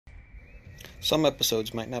Some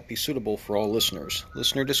episodes might not be suitable for all listeners.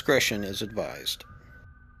 Listener discretion is advised.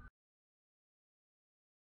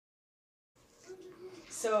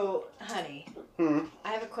 So, honey, I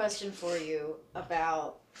have a question for you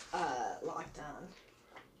about Lockdown.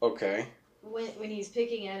 Okay. When he's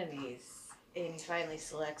picking enemies and he finally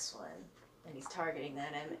selects one and he's targeting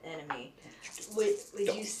that enemy, would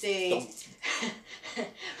you say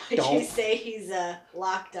you say he's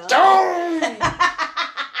locked on? Don't!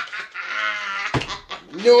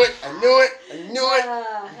 I knew it.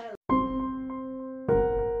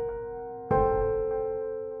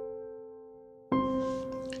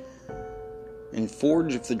 In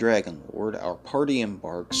Forge of the Dragon Lord, our party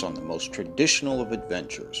embarks on the most traditional of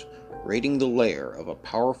adventures, raiding the lair of a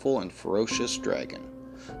powerful and ferocious dragon.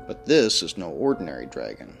 But this is no ordinary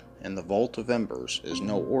dragon, and the Vault of Embers is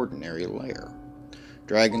no ordinary lair.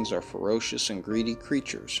 Dragons are ferocious and greedy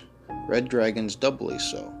creatures, red dragons doubly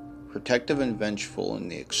so. Protective and vengeful in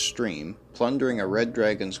the extreme, plundering a red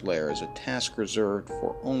dragon's lair is a task reserved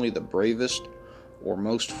for only the bravest or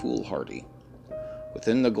most foolhardy.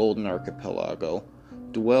 Within the Golden Archipelago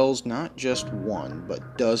dwells not just one,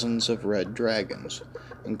 but dozens of red dragons,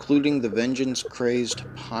 including the vengeance-crazed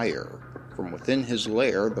Pyre. From within his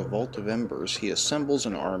lair, the Vault of Embers, he assembles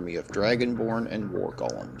an army of dragonborn and war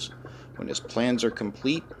golems. When his plans are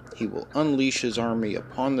complete, he will unleash his army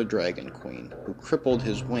upon the Dragon Queen, who crippled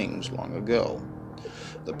his wings long ago.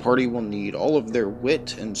 The party will need all of their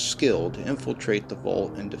wit and skill to infiltrate the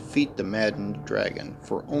vault and defeat the maddened dragon,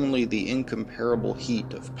 for only the incomparable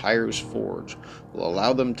heat of Pyre's forge will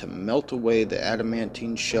allow them to melt away the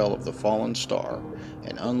adamantine shell of the fallen star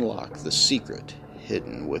and unlock the secret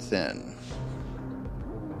hidden within.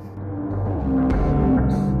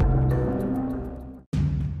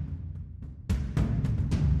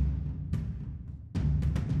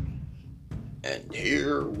 And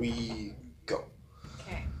here we go.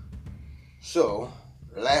 Okay. So,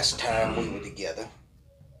 last time we were together,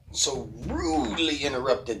 so rudely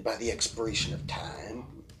interrupted by the expiration of time.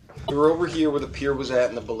 We were over here where the pier was at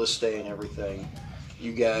and the ballista and everything.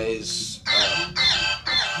 You guys,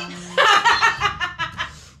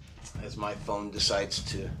 as my phone decides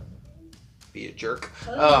to be a jerk.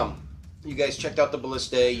 You guys checked out the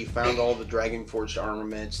ballista, you found all the dragon forged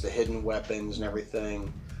armaments, the hidden weapons and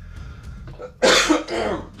everything.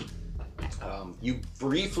 You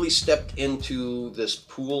briefly stepped into this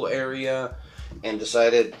pool area and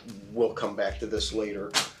decided we'll come back to this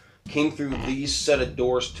later. Came through these set of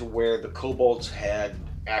doors to where the kobolds had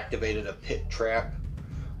activated a pit trap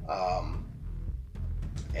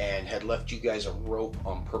and had left you guys a rope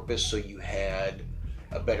on purpose so you had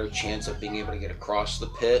a better chance of being able to get across the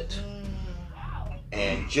pit.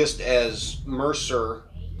 And just as Mercer,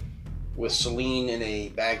 with Celine in a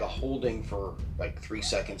bag of holding for like 3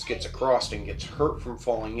 seconds, gets across and gets hurt from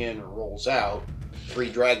falling in and rolls out,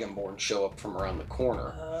 3 Dragonborn show up from around the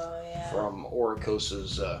corner from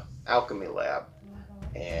Orikos's alchemy lab,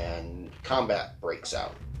 and combat breaks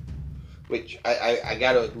out. Which, I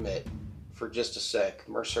gotta admit, for just a sec,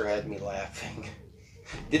 Mercer had me laughing.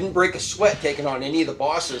 Didn't break a sweat taking on any of the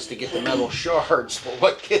bosses to get the metal shards, but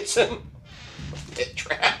what gets him? Pit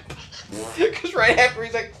trap. Because right after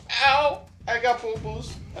he's like, ow, I got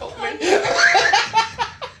boo-boos, help me.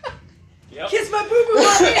 Yep. Kiss my boo-boo,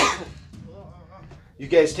 mommy! You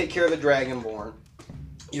guys take care of the Dragonborn.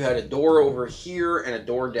 You had a door over here and a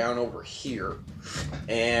door down over here.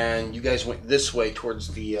 And you guys went this way towards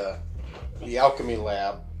the alchemy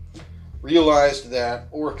lab. Realized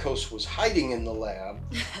that Orikos was hiding in the lab.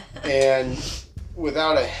 And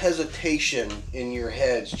without a hesitation in your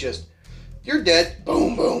heads, just, you're dead.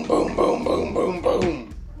 Boom, boom, boom, boom, boom, boom,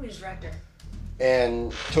 boom. We just wrecked her.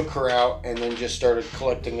 And took her out and then just started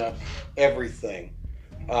collecting up everything.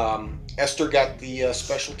 Esther got the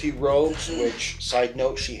specialty robes, which, side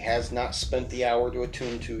note, she has not spent the hour to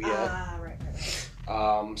attune to yet. Right.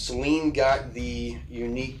 Celine got the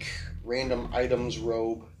unique random items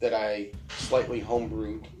robe that I slightly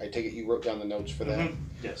homebrewed. I take it you wrote down the notes for that.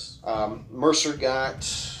 Mm-hmm. Yes. Mercer got,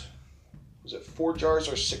 was it 4 jars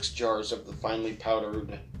or 6 jars of the finely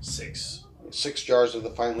powdered? 6. 6 jars of the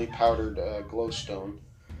finely powdered glowstone,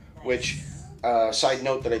 which, side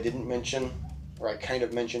note that I didn't mention, or I kind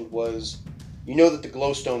of mentioned, was, you know that the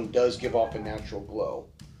glowstone does give off a natural glow.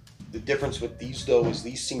 The difference with these, though, is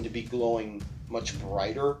these seem to be glowing much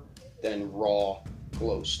brighter than raw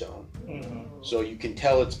glowstone. Mm-hmm. So you can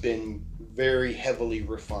tell it's been very heavily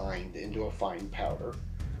refined into a fine powder,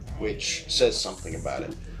 which says something about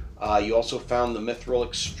it. You also found the mithril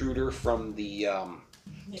extruder from the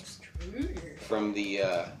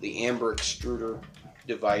amber extruder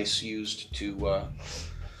device used to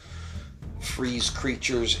freeze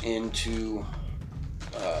creatures into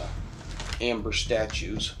amber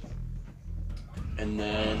statues. And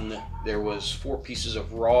then there was 4 pieces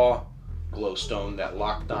of raw glowstone that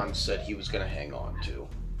Lockdown said he was going to hang on to.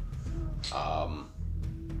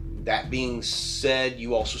 That being said,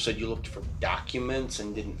 you also said you looked for documents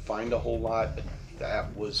and didn't find a whole lot, but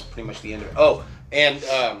that was pretty much the end of it. Oh, and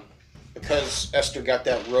because Esther got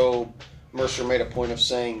that robe, Mercer made a point of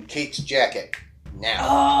saying Kate's jacket now.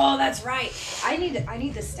 Oh, that's right. I need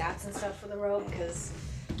the stats and stuff for the robe because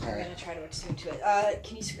I'm gonna try to attune to it.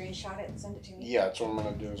 Can you screenshot it and send it to me? Yeah, that's what I'm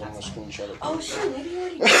gonna do. I'm gonna screenshot it. Oh shoot, maybe you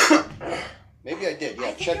already did. Maybe I did. Yeah,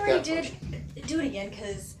 I think check I already that. did. Do it again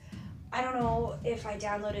because I don't know if I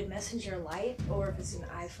downloaded Messenger Lite or if it's an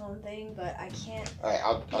iPhone thing, but I can't. All right,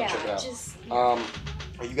 I'll check it out.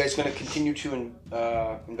 Are you guys gonna continue to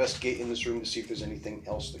investigate in this room to see if there's anything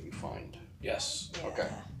else that you find? Yes. Yeah. Okay.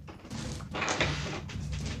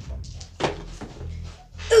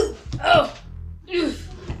 Ooh! Oh! Oof!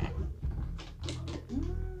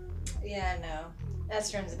 Yeah, no.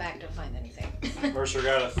 Esther in the back, don't find anything. Mercer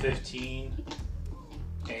got a 15,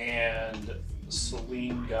 and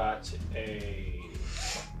Celine got a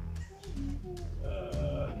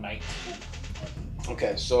 19.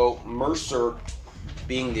 Okay, so Mercer,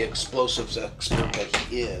 being the explosives expert that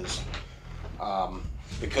he is,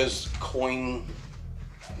 because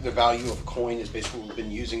the value of coin is basically what we've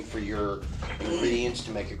been using for your ingredients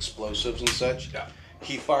to make explosives and such. Yeah.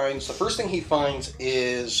 The first thing he finds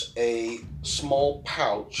is a small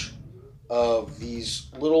pouch of these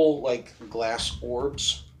little, like, glass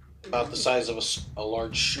orbs about the size of a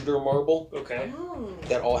large shooter marble. Okay.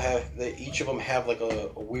 That each of them have, like, a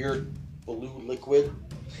weird blue liquid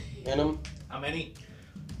in them. How many?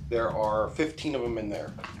 There are 15 of them in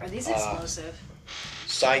there. Are these explosive?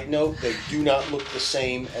 Side note, they do not look the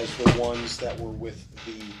same as the ones that were with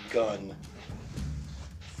the gun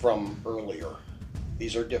from earlier.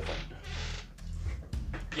 These are different.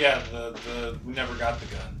 Yeah, we never got the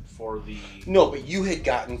gun for the. No, but you had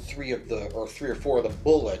gotten 3 or 4 of the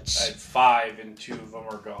bullets. I had 5 and 2 of them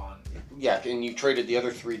are gone. Yeah, and you traded the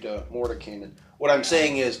other 3 to Mordenkainen. What I'm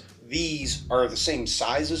saying is these are the same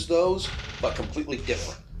size as those, but completely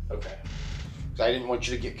different. Okay. So I didn't want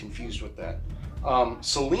you to get confused with that.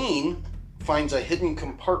 Celine finds a hidden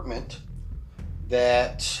compartment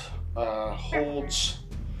that holds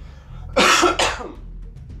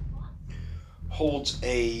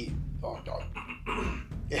a. Oh God!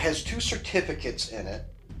 It has 2 certificates in it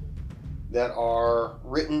that are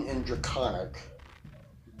written in Draconic,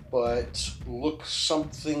 but look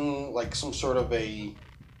something like some sort of a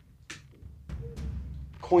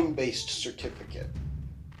coin-based certificate,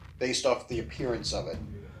 based off the appearance of it.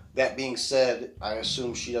 That being said, I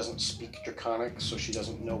assume she doesn't speak Draconic, so she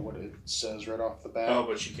doesn't know what it says right off the bat. Oh,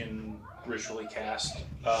 but she can ritually cast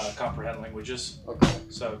comprehend languages. Okay.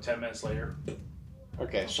 So 10 minutes later.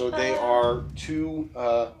 Okay, so they are 2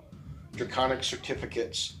 Draconic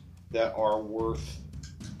certificates that are worth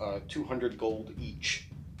 200 gold each.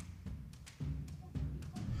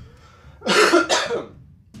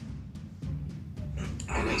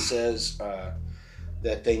 And it says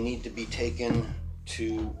that they need to be taken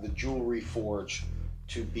to the jewelry forge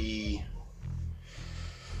to be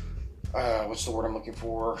what's the word I'm looking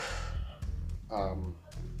for?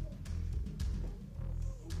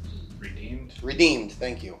 Redeemed,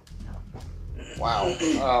 thank you.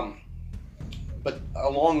 Wow. But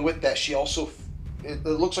along with that, she also it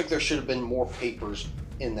looks like there should have been more papers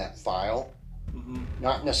in that file. Mm-hmm.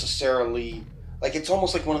 Not necessarily, like, it's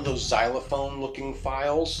almost like one of those xylophone looking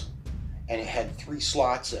files, and it had 3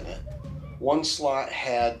 slots in it. One slot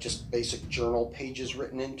had just basic journal pages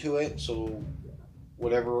written into it, so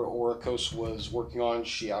whatever Orikos was working on,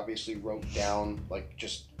 she obviously wrote down, like,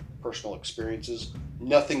 just personal experiences.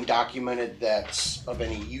 Nothing documented that's of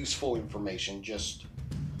any useful information, just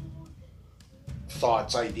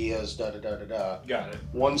thoughts, ideas, da-da-da-da-da. Got it.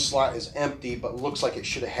 One slot is empty, but looks like it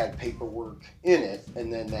should have had paperwork in it,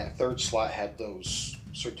 and then that 3rd slot had those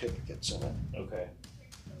certificates in it. Okay.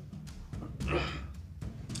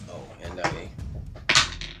 Oh, and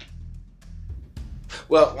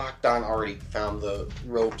well, Lockdown already found the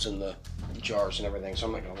robes and the jars and everything, so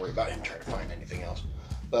I'm not going to worry about him trying to find anything else.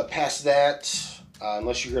 But past that,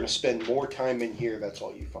 unless you're going to spend more time in here, that's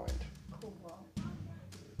all you find. Cool.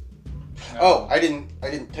 Oh, I didn't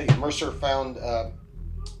tell you. Mercer found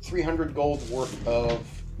 300 gold worth of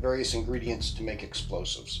various ingredients to make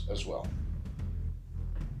explosives as well.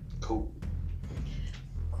 Cool.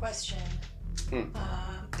 Question.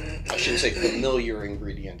 I shouldn't say familiar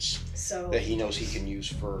ingredients So that he knows he can use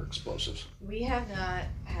for explosives. we have not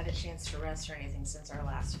had a chance to rest or anything since our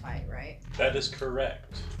last fight, right? That is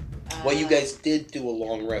correct. Well, you guys did do a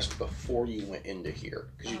long rest before you went into here,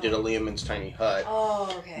 because you did a Liamon's tiny hut,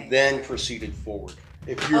 Oh, okay. then proceeded forward.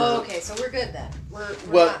 If you're Oh, okay. So we're good then. We're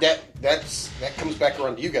well, not, that comes back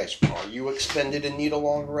around to you guys. Are you expended and need a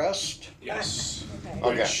long rest? Yes.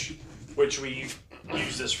 okay. Okay. Which we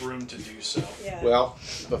use this room to do so. Yeah. Well,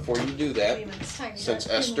 before you do that, Lehman's tiny since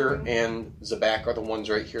hut. Esther and Zabak are the ones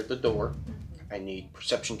right here at the door, I need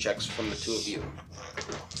perception checks from the two of you.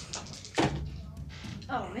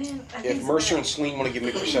 Oh man. I If think Mercer Zabak- and Celine want to give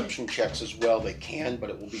me perception checks as well, they can, but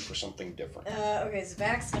it will be for something different. Okay,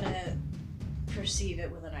 Zabak's gonna perceive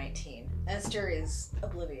it with a 19. Esther is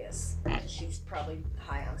oblivious. She's probably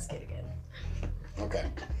high on skid again. Okay.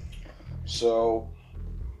 So,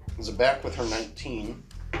 Zabak with her 19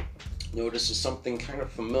 notices something kind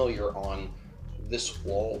of familiar on this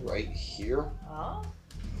wall right here. Oh.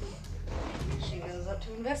 She goes up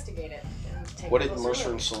to investigate it. And take What a did closer Mercer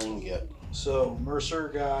look. and Celine get? So Mercer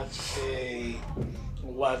got a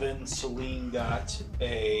 11. Celine got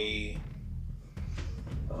a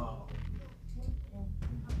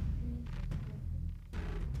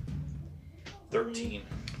 13.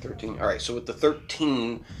 13. All right, so with the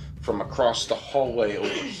 13 from across the hallway over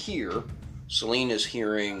here, Celine is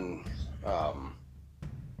hearing.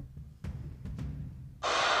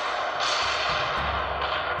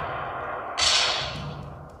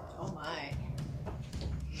 Oh my.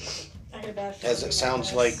 I had a bad feeling As it about sounds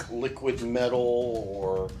this. like liquid metal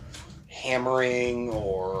or hammering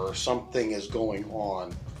or something is going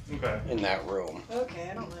on Okay. in that room. Okay,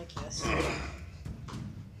 I don't like this.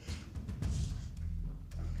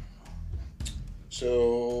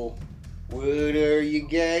 So, what are you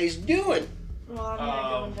guys doing? Well, I'm gonna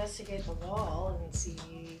go investigate the wall and see,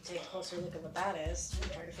 take a closer look at what that is,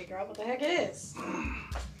 and try to figure out what the heck it is.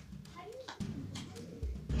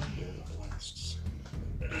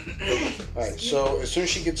 Alright, so as soon as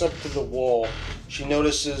she gets up to the wall, she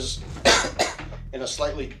notices in a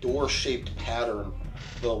slightly door-shaped pattern,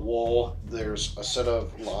 the wall, there's a set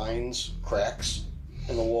of lines, cracks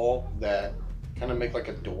in the wall that kind of make like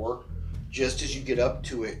a door. Just as you get up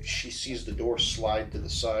to it, she sees the door slide to the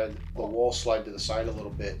side, the wall slide to the side a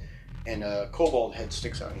little bit, and a kobold head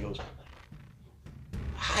sticks out and he goes,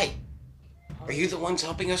 "Hi, are you the ones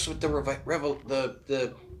helping us with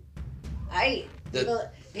the Aye. The-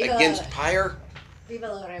 Viva, against Pyre?" Viva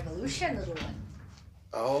la revolution, little one.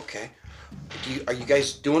 Oh, okay. Are you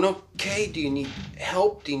guys doing okay? Do you need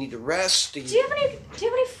help? Do you need to rest? Do you have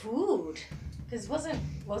any food? Because wasn't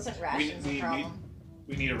rations we a problem?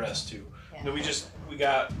 We need a rest too. Yeah. No, we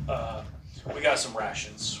got some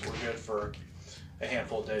rations. We're good for a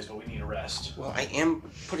handful of days, but we need a rest. Well, I am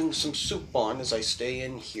putting some soup on as I stay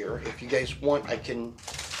in here. If you guys want, I can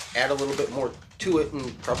add a little bit more to it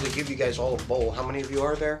and probably give you guys all a bowl. How many of you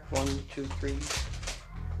are there? 1, 2, 3.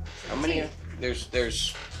 How many?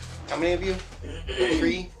 There's. How many of you?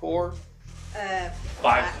 3, 4.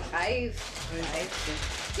 Five. Five.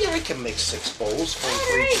 Yeah, I can make 6 bowls for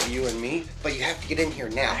each of you and me, but you have to get in here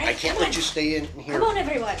now. Alright, I can't come let on. you stay in here Come on,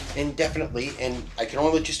 everyone. indefinitely, and I can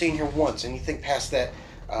only let you stay in here once. Anything past that,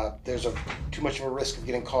 there's too much of a risk of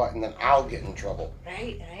getting caught, and then I'll get in trouble.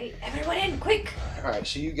 Right. Everyone in, quick. All right,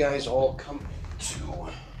 so you guys all come to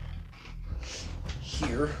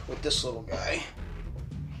here with this little guy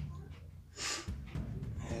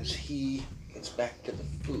as he gets back to the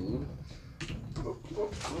food.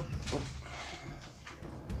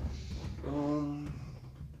 Boom.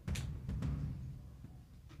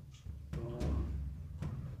 Boom.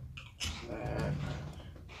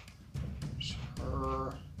 There's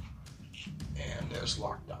her. And there's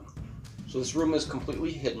lockdown. So this room is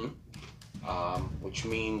completely hidden, which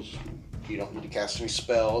means you don't need to cast any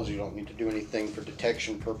spells, you don't need to do anything for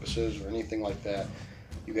detection purposes or anything like that.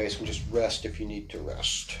 You guys can just rest if you need to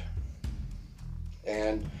rest.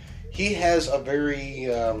 And he has a very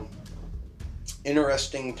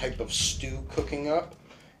interesting type of stew cooking up.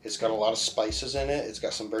 It's got a lot of spices in it. It's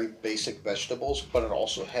got some very basic vegetables, but it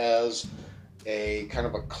also has a kind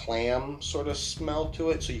of a clam sort of smell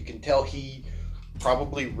to it. So you can tell he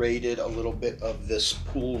probably raided a little bit of this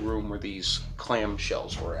pool room where these clam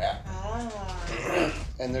shells were at. Ah.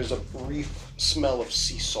 And there's a brief smell of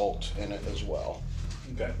sea salt in it as well.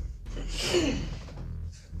 Okay.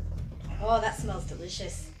 Oh, that smells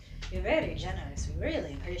delicious. You're very generous. We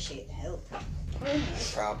really appreciate the help. No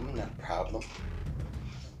problem, no problem.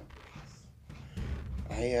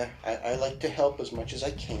 I like to help as much as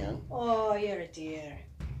I can. Oh, you're a dear.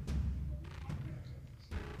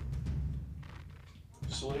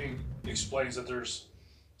 Celine explains that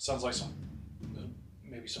sounds like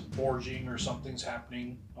maybe some forging or something's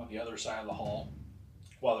happening on the other side of the hall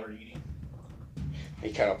while they're eating.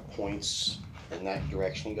 He kind of points in that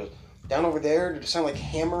direction. He goes, down over there, did it sound like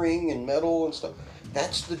hammering and metal and stuff?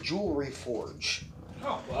 That's the jewelry forge.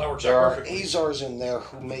 Oh, well, that works There out are perfectly. Azars in there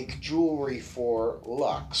who make jewelry for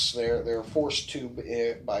Lux. They're forced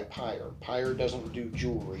to by Pyre. Pyre doesn't do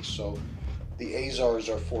jewelry, so the Azars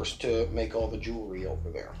are forced to make all the jewelry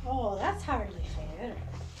over there. Oh, that's hardly fair.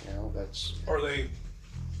 You know, that's Are they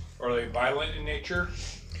violent in nature?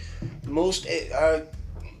 most.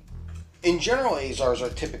 In general, Azars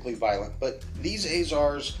are typically violent, but these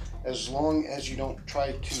Azars, as long as you don't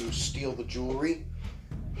try to steal the jewelry,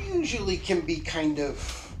 usually can be kind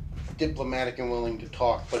of diplomatic and willing to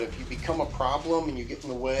talk. But if you become a problem and you get in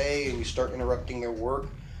the way and you start interrupting their work,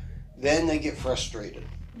 then they get frustrated.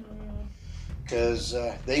 Because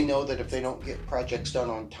they know that if they don't get projects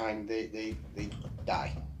done on time, they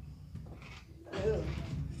die. Ooh.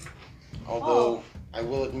 Although, I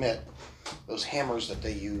will admit, those hammers that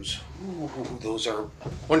they use, those are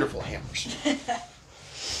wonderful hammers.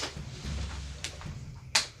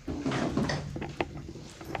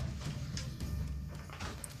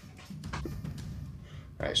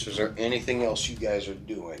 Alright, so is there anything else you guys are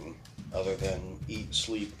doing other than eat,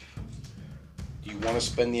 sleep? Do you want to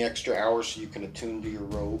spend the extra hour so you can attune to your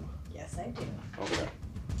robe? Yes, I do. Okay.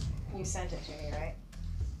 You sent it to me, right?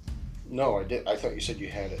 No, I did. I thought you said you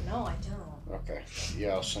had it. No, I don't. Okay. Yeah,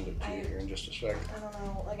 I'll send it to you here in just a second. I don't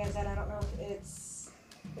know. Like I said, I don't know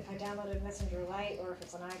if I downloaded Messenger Lite or if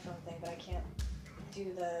it's an iPhone thing, but I can't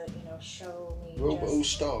do the, show me. Robo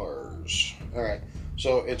Stars. Alright.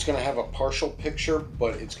 So it's going to have a partial picture,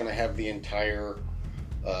 but it's going to have the entire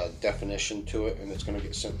definition to it, and it's going to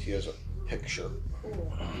get sent to you as a picture.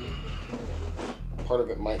 Cool. Part of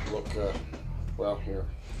it might look, well, here.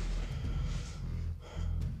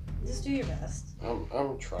 Just do your best.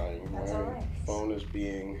 I'm trying. That's My all right. phone is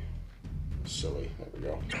being silly. There we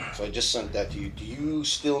go. So I just sent that to you. Do you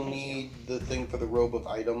still need the thing for the robe of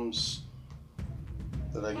items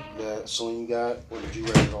that Celine got, or did you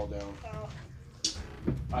write it all down?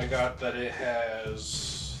 I got that it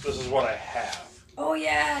has. This is what I have. Oh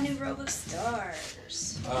yeah, new robe of stars.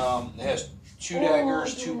 It has 2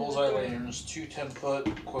 daggers, 2 bullseye lanterns, 2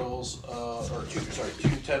 10-foot quills, two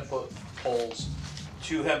 10-foot poles,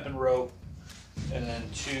 2 hempen rope, and then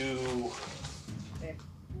two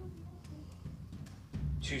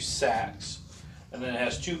sacks. And then it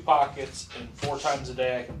has 2 pockets, and 4 times a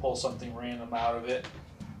day I can pull something random out of it.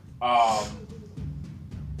 I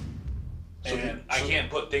can't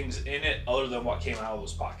put things in it other than what came out of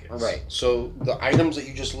those pockets. All right. So the items that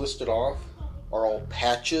you just listed off are all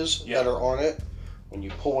patches that are on it. When you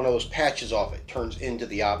pull one of those patches off, it turns into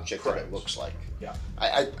the object that it looks like. Yeah.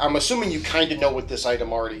 I'm assuming you kind of know what this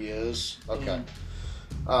item already is. Okay.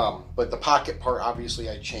 Mm-hmm. But the pocket part, obviously,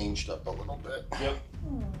 I changed up a little bit. Yep.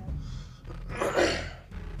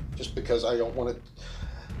 Just because I don't want to.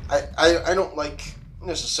 I don't like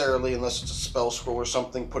necessarily, unless it's a spell scroll or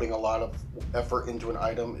something, putting a lot of effort into an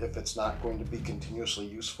item if it's not going to be continuously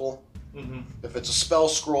useful. Mm-hmm. If it's a spell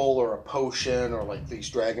scroll or a potion or like these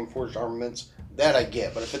dragon forged armaments, that I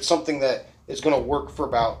get. But if it's something that is going to work for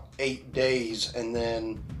about 8 days and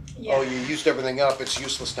then you used everything up, it's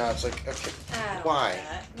useless now. It's like, okay, why?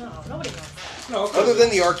 No, nobody wants that. No, Other than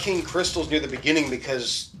the arcane crystals near the beginning,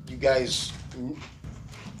 because you guys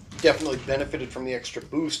definitely benefited from the extra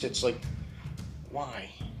boost, it's like, why?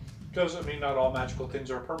 Because, not all magical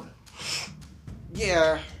things are permanent.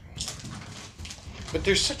 Yeah. But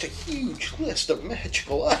there's such a huge list of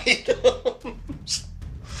magical items.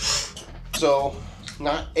 So,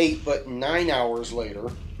 not 8, but 9 hours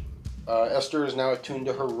later, Esther is now attuned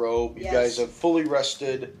to her robe. You guys have fully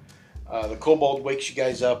rested. The kobold wakes you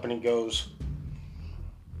guys up and he goes,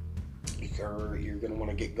 you're going to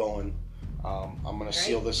want to get going. I'm going to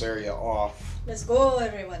seal this area off. Let's go,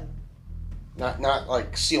 everyone. Not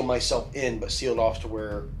like seal myself in, but sealed off to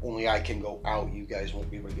where only I can go out. You guys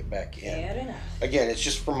won't be able to get back in. Fair enough. Again, it's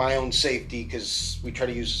just for my own safety, because we try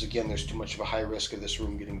to use this again. There's too much of a high risk of this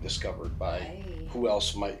room getting discovered by who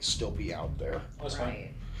else might still be out there. That's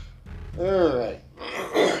fine. All right.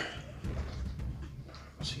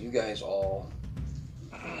 So you guys all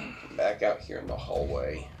back out here in the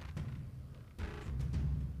hallway.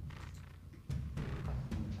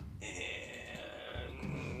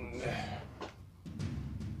 And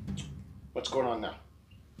what's going on now?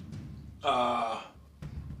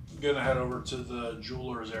 Gonna head over to the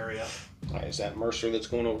jeweler's area. All right, is that Mercer that's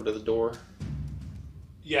going over to the door?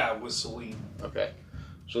 Yeah, with Celine. Okay.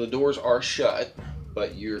 So the doors are shut.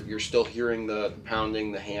 but you're still hearing the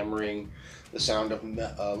pounding, the hammering, the sound of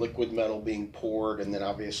liquid metal being poured, and then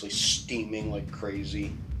obviously steaming like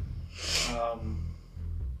crazy.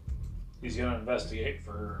 He's gonna investigate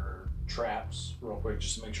for traps real quick,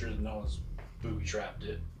 just to make sure that no one's booby trapped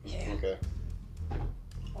it. Yeah. Okay.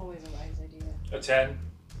 Always a wise idea. A 10.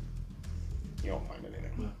 You don't find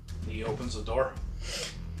anything. He opens the door.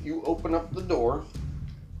 You open up the door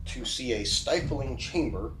to see a stifling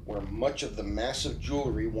chamber where much of the massive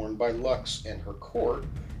jewelry worn by Lux and her court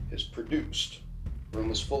is produced. The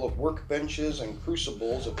room is full of workbenches and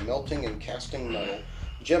crucibles of melting and casting metal,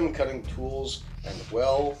 gem-cutting tools, and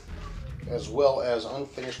as well as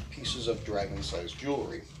unfinished pieces of dragon-sized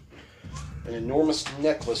jewelry. An enormous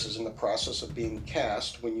necklace is in the process of being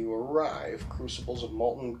cast. When you arrive, crucibles of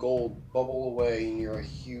molten gold bubble away near a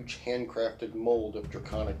huge handcrafted mold of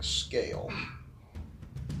draconic scale.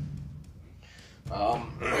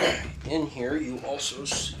 In here, you also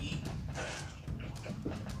see...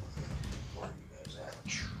 Where are you guys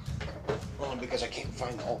at? Only because I can't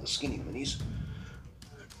find all the skinny minis.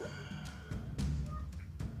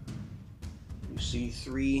 You see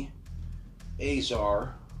 3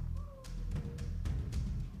 Azar.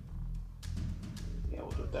 Yeah,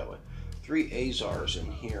 we'll do it that way. 3 Azars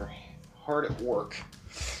in here, hard at work.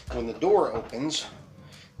 When the door opens,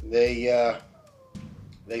 they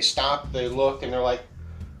stop, they look, and they're like,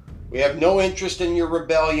 "We have no interest in your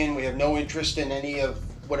rebellion. We have no interest in any of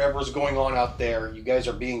whatever's going on out there. You guys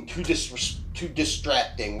are being too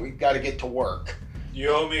distracting. We've got to get to work." You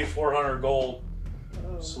owe me 400 gold.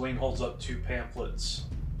 Oh. Celine holds up 2 pamphlets.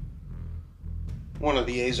 One of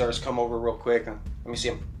the Azars come over real quick. Let me see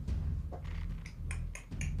him.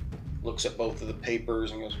 Looks at both of the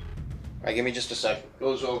papers and goes, "All right, give me just a second."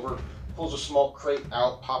 Goes over, pulls a small crate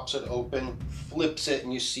out, pops it open, flips it,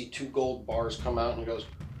 and you see 2 gold bars come out, and he goes,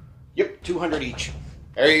 "Yep, 200 each.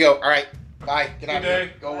 There you go. All right, bye. Get out of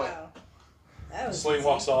here. Go away." Wow. That was Celine easy.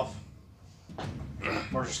 walks off.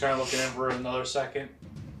 Mercer's kind of looking in for another second.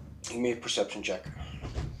 Give me a perception check.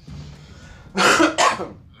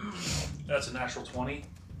 That's a natural 20.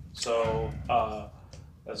 So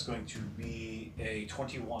that's going to be a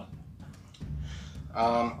 21.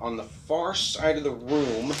 On the far side of the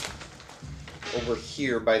room, over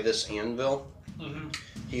here by this anvil,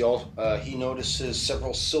 he notices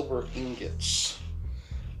several silver ingots.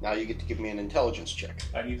 Now you get to give me an intelligence check.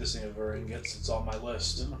 I need the silver ingots. It's on my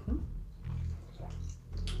list.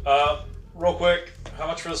 Real quick, how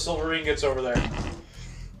much for the silver ingots over there?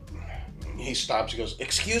 He stops. He goes,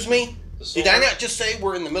 "Excuse me? The Did I not just say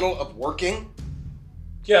we're in the middle of working?"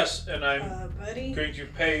 Yes, and I'm buddy. going to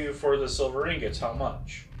pay you for the silver ingots. How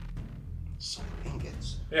much? Silver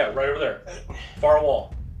ingots. Yeah, right over there. Far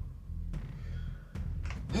wall.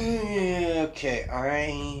 Okay,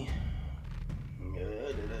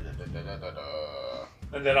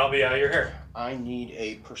 And then I'll be out of your hair. I need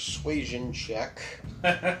a persuasion check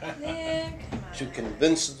Yeah, come on. to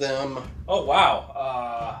convince them. Oh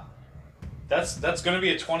wow, that's going to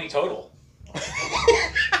be a 20 total.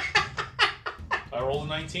 I rolled a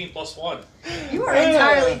 19 plus 1. You are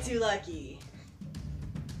entirely too lucky.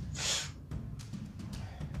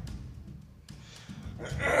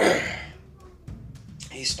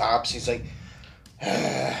 He stops. He's like,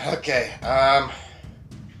 "Okay,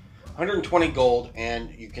 120 gold,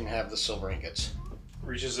 and you can have the silver ingots."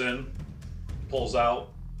 Reaches in, pulls out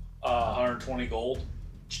 120 gold.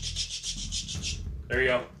 There you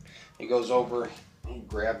go. He goes over, he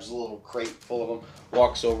grabs a little crate full of them,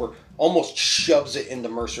 walks over, almost shoves it into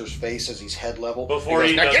Mercer's face as he's head level. Before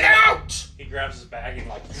he goes, "Now does get that, out!" He grabs his bag and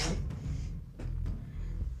like,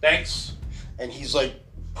 thanks. And he's like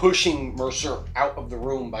pushing Mercer out of the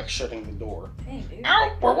room by shutting the door. Dang, dude.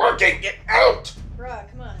 "Out! We're working! Get out!" Bruh,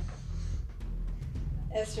 come on.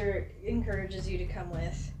 Esther encourages you to come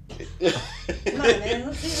with. Come on, man.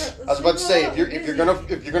 Let's see what. I was about to say, if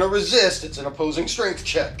you're gonna resist, it's an opposing strength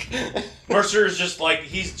check. Mercer is just like,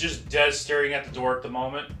 he's just dead staring at the door at the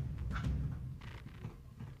moment.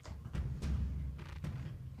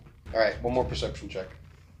 All right, one more perception check.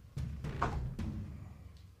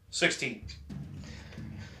 16.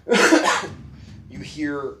 You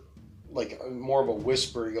hear like more of a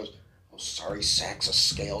whisper. He goes, "Oh, sorry, sacks of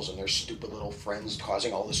scales and their stupid little friends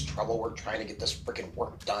causing all this trouble. We're trying to get this freaking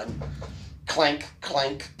work done." Clank,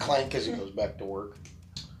 clank, clank as he goes back to work.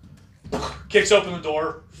 Kicks open the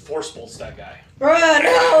door, force bolts that guy. Bruh,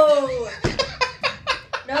 no!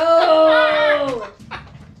 No!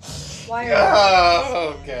 Why are you?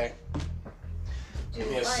 Oh, okay. Dude, Give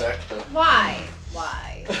me a why? sec. Why?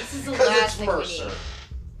 Why? This is the Because last it's thing we Mercer. need.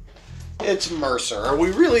 It's Mercer. Are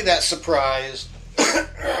we really that surprised?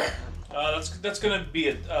 That's gonna be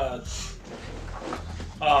a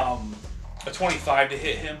 25 to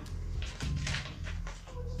hit him.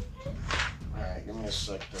 Alright, give me a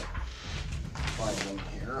sec to find him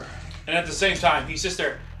here. And at the same time, he sits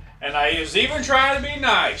there, and I was even trying to be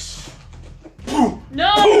nice. Boom!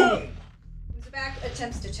 No! Boom! Zabak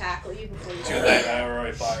attempts to tackle you before you Too late, I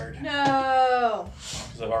already fired. No!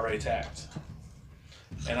 Because I've already attacked.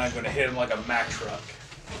 And I'm going to hit him like a Mack truck.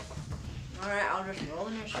 Alright, I'll just roll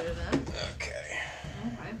initiative then. Okay.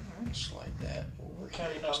 Alright. Slide that over.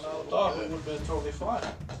 Can't even know the dog. It would have been totally fine.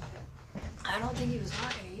 I don't think he was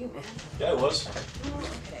talking to you, man. Yeah, it was.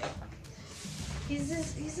 Okay. He's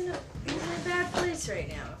in a bad place right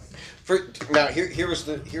now. Now here's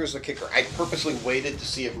the kicker. I purposely waited to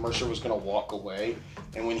see if Mercer was gonna walk away,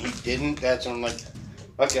 and when he didn't, that's when I'm like,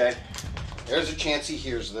 okay, there's a chance he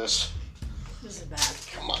hears this. This is bad.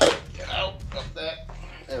 Come on, get out of that.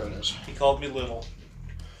 There it is. He called me little.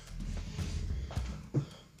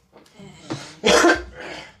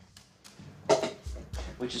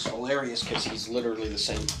 Which is hilarious because he's literally the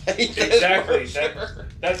same height. Exactly. as Mercer.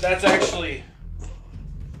 That's actually.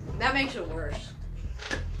 That makes it worse.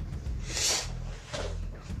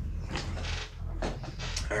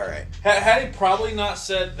 All right. Had he probably not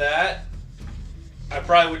said that, I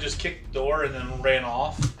probably would just kick the door and then ran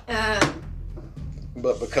off.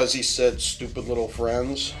 But because he said stupid little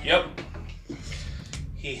friends. Yep.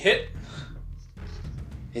 He hit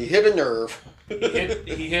a nerve. he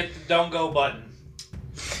hit the don't go button.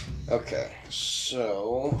 Okay,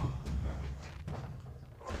 so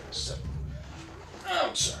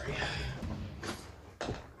I'm sorry.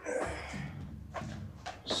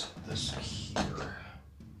 Set this here.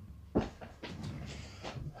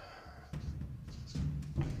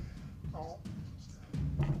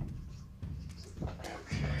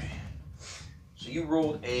 Okay. So you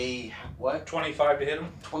rolled a what? 25 to hit him.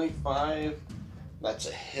 25. That's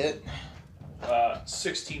a hit.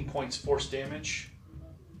 16 points force damage.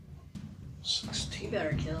 16. You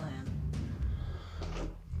better kill him.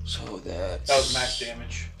 So that's... That was max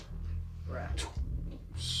damage. Right.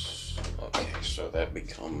 Okay, so that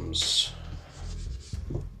becomes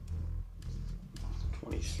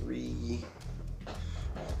 23.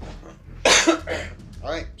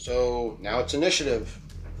 Alright, so now it's initiative.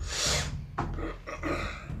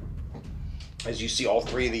 As you see all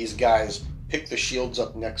three of these guys pick the shields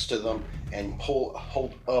up next to them and hold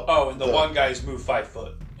up. Oh, and the one guy's moved 5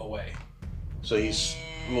 foot away. So he's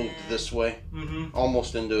moved this way,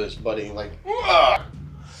 almost into his buddy, like. Bro,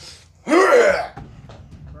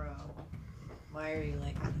 why are you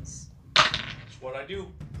like this? That's what I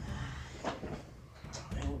do.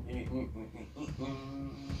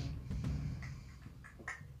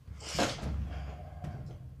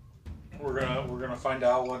 We're gonna find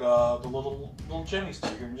out what the little Jenny's do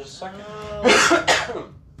here in just a second.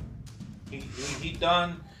 He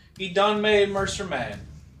done made Mercer mad.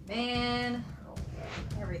 Man,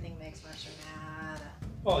 everything makes Mercer mad.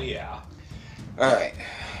 Well, yeah. All right.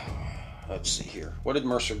 Let's see here. What did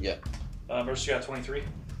Mercer get? Mercer got 23.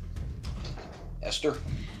 Esther?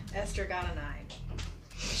 Esther got a 9.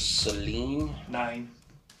 Celine? 9.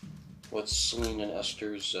 What's Celine and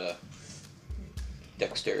Esther's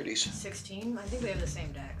dexterities? 16. I think we have the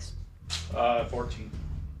same dex. 14.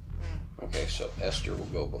 Okay, so Esther will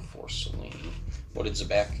go before Celine. What did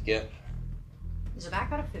Zabak get? Zabak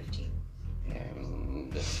got a 15.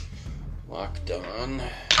 And locked on.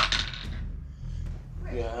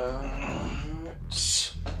 Got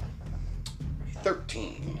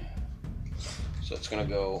 13. So it's going to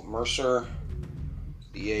go Mercer,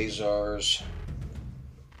 the Azars,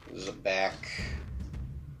 Zabak,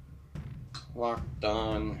 locked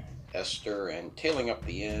on, Esther, and tailing up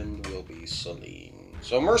the end will be Celine.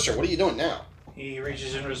 So Mercer, what are you doing now? He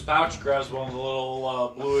reaches into his pouch, grabs one of the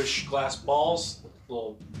little bluish glass balls,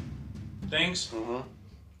 little things,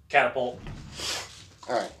 catapult.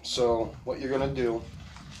 Alright, so what you're going to do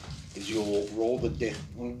is you'll roll the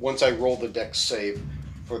once I roll the dex save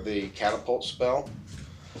for the catapult spell,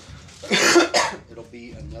 it'll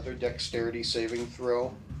be another dexterity saving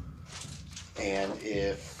throw, and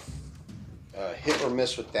if hit or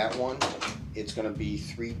miss with that one, it's going to be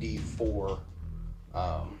 3d4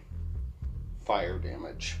 fire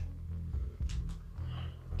damage.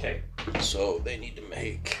 Okay. So they need to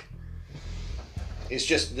make... It's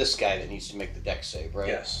just this guy that needs to make the dex save, right?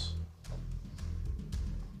 Yes.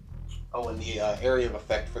 Oh, and the area of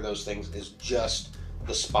effect for those things is just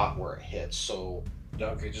the spot where it hits. So,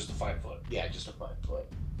 Okay, just a 5 foot. yeah, just a 5 foot.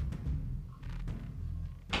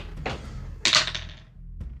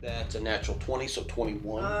 That's a natural 20, so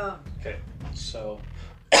 21. Oh. Okay, so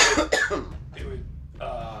it would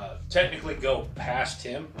technically go past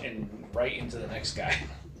him and right into the next guy.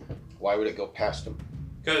 Why would it go past him?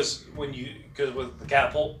 Because with the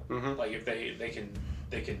catapult, Mm-hmm. like if they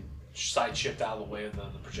can side shift out of the way of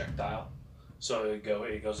the projectile, so it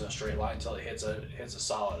goes in a straight line until it hits a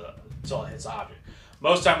solid until it hits the object.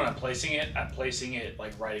 Most time when I'm placing it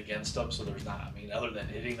like right against them, so there's not. I mean, other than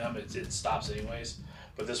hitting them, it stops anyways.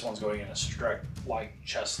 But this one's going in a strict like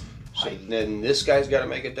chest. So then this guy's got to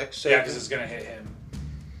make a dex save? Yeah, because it's gonna hit him.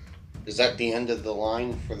 Is that the end of the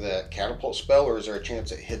line for the catapult spell, or is there a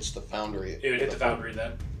chance it hits the foundry? It would hit the foundry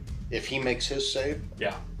then. If he makes his save?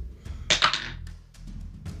 Yeah.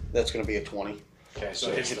 That's going to be a 20. Okay, so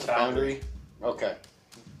it hits the foundry. Okay.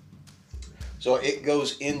 So it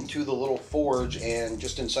goes into the little forge, and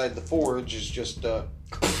just inside the forge is just...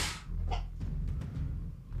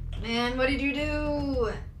 Man, what did you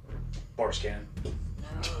do? Force cannon.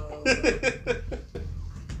 No.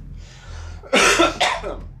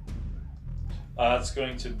 That's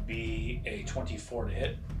going to be a 24 to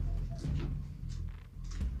hit.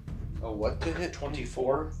 Oh, what to hit?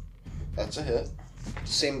 24. That's a hit.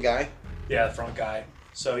 Same guy? Yeah, the front guy.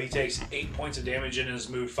 So he takes 8 points of damage and has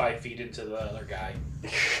moved 5 feet into the other guy.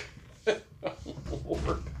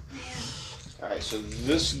 Lord. Alright, so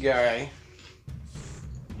this guy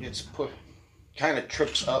gets put, kind of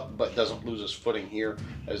trips up but doesn't lose his footing here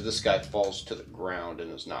as this guy falls to the ground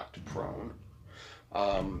and is knocked prone.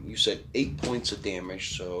 You said 8 points of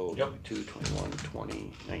damage, so yep. 2, 21,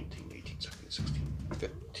 20, 19, 18, 17, 16,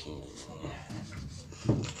 15.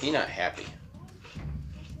 He not happy.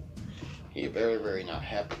 He very, very not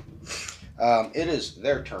happy. It is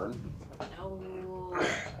their turn. No.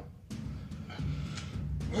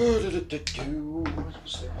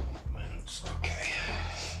 Okay.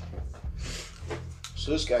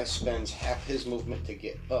 So this guy spends half his movement to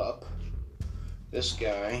get up. This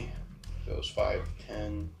guy goes 5,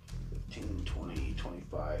 10, 15, 20,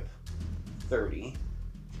 25, 30.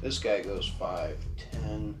 This guy goes 5,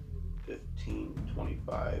 10, 15,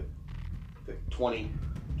 25, 20,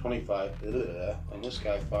 25, and this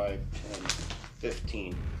guy 5, 10,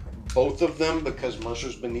 15. Both of them, because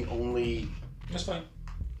Mercer's been the only That's fine.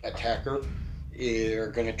 attacker,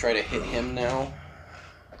 are going to try to hit him now.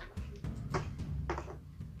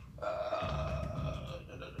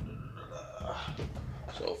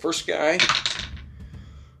 So first guy,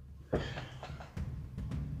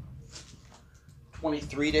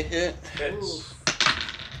 23 to hit. Hits.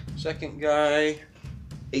 Second guy,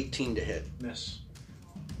 18 to hit. Miss.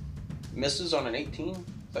 Misses on an 18?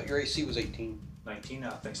 Thought your AC was 18. 19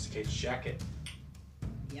 now, thanks to Kate's jacket.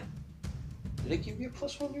 Yep. Did it give you a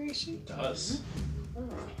 +1 to your AC? It does. Oh.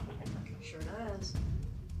 Sure does.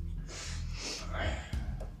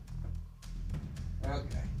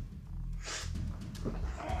 Okay.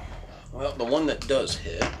 Well, the one that does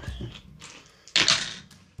hit,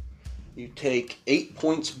 you take 8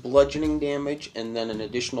 points bludgeoning damage and then an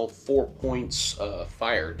additional 4 points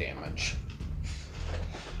fire damage.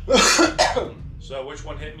 So which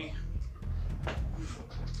one hit me?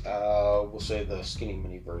 We'll say the skinny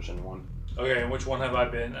mini version one. Okay, and which one have I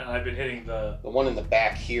been? And I've been hitting the... The one in the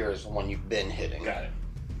back here is the one you've been hitting. Got it.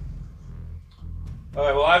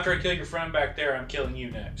 Alright, well after I kill your friend back there, I'm killing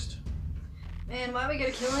you next. Man, why we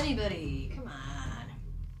gotta kill anybody? Come on.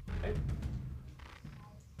 Okay.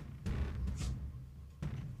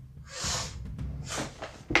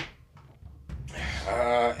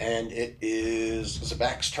 And it is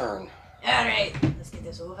Zabak's turn. Alright, let's get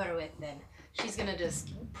this over with then. She's gonna just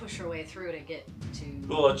push her way through to get to...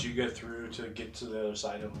 We'll let you get through to get to the other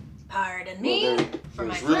side of them. Pardon me for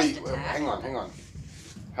my first attack. Hang on.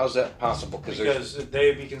 How's that possible? Because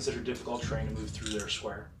they'd be considered difficult terrain to move through their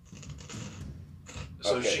square.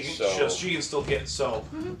 So, Okay, she can still get so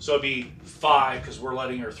it'd be 5 because we're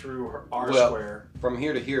letting her through our square. From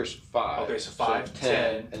here to here is 5. Okay, so 5,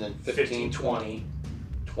 10, and then 15, 20,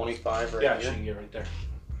 25 right yeah, here. she can get right there.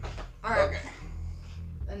 Alright. Okay.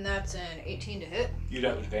 And that's an 18 to hit. You'd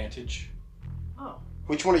have advantage. Oh.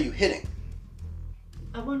 Which one are you hitting?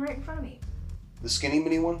 A one right in front of me. The skinny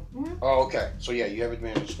mini one? Mhm. Oh, okay. So yeah, you have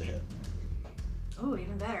advantage to hit. Oh,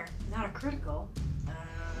 even better. Not a critical.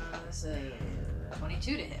 That's a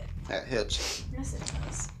 22 to hit. That hits. Yes, it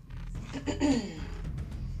does. That's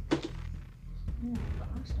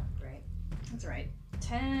not great. That's right.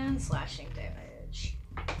 10 slashing damage.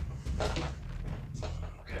 Okay.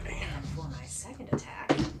 And for my second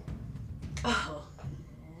attack. Oh.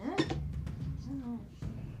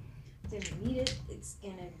 Didn't need it. It's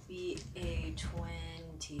gonna be a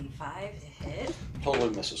 25 to hit. Totally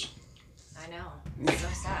misses. I know. It's so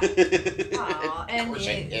sad. Aw, and of course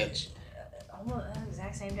it hits. almost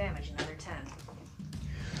exact same damage, another 10.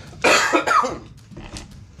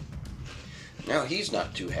 Now he's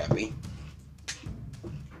not too happy.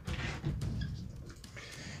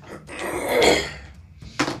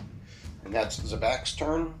 And that's Zabak's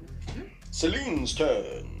turn. Celine's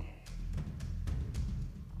turn.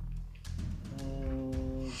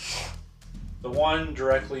 The one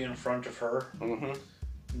directly in front of her Mm-hmm.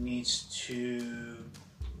 needs to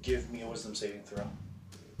give me a wisdom saving throw.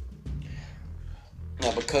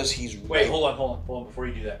 Now, because he's Wait, hold on. Before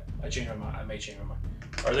you do that, I may change my mind.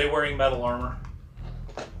 Are they wearing metal armor?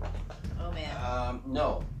 Oh man.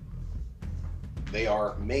 No. They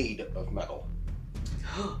are made of metal.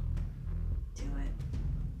 Do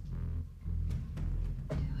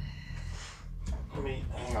it.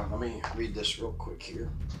 Let me read this real quick here.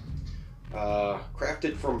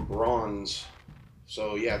 Crafted from bronze.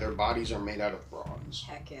 So yeah, their bodies are made out of bronze.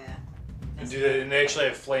 Heck yeah. And they actually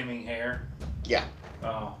have flaming hair? Yeah.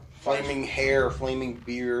 Oh. Flaming hair, flaming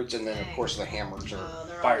beards, and then of course the hammers are. Oh,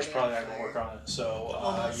 they're Fire's already probably on not going to fire. work on it. So,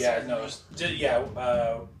 Almost yeah,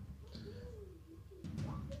 no.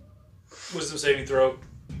 Wisdom saving throw,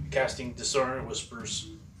 casting Dissonant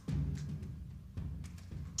Whispers.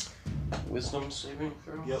 Wisdom saving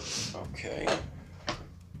throw? Yep. Okay.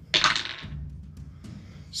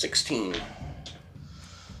 16.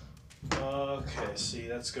 Okay, see,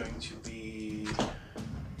 that's going to be...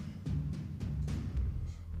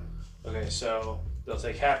 Okay, so they'll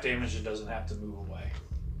take half damage and doesn't have to move away.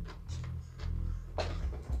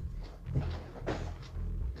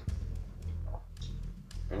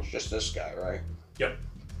 And it's just this guy, right? Yep.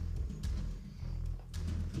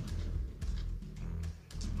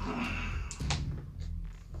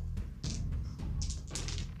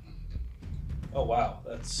 Oh wow,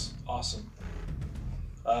 that's awesome.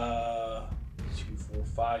 2, 4,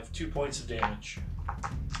 5, 2 points of damage.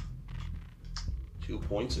 2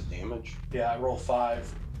 points of damage. Yeah, I roll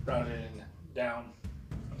 5, rounded and down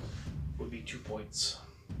would be 2 points.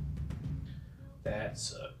 That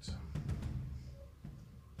sucked.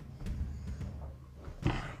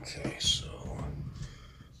 Okay, so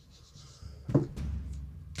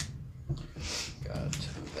got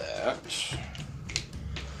that.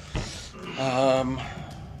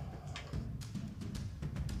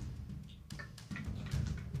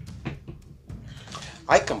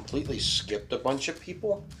 I completely skipped a bunch of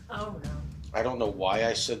people. Oh no. I don't know why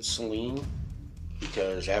I said Celine,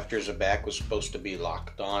 because after Zabak was supposed to be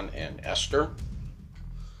Locked On and Esther.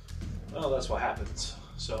 Oh, that's what happens.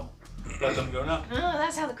 So, let them go now. Oh,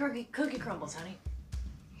 that's how the cookie crumbles, honey.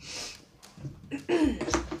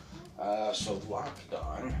 So Locked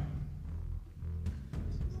On.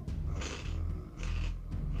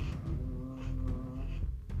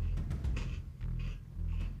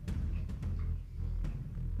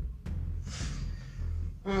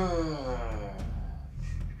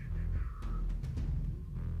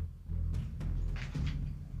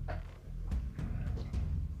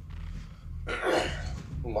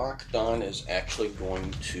 Locked On is actually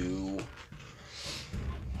going to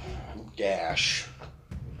dash,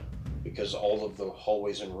 because all of the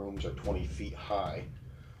hallways and rooms are 20 feet high.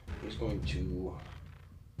 He's going to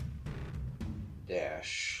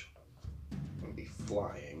dash and be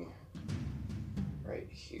flying right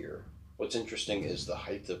here. What's interesting is the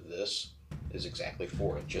height of this is exactly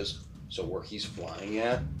 4 inches. So where he's flying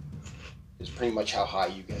at is pretty much how high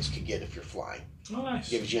you guys could get if you're flying. Oh, nice.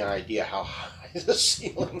 Gives you an idea how high the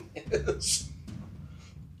ceiling is.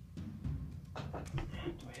 Do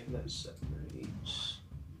I have that separate?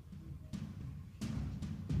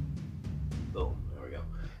 Boom, there we go.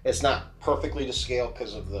 It's not perfectly to scale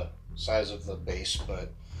because of the size of the base,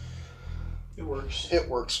 but It works. it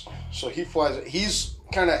works. So he flies. He's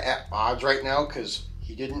kind of at odds right now because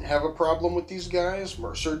he didn't have a problem with these guys.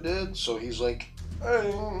 Mercer did. So he's like,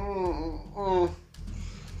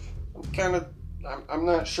 I'm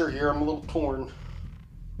not sure here. I'm a little torn.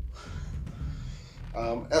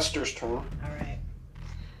 Esther's turn. All right.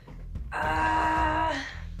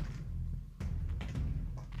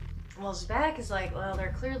 Well, Zabak is like, well,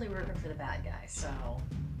 they're clearly working for the bad guy, so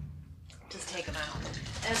just take them out.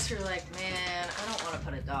 Esther's like, man, I don't want to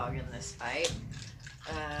put a dog in this fight.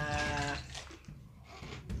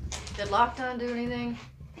 Did Locked On do anything?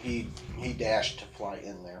 He dashed to fly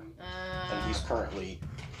in there, and he's currently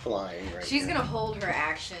flying right She's here. gonna hold her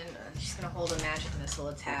action. She's gonna hold a magic missile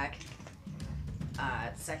attack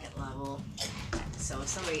at 2nd level. So if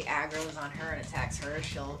somebody aggroes on her and attacks her,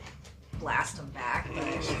 she'll blast them back, but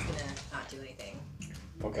she's gonna not do anything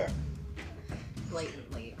Okay.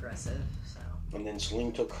 blatantly aggressive. So And then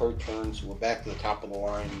Celine took her turn, so we're back to the top of the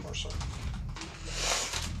line. Mercer.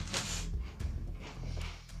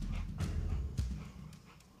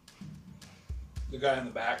 The guy in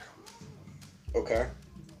the back. Okay.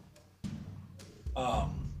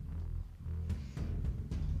 I'm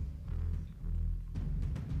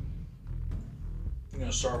going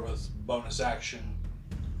to start with bonus action.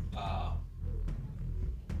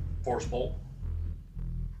 Force bolt.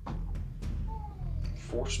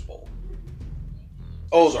 Force bolt.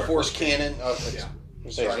 Oh, the Sorry, force force cannon. Yeah.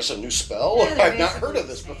 Is this a new spell? Yeah, they're I've not heard of basically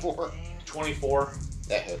this the same before. thing. 24.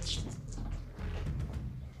 That hits.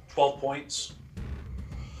 12 points.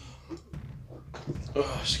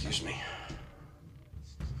 Oh, excuse me.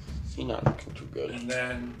 He's not looking too good. And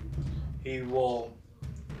then he's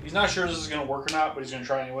not sure this is going to work or not, but he's going to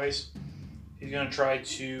try anyways. He's going to try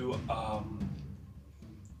to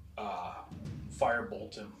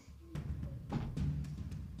firebolt him.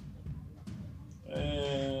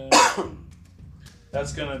 And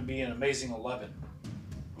that's going to be an amazing 11.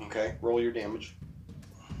 Okay, roll your damage.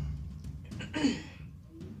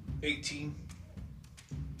 18.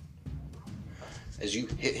 As you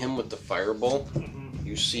hit him with the fireball,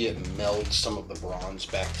 you see it meld some of the bronze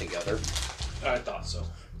back together. I thought so.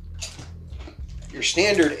 Your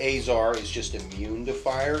standard Azar is just immune to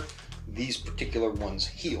fire. These particular ones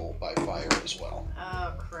heal by fire as well.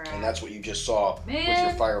 Oh, crap. And that's what you just saw with your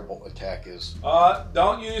Man. firebolt attack is.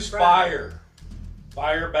 Don't use fire.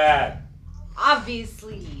 Fire bad.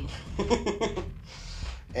 Obviously.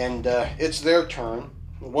 And it's their turn.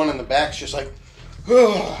 The one in the back's just like,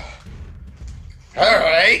 all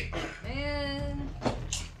right. Man.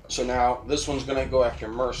 So now this one's going to go after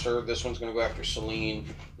Mercer. This one's going to go after Celine.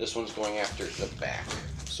 This one's going after the back.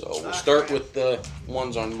 So we'll start with the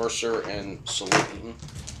ones on Mercer and Celine,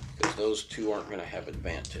 because those two aren't going to have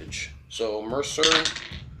advantage. So Mercer,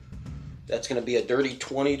 that's going to be a dirty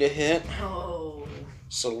 20 to hit. Oh.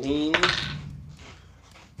 Celine,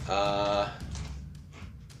 that's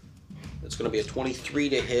going to be a 23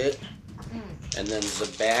 to hit. And then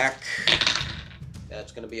the back,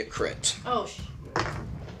 that's going to be a crit. Oh,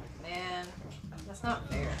 man. That's not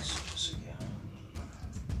fair.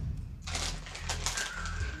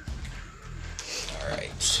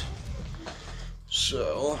 Alright.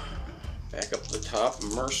 So, back up to the top,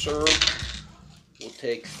 Mercer will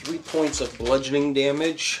take 3 points of bludgeoning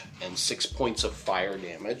damage and 6 points of fire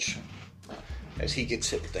damage as he gets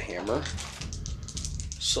hit with the hammer.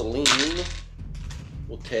 Celine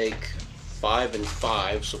will take 5 and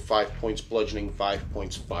 5, so 5 points bludgeoning, 5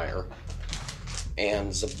 points fire.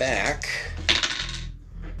 And Zabak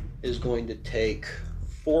is going to take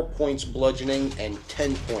 4 points bludgeoning and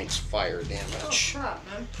 10 points fire damage Oh, crap,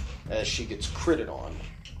 man. as she gets critted on.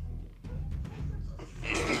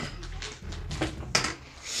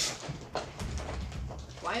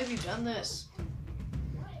 Why have you done this?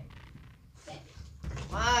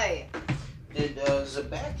 Why? Did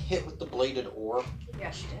Zabak hit with the bladed oar?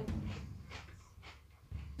 Yeah, she did.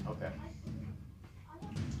 Okay.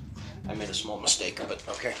 I made a small mistake of it.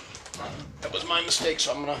 Okay. That was my mistake,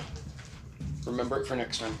 so I'm going to remember it for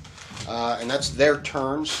next time. And that's their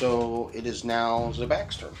turn, so it is now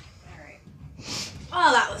Zabak's turn. Alright.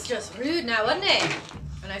 Oh, that was just rude now, wasn't it?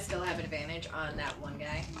 And I still have advantage on that one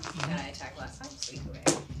guy that I attacked last time. Sweet away.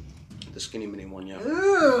 The skinny mini one, yeah.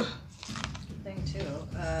 Ooh. Thing too.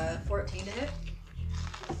 14 to hit.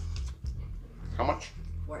 How much?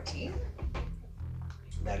 14.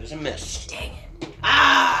 That is a miss. Dang it.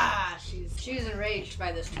 Ah! She's enraged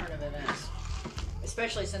by this turn of events.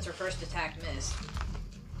 Especially since her first attack missed.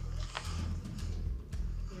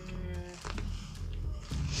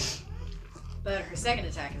 But her second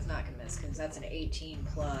attack is not going to miss because that's an 18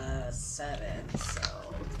 plus 7, so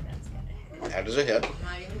that's going to hit. That is a hit. I'm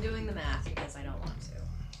not even doing the math because I don't want to.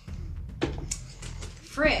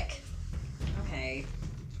 Frick! Okay.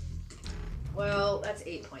 Well, that's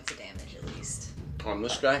 8 points of damage at least. On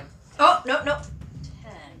this guy, Oh, no. 10.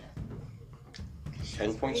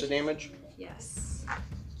 10 points of damage. Yes.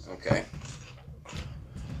 Okay.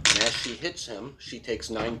 And as she hits him, she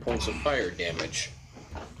takes 9 points of fire damage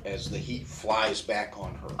as the heat flies back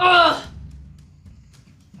on her. Ugh!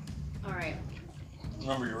 Alright.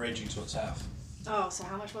 Remember, you're raging, so it's half. Oh, so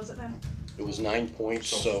how much was it then? It was 9 points,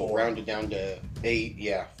 So so 4. rounded down to 8.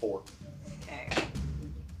 Yeah, 4. Okay.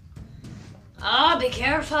 Ah, be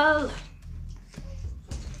careful!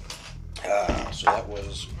 So that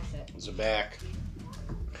was That's it. Zabak.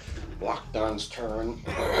 Lockdown's turn.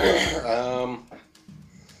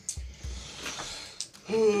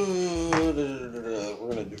 We're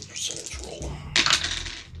gonna do a percentage roll.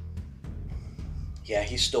 Yeah,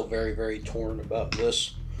 he's still very, very torn about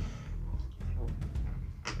this.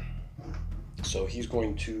 So he's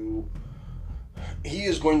going to He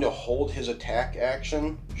is going to hold his attack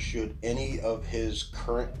action should any of his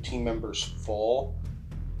current team members fall,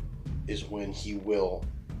 is when he will.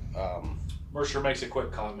 Mercer makes a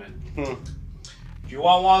quick comment. If you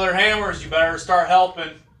want one of their hammers, you better start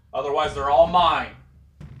helping. Otherwise, they're all mine.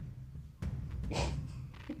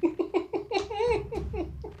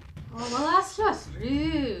 Oh, well, that's just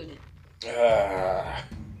rude.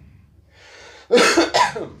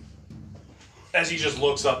 As he just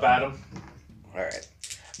looks up at him. Alright.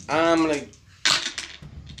 I'm gonna...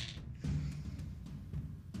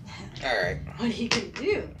 Alright. What are you gonna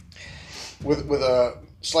do? With a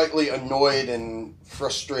slightly annoyed and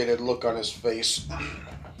frustrated look on his face,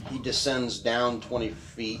 he descends down 20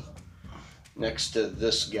 feet next to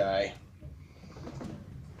this guy.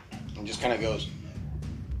 And just kind of goes,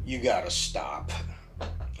 "You gotta stop."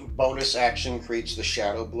 Bonus action creates the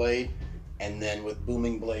Shadow Blade, and then with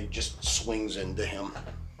Booming Blade just swings into him.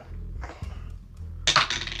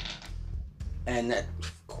 And that,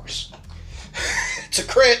 of course, it's a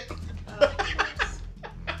crit. Of course.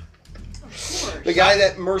 The guy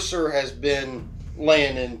that Mercer has been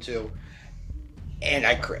laying into, and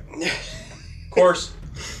I crit. Of course,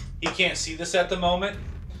 he can't see this at the moment.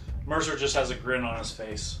 Mercer just has a grin on his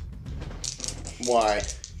face. Why?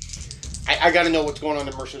 I gotta know what's going on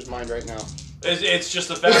in Mercer's mind right now. It's just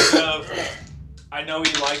the fact of, I know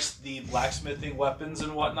he likes the blacksmithing weapons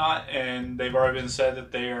and whatnot, and they've already been said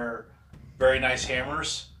that they are very nice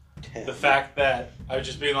hammers. The fact that I was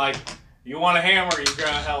just being like, you want a hammer, you're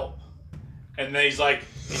gonna help. And then he's like,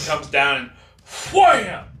 he comes down and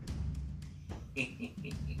wham!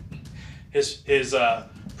 His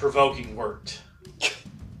provoking worked.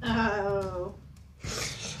 Oh.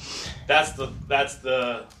 That's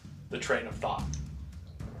the train of thought.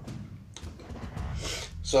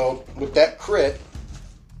 So with that crit,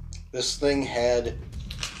 this thing had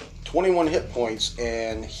 21 hit points,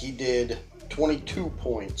 and he did 22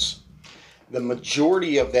 points. The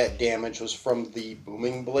majority of that damage was from the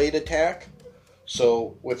Booming Blade attack.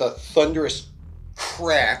 So with a thunderous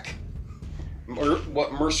crack,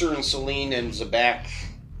 what Mercer and Celine and Zabak,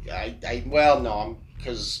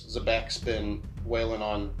 because Zabak's been wailing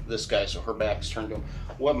on this guy, so her back's turned to him.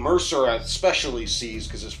 What Mercer especially sees,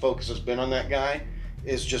 because his focus has been on that guy,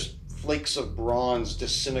 is just flakes of bronze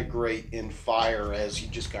disintegrate in fire as he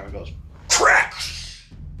just kind of goes, crack!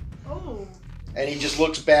 Oh. And he just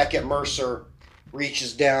looks back at Mercer,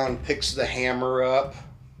 reaches down, picks the hammer up.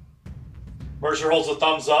 Mercer holds a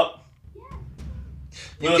thumbs up.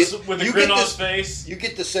 With a grin on his face. You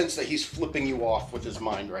get the sense that he's flipping you off with his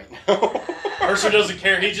mind right now. Mercer doesn't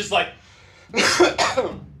care. He just like...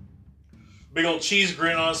 big old cheese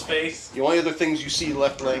grin on his face. The only other things you see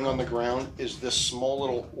left laying on the ground is this small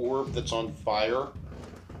little orb that's on fire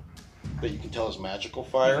that you can tell is magical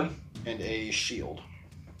fire, and a shield.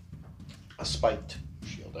 A spiked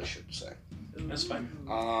shield, I should say. That's fine.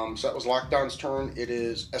 So that was Lockdown's turn. It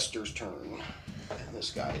is Esther's turn. And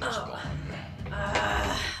this guy is gone.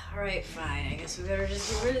 Alright, fine. I guess we better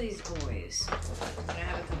just get rid of these boys. Can I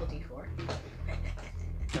have a couple D4?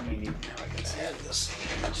 I mean, Now I can add this to...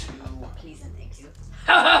 Please and thank you.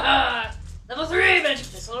 Ha ha ha! Level 3 magic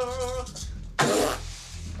pistol!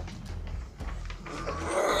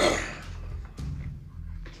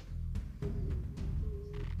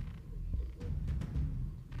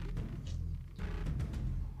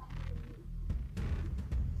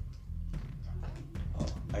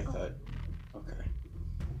 I thought... Okay.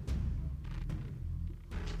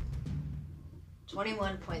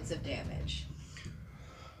 21 points of damage.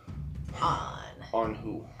 On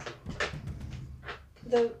who?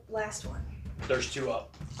 The last one. there's two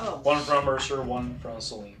up. Oh. One from Mercer, one from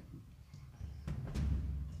Celine.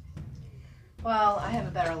 Well, I have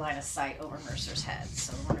a better line of sight over Mercer's head,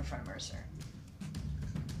 so one in front of Mercer.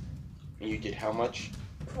 And you did how much?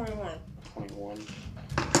 21. 21.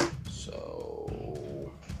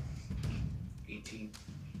 So... 18.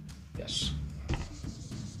 Yes.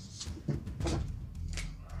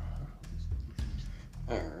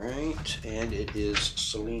 Alright, and it is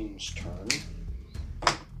Celine's turn.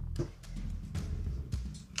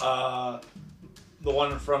 The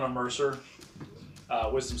one in front of Mercer,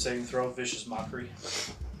 wisdom saving throw, vicious mockery.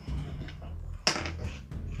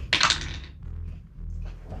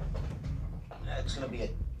 That's going to be a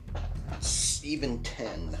even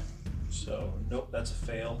 10. So, nope, that's a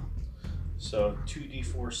fail. So,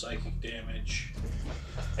 2d4 psychic damage,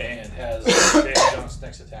 and has advantage on its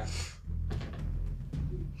next attack.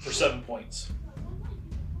 For 7 points.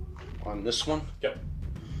 On this one? Yep.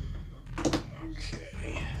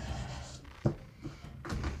 Okay.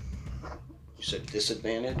 You said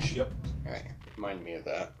disadvantage? Yep. Alright, remind me of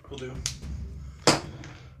that. Will do.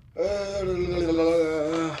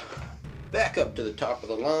 Back up to the top of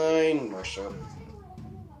the line, Mercer.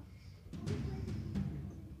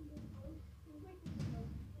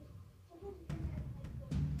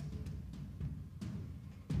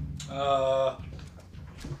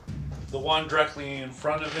 The one directly in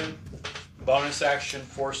front of him. Bonus action,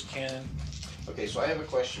 forced cannon. Okay, so I have a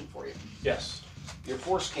question for you. Yes. Your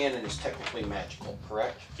force cannon is technically magical,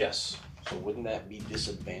 correct? Yes. So wouldn't that be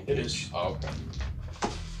disadvantage? It is. Oh, okay.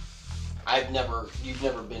 You've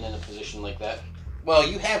never been in a position like that. Well,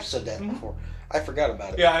 you have said that before. I forgot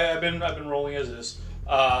about it. Yeah, I've been rolling as is.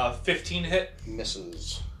 15 hit.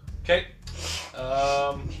 Misses. Okay.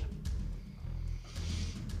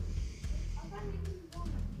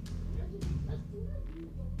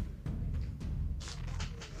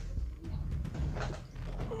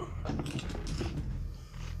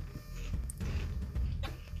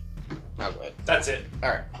 Not good. That's it. All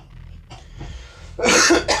right.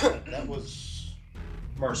 That was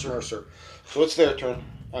Mercer. So it's their turn.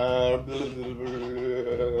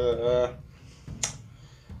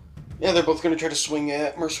 Yeah, they're both going to try to swing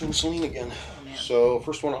at Mercer and Celine again. Oh, man. So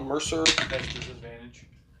first one on Mercer. That's disadvantage.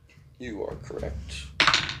 You are correct.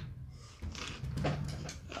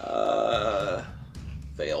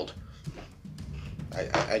 Failed.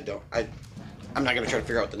 I'm not going to try to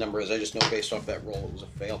figure out what the number is. I just know based off that roll it was a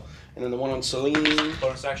fail. And then the one on Celine.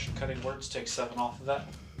 Bonus action, cutting words, take 7 off of that.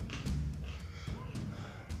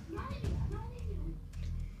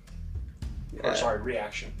 Or sorry,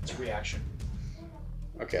 reaction. It's reaction.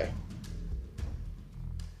 Okay.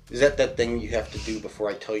 Is that thing you have to do before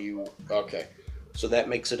I tell you? Okay. So that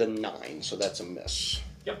makes it a 9, so that's a miss.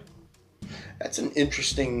 Yep. That's an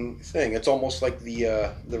interesting thing. It's almost like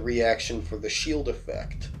the reaction for the shield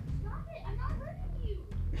effect.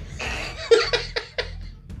 I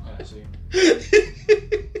see.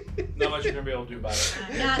 Not much you're going to be able to do about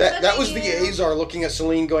it. That was the Azar looking at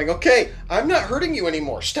Celine going, okay, I'm not hurting you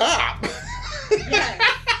anymore. Stop. Yes.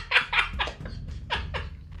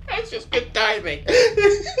 That's just good timing.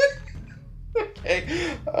 Okay.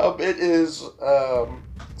 It is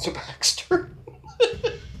Baxter.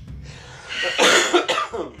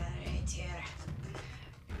 Alright, here.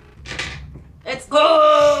 Let's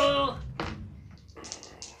go!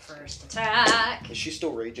 First attack. Is she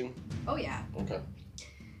still raging? Oh, yeah. Okay.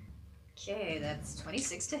 Okay, that's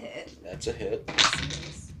 26 to hit. That's a hit.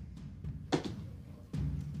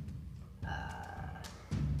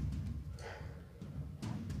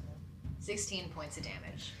 16 points of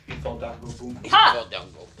damage. He fell down, go boom. He Ha! fell down,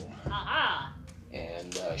 go boom. Aha!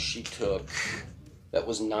 And she took, that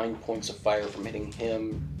was 9 points of fire from hitting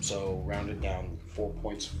him, so rounded down 4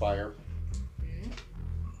 points of fire.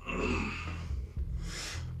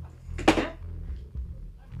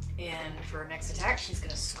 And for her next attack, she's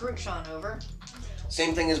gonna scrooch on over.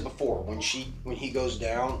 Same thing as before. When he goes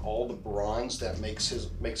down, all the bronze that makes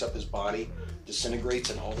up his body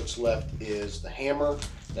disintegrates, and all that's left is the hammer,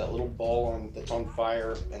 that little ball that's on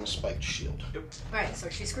fire, and a spiked shield. Alright, so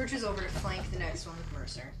she scrooches over to flank the next one with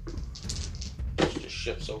Mercer. She just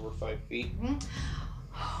shifts over 5 feet.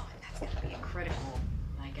 Oh, and that's gonna be critical,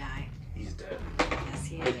 my guy. He's dead. Yes,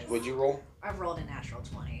 he is. What'd you roll? I've rolled a natural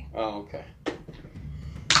 20. Oh, okay. I'm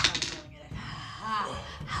rolling it.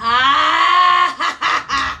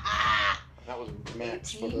 That was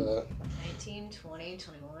max for the... 19, 20,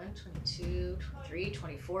 21, 22, 23,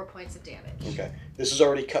 24 points of damage. Okay. This is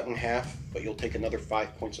already cut in half, but you'll take another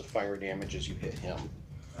 5 points of fire damage as you hit him.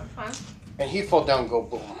 That's fine. And he fall down, go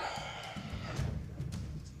boom.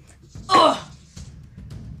 Oh!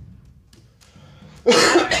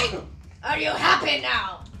 Alright. Are you happy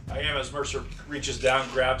now? I am, as Mercer reaches down,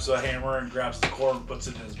 grabs a hammer, and grabs the core and puts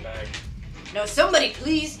it in his bag. No, somebody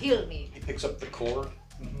please heal me. He picks up the core.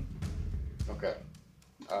 Okay.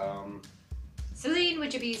 Celine,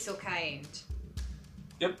 would you be so kind?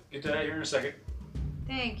 Yep, get to that here in a second.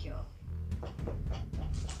 Thank you.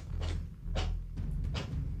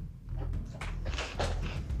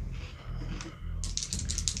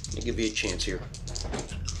 I'll give you a chance here.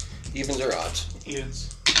 Evens or odds?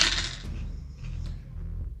 Evens.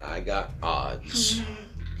 I got odds.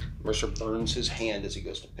 Mercer burns his hand as he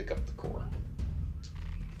goes to pick up the core.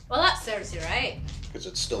 Well, that serves you right. Because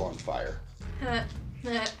it's still on fire. He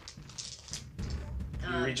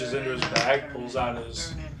reaches into his bag, pulls out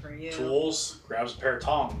his tools, grabs a pair of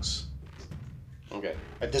tongs. Okay.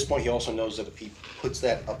 At this point, he also knows that if he puts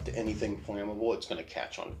that up to anything flammable, it's going to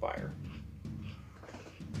catch on fire.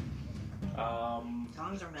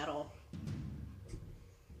 Tongs are metal.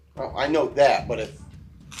 Well, I know that, but if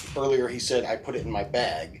earlier he said I put it in my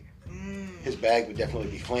bag, his bag would definitely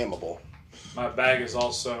be flammable. My bag is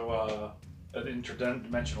also an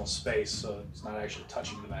interdimensional space, so it's not actually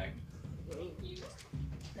touching the magnet.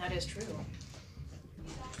 That is true.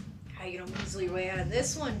 How you don't weasel your way out of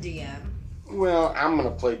this one, DM? Well, I'm going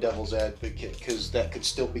to play devil's advocate because that could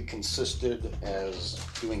still be consisted as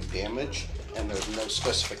doing damage, and there's no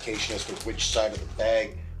specification as to which side of the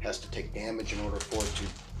bag has to take damage in order for it to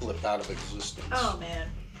blip out of existence. Oh, man.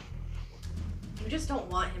 We just don't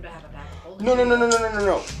want him to have a bag of holding.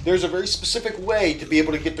 No. There's a very specific way to be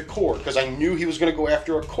able to get the core, because I knew he was going to go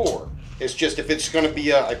after a core. It's just if it's going to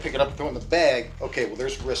be I pick it up and throw it in the bag, okay, well,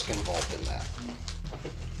 there's risk involved in that.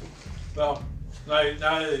 Well, now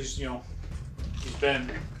that he's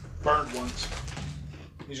been burned once,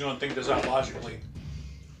 he's going to think this out logically.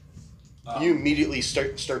 You immediately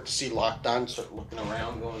start to see Lockdown start looking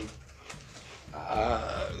around, going,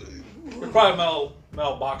 There's probably a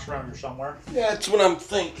metal box around here somewhere. yeah, that's what I'm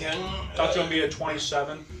thinking. That's going to be a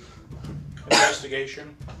 27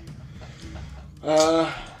 investigation.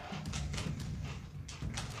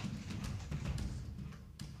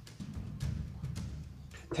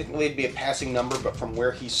 Technically, it'd be a passing number, but from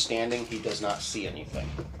where he's standing, he does not see anything.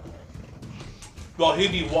 Well,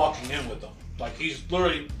 he'd be walking in with them. Like, he has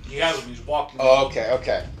them, he's walking in. Oh,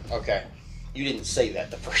 okay. You didn't say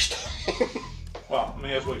that the first time. Well, I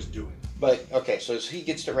mean, that's what he's doing. But, okay, so as he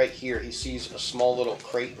gets to right here, he sees a small little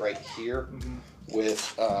crate right here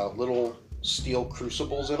with little steel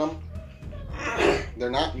crucibles in them. They're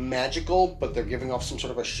not magical, but they're giving off some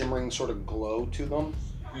sort of a shimmering sort of glow to them.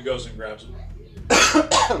 He goes and grabs them.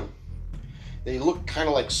 They look kind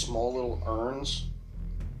of like small little urns,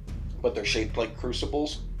 but they're shaped like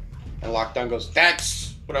crucibles. And Lockdown goes,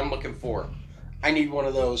 that's what I'm looking for. I need one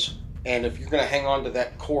of those. And if you're going to hang on to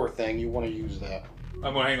that core thing, you want to use that.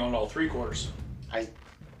 I'm going to hang on to all 3 quarters.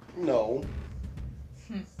 No.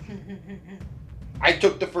 I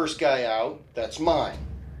took the first guy out. That's mine.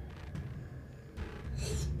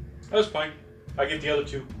 That's fine. I get the other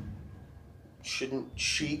 2. Shouldn't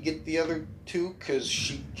she get the other 2 because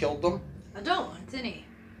she killed them? I don't want any.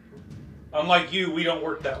 Unlike you, we don't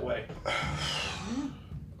work that way.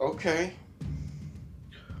 Okay.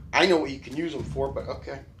 I know what you can use them for, but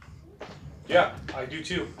okay. Yeah, I do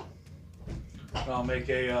too. I'll make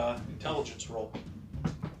a intelligence roll.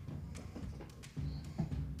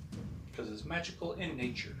 Because it's magical in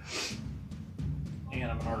nature.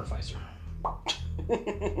 And I'm an artificer.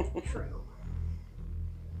 True.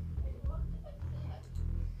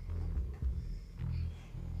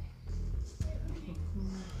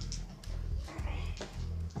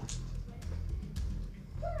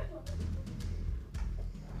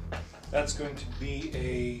 That's going to be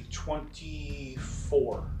a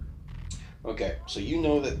 24. Okay, so you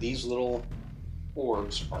know that these little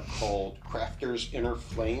orbs are called Crafter's Inner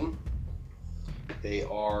Flame. They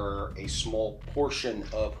are a small portion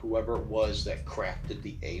of whoever it was that crafted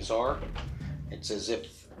the Azar. It's as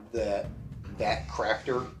if that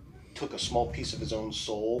crafter took a small piece of his own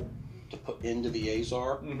soul to put into the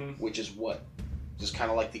Azar, which is what? Just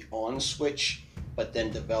kind of like the on switch, but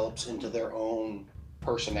then develops into their own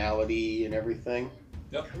personality and everything.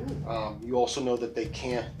 Yep. You also know that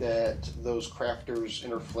that those crafters'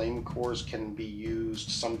 inner flame cores can be used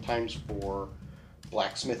sometimes for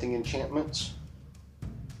blacksmithing enchantments.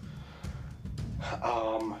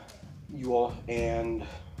 And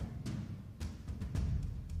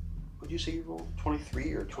what did you say you rolled?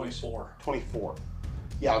 23 or 24? 24.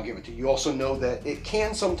 Yeah, I'll give it to you. You also know that it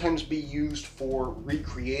can sometimes be used for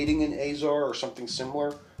recreating an Azar or something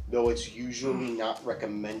similar, though it's usually not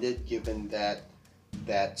recommended given that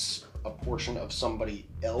that's a portion of somebody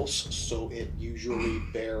else, so it usually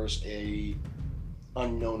bears a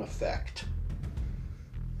unknown effect.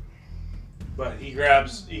 But he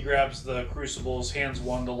grabs the crucibles, hands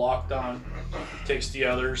one to Lockdown, takes the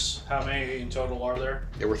others. How many in total are there?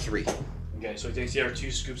 There were 3. Okay, so he takes the other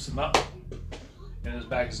 2, scoops them up. In his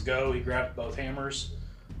bag is go. He grabbed both hammers.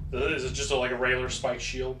 Is it just like a regular spike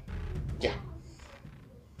shield? Yeah.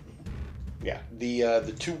 Yeah.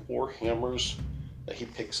 The 2 war hammers that he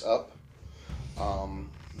picks up,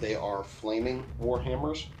 they are flaming war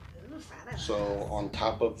hammers. So on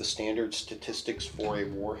top of the standard statistics for a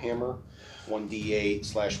warhammer,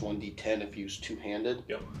 1d8/1d10 if used two-handed.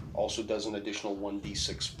 Yep. Also does an additional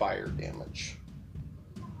 1d6 fire damage.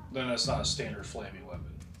 Then that's not a standard flaming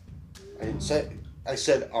weapon. I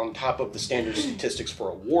said on top of the standard statistics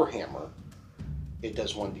for a warhammer, it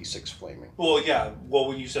does 1d6 flaming. Well, yeah. Well,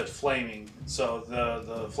 when you said flaming, so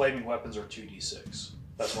the flaming weapons are 2d6.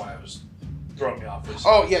 That's why I was throwing me off.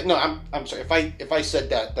 Oh yeah, no, I'm sorry. If I said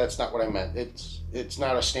that, that's not what I meant. It's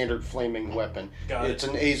not a standard flaming weapon. It's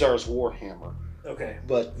an Azar's warhammer. Okay.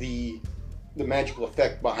 But the magical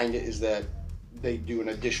effect behind it is that they do an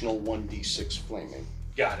additional 1d6 flaming.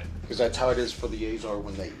 Got it. Because that's how it is for the Azar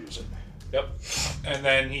when they use it. Yep. And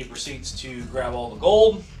then he proceeds to grab all the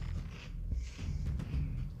gold.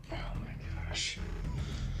 Oh my gosh.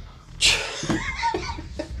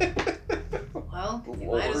 Well, you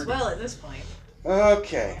might as well at this point.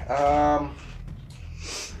 Okay.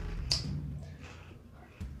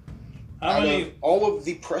 Out of all of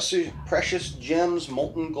the precious gems,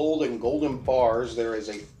 molten gold, and golden bars, there is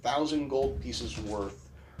 1,000 gold pieces worth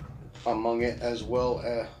among it, as well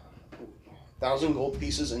as 1,000 gold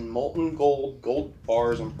pieces in molten gold, gold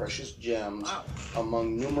bars, and precious gems,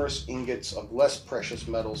 among numerous ingots of less precious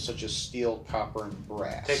metals such as steel, copper, and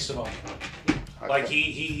brass. Takes them up. Okay. Like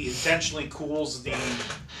he intentionally cools the,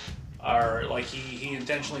 or like he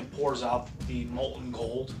intentionally pours out the molten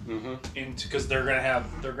gold into, because they're gonna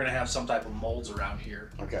have some type of molds around here.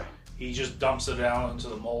 Okay. He just dumps it down into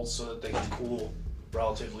the molds so that they can cool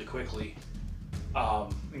relatively quickly,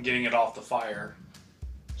 and getting it off the fire.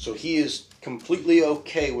 So he is completely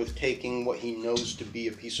okay with taking what he knows to be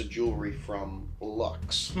a piece of jewelry from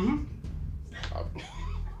Lux. Mm-hmm.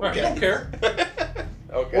 Okay. I don't care.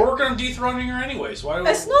 Okay. We're working on dethroning her anyways. Why?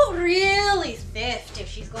 It's not really theft if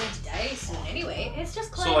she's going to die soon anyway. It's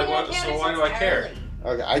just climbing why do I care?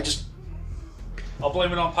 Okay, I'll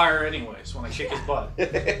blame it on Pyre anyways when I kick his butt.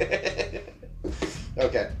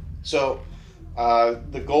 Okay, so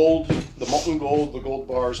the gold, the molten gold, the gold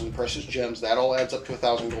bars, and the precious gems, that all adds up to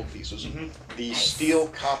 1,000 gold pieces. Mm-hmm. The steel,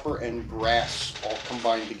 copper, and brass all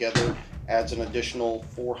combined together adds an additional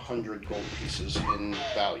 400 gold pieces in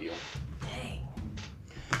value. Dang.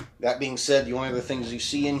 That being said, the only other things you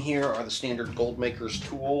see in here are the standard gold maker's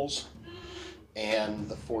tools and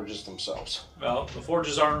the forges themselves. Well, the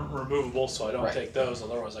forges aren't removable, so I don't take those,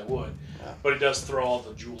 otherwise I would. Yeah. But it does throw all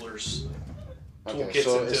the jewelers' Okay, toolkits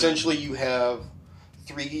so into essentially you have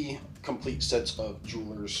 3 complete sets of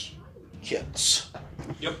jewelers' kits.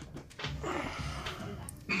 Yep.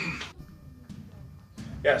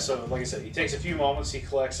 Yeah, so like I said, he takes a few moments, he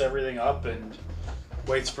collects everything up and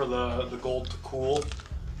waits for the gold to cool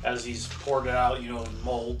as he's poured it out, in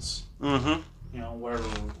molds. Mm-hmm. Where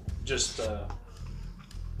just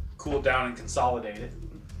cool down and consolidate it.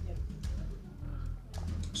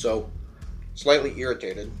 So, slightly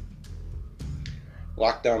irritated,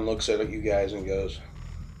 Lockdown looks at you guys and goes,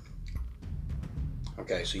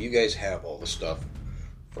 okay, so you guys have all the stuff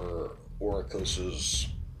for Oricos's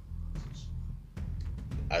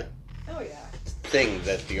thing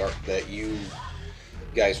that you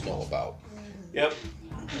guys know about. Yep.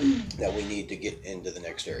 That we need to get into the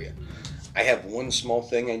next area. I have one small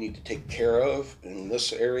thing I need to take care of in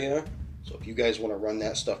this area. So if you guys want to run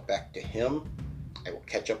that stuff back to him, I will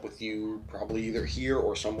catch up with you probably either here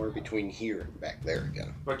or somewhere between here and back there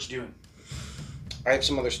again. What you doing? I have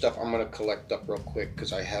some other stuff I'm going to collect up real quick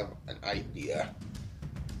because I have an idea.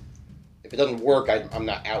 If it doesn't work, I'm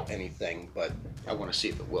not out anything, but I want to see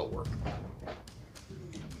if it will work.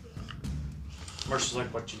 Mercer's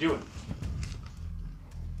like, what you doing?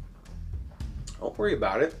 Don't worry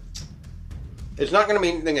about it. It's not going to be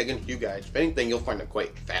anything against you guys. If anything, you'll find it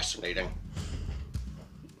quite fascinating.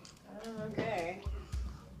 Okay.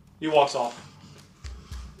 He walks off.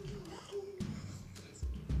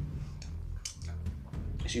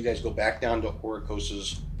 So you guys go back down to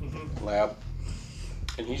Oricos's lab,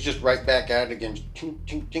 and he's just right back at it again. Tink,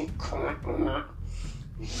 tink, tink.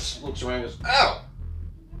 He just looks around and goes, "Oh,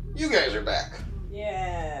 you guys are back.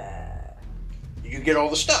 Yeah. You get all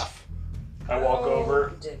the stuff." I walk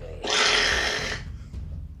over. Did we?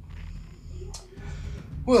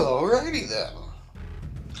 Well, alrighty then.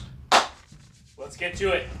 Let's get to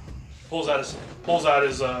it. Pulls out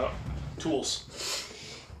his tools.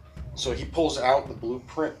 So he pulls out the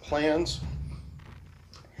blueprint plans.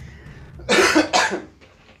 And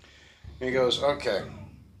he goes, okay.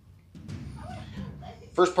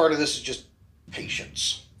 First part of this is just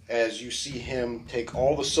patience. As you see him take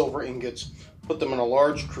all the silver ingots, put them in a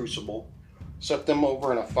large crucible, set them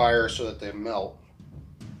over in a fire so that they melt.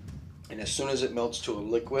 And as soon as it melts to a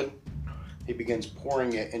liquid, he begins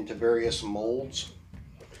pouring it into various molds.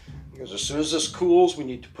 Because as soon as this cools, we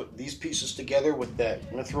need to put these pieces together with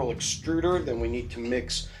that mithril extruder. Then we need to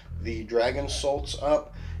mix the dragon salts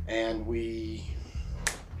up, and we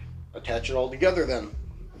attach it all together then.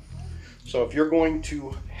 So if you're going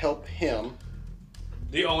to help him...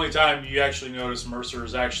 The only time you actually notice Mercer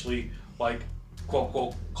is actually, like, quote,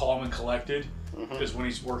 unquote, calm and collected is when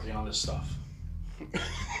he's working on this stuff.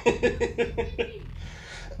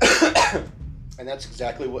 And that's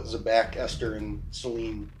exactly what Zabak, Esther, and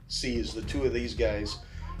Celine see is the two of these guys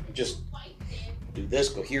just do this,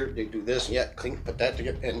 go here, they do this, yeah, clink, put that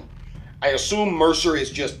together. And I assume Mercer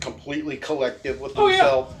is just completely collective with Oh, yeah.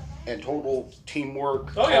 himself and total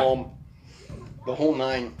teamwork, Oh, yeah. calm, the whole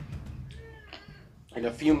nine. In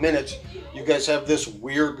a few minutes, you guys have this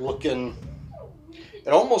weird looking. It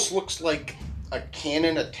almost looks like a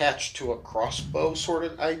cannon attached to a crossbow sort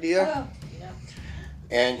of idea. Oh, yeah.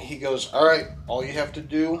 And he goes, all right, all you have to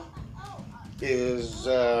do is,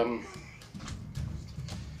 and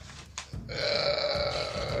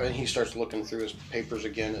he starts looking through his papers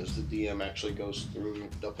again as the DM actually goes through,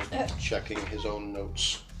 double checking his own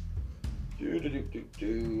notes.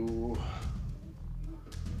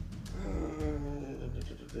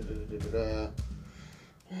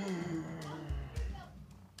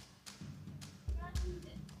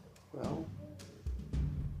 Well,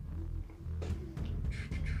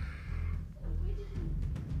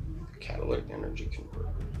 catalytic energy converter.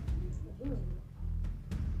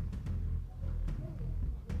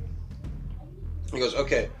 He goes,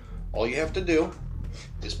 okay, all you have to do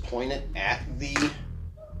is point it at the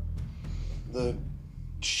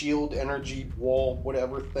shield energy wall,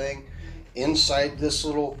 whatever thing. Inside this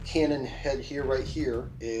little cannon head here, right here,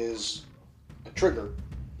 is a trigger.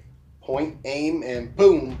 Point, aim, and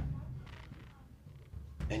boom,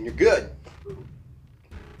 and you're good.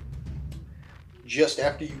 Just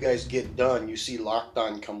after you guys get done, you see Locked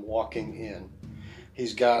On come walking in.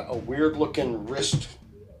 He's got a weird looking wrist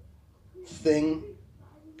thing.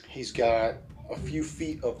 He's got a few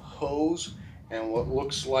feet of hose and what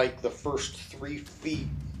looks like the first 3 feet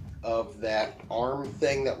of that arm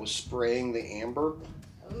thing that was spraying the amber,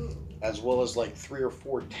 as well as like 3 or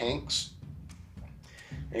 4 tanks.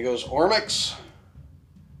 And he goes, Ormix,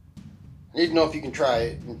 I need to know if you can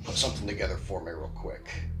try and put something together for me real quick.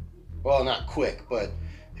 Well, not quick, but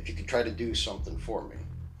if you could try to do something for me.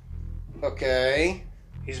 Okay.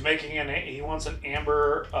 He's making he wants an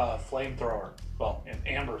amber flamethrower. Well, an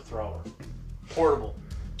amber thrower. Portable.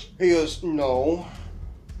 He goes, no.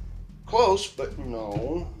 Close, but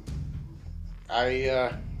no.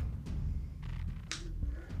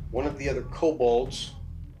 One of the other kobolds,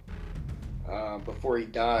 before he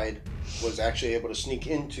died, was actually able to sneak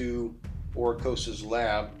into Orikos'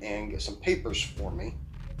 lab and get some papers for me.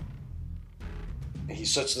 And he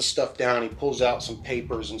sets the stuff down, he pulls out some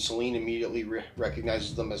papers, and Celine immediately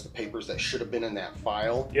recognizes them as the papers that should have been in that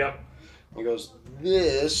file. Yep. He goes,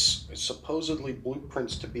 this is supposedly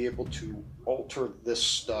blueprints to be able to alter this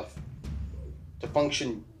stuff to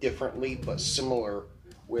function differently but similar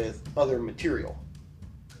with other material.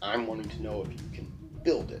 I'm wanting to know if you can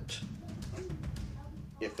build it.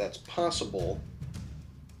 If that's possible,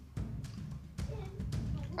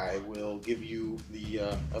 I will give you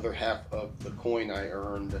the other half of the coin I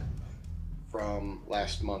earned from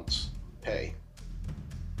last month's pay.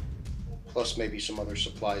 Plus maybe some other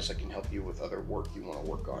supplies that can help you with other work you want to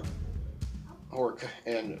work on.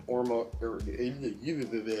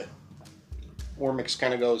 Ormix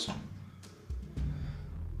kind of goes,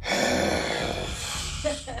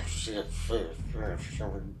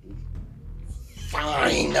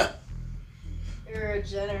 fine. You're a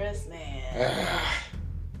generous man.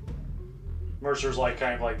 Mercer's like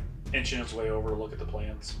kind of like inching his way over to look at the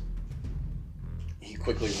plans. He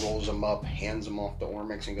quickly rolls them up, hands them off to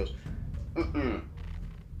Ormix, and goes,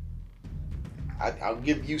 I'll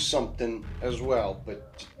give you something as well,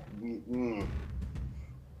 but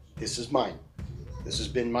this is mine. This has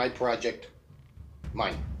been my project.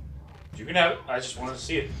 Mine. You can have it. I just wanted to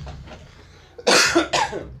see it.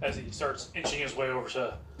 As he starts inching his way over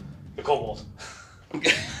to the kobold.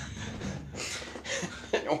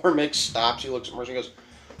 Ormix stops, he looks at Mercer and goes,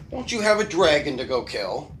 don't you have a dragon to go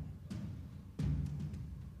kill?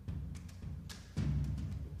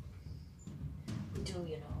 Do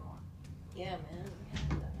you know? Yeah, man.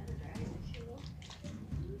 I had a dragon to kill.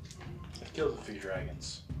 I've killed a few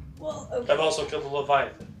dragons. Well, okay. I've also killed a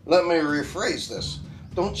Leviathan. Let me rephrase this.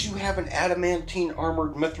 Don't you have an adamantine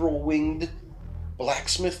armored mithril winged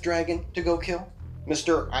blacksmith dragon to go kill?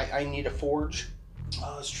 Mister, I need a forge.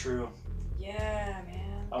 Oh, that's true. Yeah, man.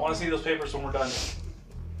 I want to see those papers when we're done.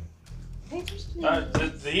 Papers,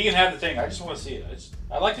 He can have the thing. I just want to see it.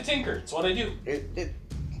 I like to tinker. It's what I do.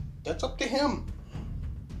 That's up to him.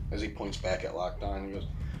 As he points back at Locked On, he goes,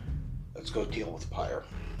 let's go deal with Pyre.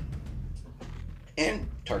 And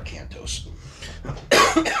Tarkantos.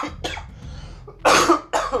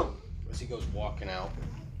 As he goes walking out.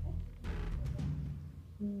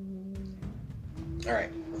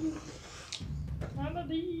 Alright.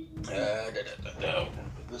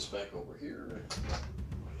 Put this back over here.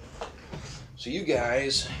 So you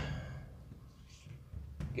guys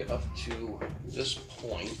get up to this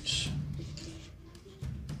point.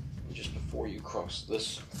 Just before you cross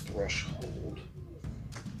this threshold.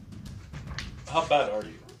 How bad are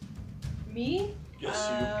you? Me? Yes,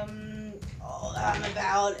 I'm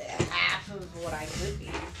about half of what I could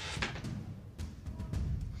be.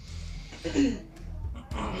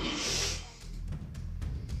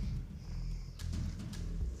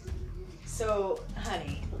 So,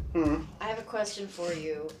 honey, I have a question for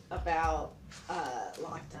you about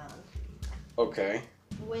Lockdown. Okay.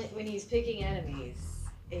 When he's picking enemies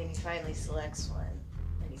and he finally selects one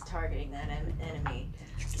and he's targeting that enemy,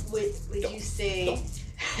 would you say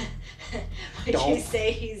you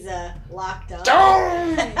say he's locked on?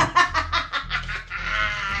 Don't!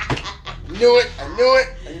 Knew it! I knew it!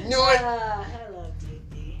 I knew it! I love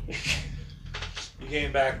D&D. You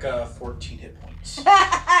gain back 14 hit points.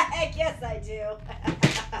 I guess I do.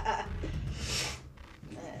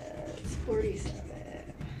 It's 47.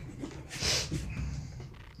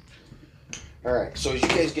 Alright, so as you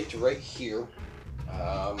guys get to right here,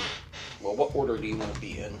 well, what order do you want to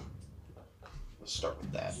be in? Let's start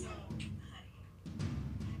with that.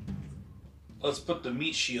 Let's put the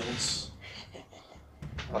meat shields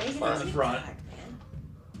Up in front. the front.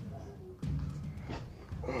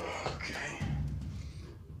 Okay.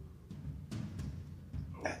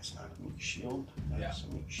 That's not a meat shield. That's a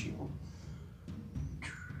meat shield.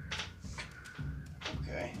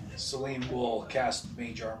 Okay. Celine will cast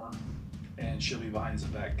mage armor, and she'll be behind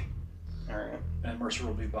Zebek. Alright. And Mercer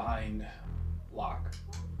will be behind Locke.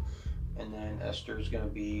 And then Esther's going to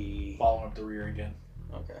be... Following up the rear again.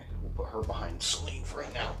 Okay, we'll put her behind Celine for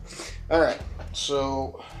right now. Alright,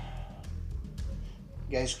 so...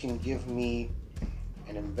 You guys can give me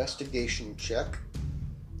an investigation check.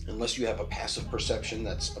 Unless you have a passive perception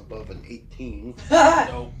that's above an 18. Nope.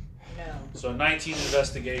 No. So 19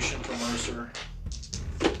 investigation for Mercer.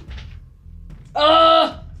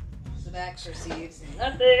 Zabak perceives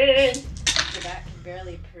nothing. Zabak can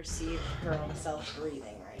barely perceive her own self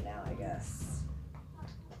breathing right now, I guess.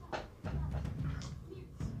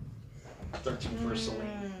 13 for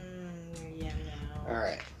Celine. Yeah, no.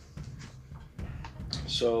 Alright.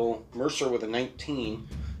 So, Mercer with a 19,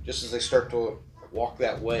 just as they start to walk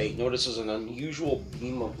that way, notices an unusual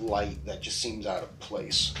beam of light that just seems out of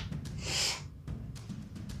place.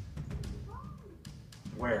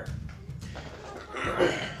 Where?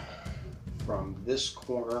 From this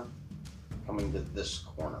corner coming to this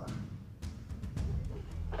corner.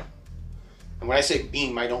 And when I say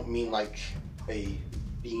beam, I don't mean like a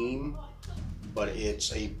beam, but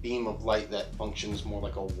it's a beam of light that functions more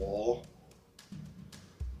like a wall.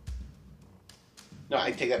 No,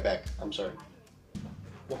 I take that back. I'm sorry.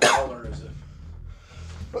 What color is it?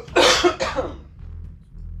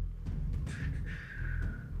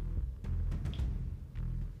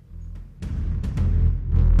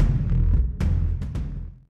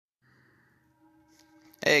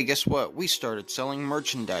 Hey, guess what? We started selling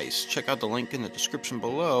merchandise. Check out the link in the description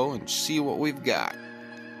below and see what we've got.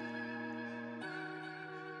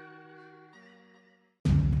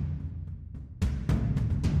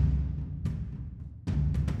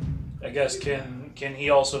 I guess can he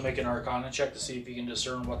also make an Arcana check to see if he can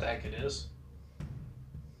discern what the heck it is?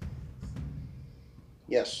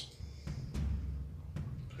 Yes.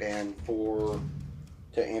 And to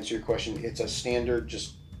answer your question, it's a standard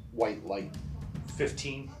just white light.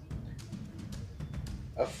 15.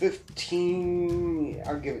 A 15,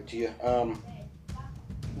 I'll give it to you.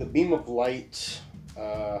 The beam of light,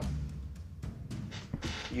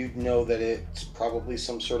 you'd know that it's probably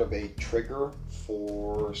some sort of a trigger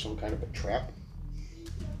for some kind of a trap.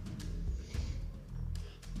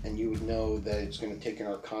 And you would know that it's going to take an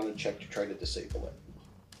Arcana check to try to disable it.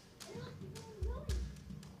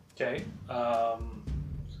 Okay.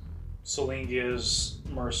 Celine gives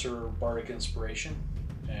Mercer Bardic Inspiration,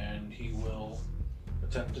 and he will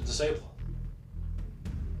attempt to disable.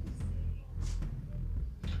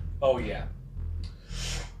 Oh, yeah.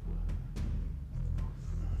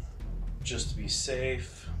 Just to be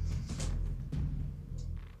safe.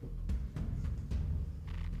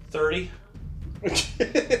 30.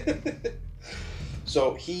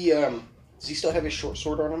 So he, does he still have his short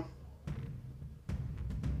sword on him?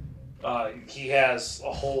 He has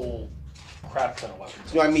a whole crap ton of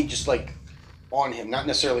weapons. No, I mean just like on him, not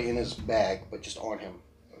necessarily in his bag, but just on him.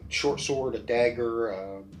 A short sword, a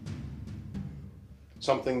dagger,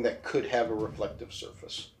 something that could have a reflective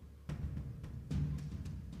surface.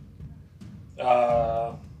 Any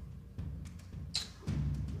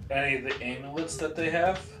of the amulets that they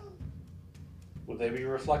have, would they be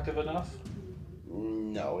reflective enough?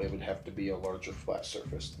 No, it would have to be a larger flat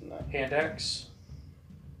surface than that. Hand axe?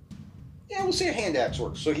 Yeah, we'll say a hand axe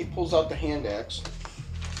works. So he pulls out the hand axe,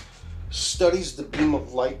 studies the beam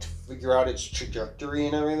of light to figure out its trajectory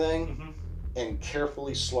and everything, Mm-hmm. and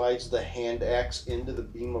carefully slides the hand axe into the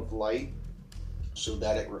beam of light so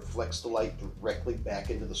that it reflects the light directly back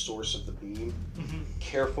into the source of the beam. Mm-hmm.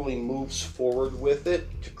 Carefully moves forward with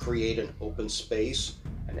it to create an open space,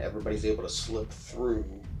 and everybody's able to slip through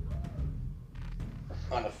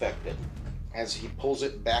unaffected. As he pulls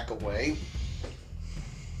it back away,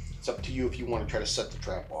 it's up to you if you want to try to set the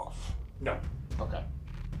trap off. No. Okay.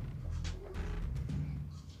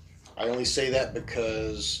 I only say that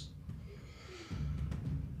because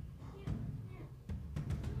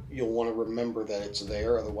you'll want to remember that it's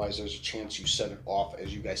there, otherwise there's a chance you set it off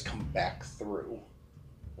as you guys come back through.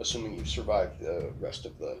 Assuming you survive the rest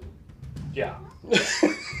of the... Yeah.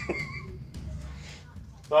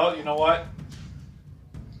 Well, you know what?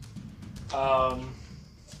 I'll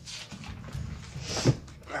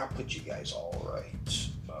put you guys all right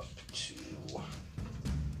up to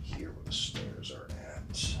here where the stairs are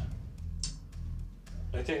at.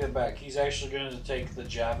 I take it back. He's actually going to take the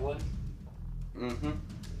javelin. Mm-hmm.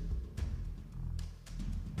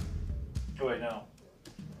 Oh, wait, no.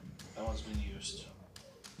 That one's been used.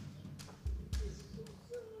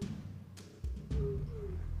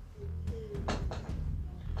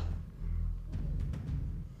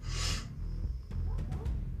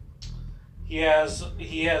 He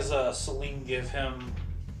has Celine give him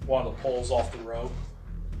one of the poles off the rope.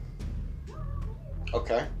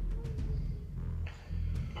 Okay.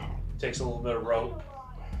 Takes a little bit of rope,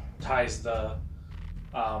 ties the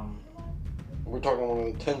We're talking one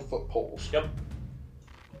of the 10-foot poles. Yep.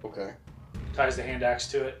 Okay. Ties the hand axe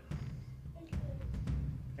to it.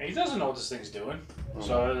 And he doesn't know what this thing's doing. Mm-hmm.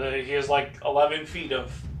 So he has like 11 feet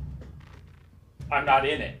of I'm not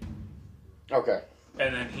in it. Okay.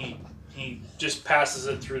 And then he just passes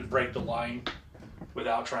it through to break the line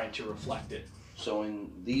without trying to reflect it. So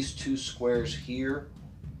in these two squares here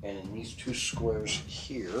and in these two squares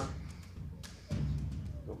here,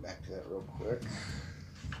 go back to that real quick.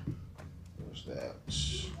 Where's that?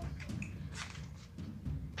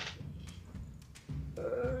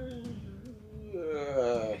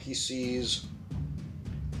 He sees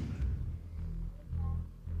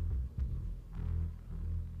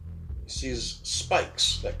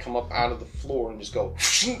spikes that come up out of the floor and just go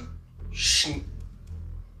shink, shink.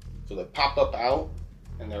 So they pop up out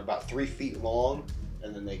and they're about 3 feet long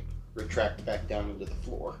and then they retract back down into the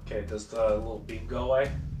floor. Okay, does the little beam go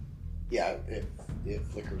away? Yeah, it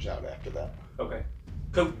flickers out after that. Okay.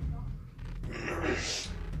 Cool.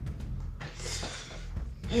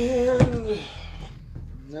 And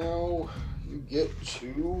now you get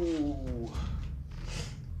to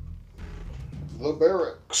the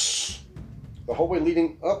barracks. The hallway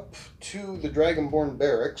leading up to the Dragonborn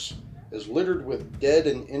barracks is littered with dead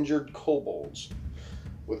and injured kobolds.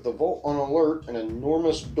 With the vault on alert, an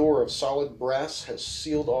enormous door of solid brass has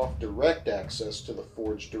sealed off direct access to the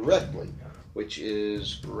forge directly, which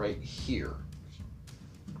is right here.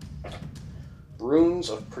 Runes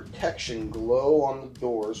of protection glow on the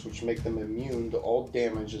doors, which make them immune to all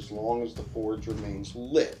damage as long as the forge remains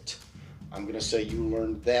lit. I'm going to say you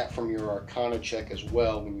learned that from your Arcana check as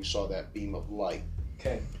well when you saw that beam of light.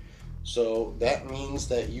 Okay. So that means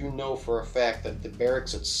that you know for a fact that the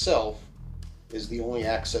barracks itself is the only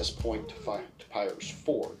access point to Pyre's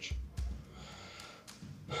Forge.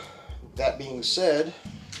 That being said,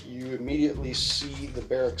 you immediately see the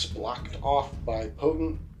barracks blocked off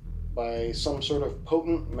by some sort of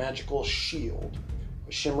potent magical shield,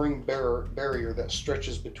 a shimmering barrier that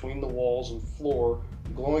stretches between the walls and floor,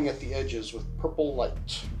 glowing at the edges with purple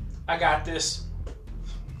light. I got this.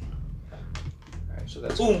 Alright, so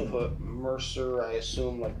that's going to put Mercer, I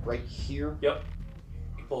assume, like right here. Yep.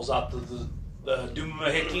 He pulls out the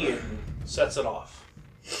Doomahiki and sets it off.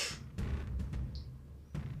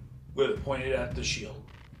 With it pointed at the shield.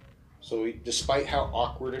 So despite how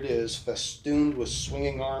awkward it is, festooned with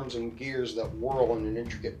swinging arms and gears that whirl in an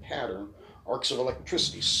intricate pattern, arcs of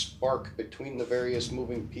electricity spark between the various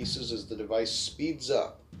moving pieces as the device speeds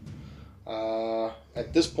up.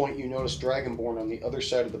 At this point, you notice Dragonborn on the other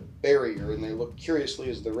side of the barrier, and they look curiously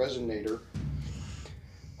as the resonator,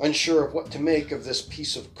 unsure of what to make of this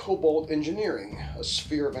piece of kobold engineering. A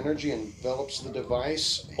sphere of energy envelops the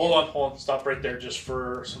device. Hold on. Stop right there just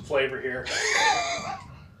for some flavor here.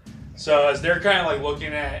 So as they're kind of like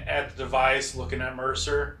looking at the device, looking at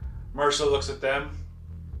Mercer looks at them.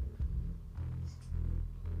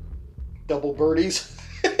 Double birdies.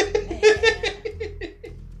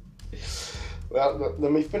 Well,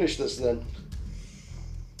 let me finish this then.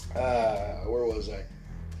 Where was I?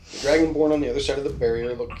 The Dragonborn on the other side of the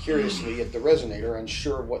barrier look curiously at the resonator,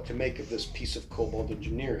 unsure of what to make of this piece of kobold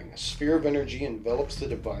engineering. A sphere of energy envelops the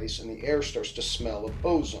device, and the air starts to smell of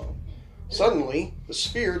ozone. Suddenly, the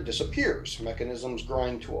sphere disappears. Mechanisms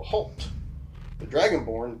grind to a halt. The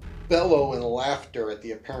Dragonborn bellow in laughter at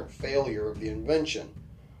the apparent failure of the invention,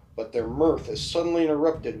 but their mirth is suddenly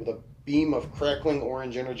interrupted with a beam of crackling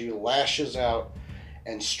orange energy lashes out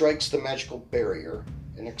and strikes the magical barrier.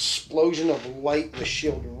 An explosion of light, the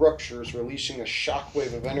shield ruptures, releasing a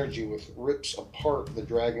shockwave of energy which rips apart the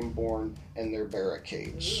Dragonborn and their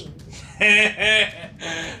barricades.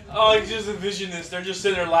 Oh, I just envision this. They're just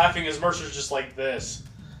sitting there laughing as Mercer's just like this.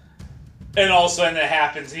 And all of a sudden it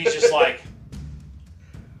happens, and he's just like,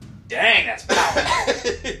 dang, that's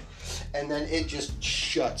powerful. And then it just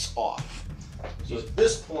shuts off. So at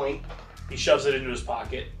this point, he shoves it into his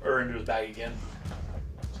pocket, or into his bag again.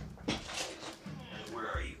 Where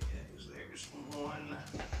are you guys? There's one.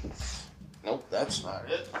 Nope, that's not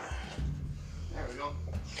it. There we go.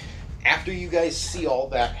 After you guys see all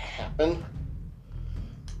that happen,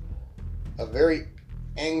 a very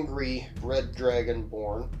angry red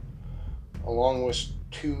dragonborn, along with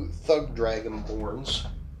 2 thug dragonborns,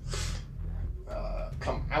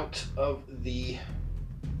 come out of the...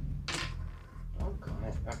 Oh,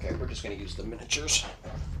 God. Okay, we're just going to use the miniatures.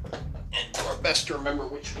 And do our best to remember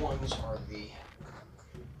which ones are the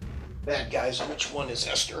bad guys and which one is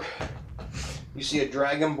Esther. You see a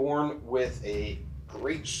dragonborn with a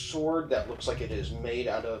great sword that looks like it is made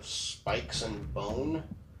out of spikes and bone,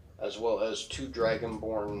 as well as 2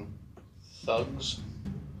 dragonborn thugs.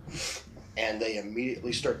 And they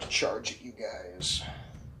immediately start to charge at you guys.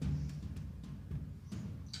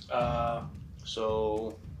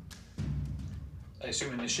 So, I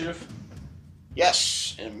assume initiative?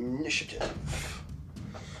 yes, initiative.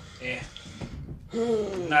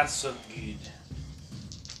 Not so good.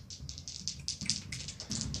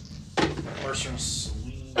 Mercer and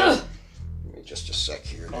Celine. Give me just a sec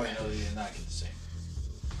here. Oh, I know you did not get the same.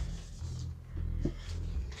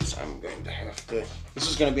 So I'm going to have to... This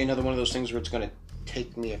is going to be another one of those things where it's going to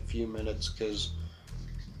take me a few minutes because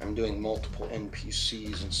I'm doing multiple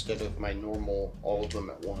NPCs instead of my normal, all of them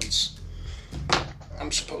at once.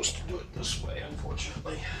 I'm supposed to do it this way,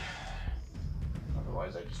 unfortunately.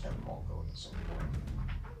 Otherwise, I just have them all go at the same time.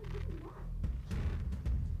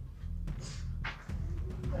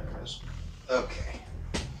 There it is. Okay.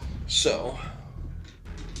 So,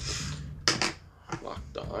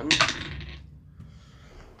 locked on.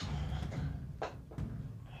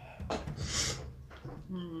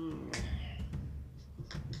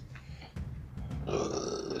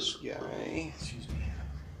 This guy. Excuse me.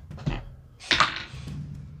 And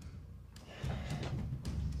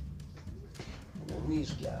then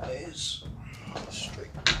these guys.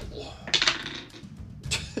 Straight pull.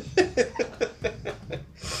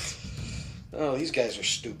 Oh, these guys are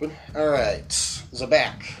stupid. Alright.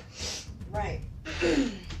 Zabak. Right.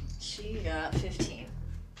 She got 15.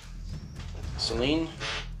 Celine.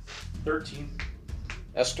 13.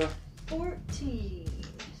 Esther. 14.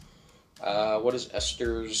 What is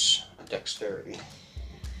Esther's dexterity?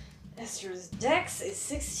 Esther's dex is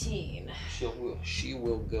 16. She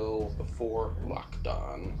will go before locked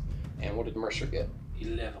on. And what did Mercer get?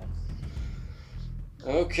 11.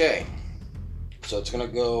 Okay. So it's going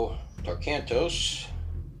to go Tarkantos,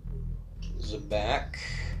 Zabak,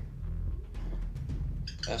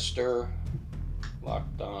 Esther,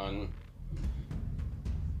 locked on,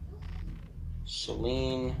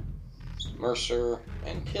 Celine, Mercer,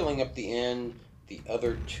 and killing up the end, the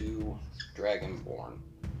other 2 Dragonborn.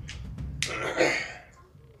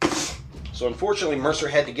 So unfortunately, Mercer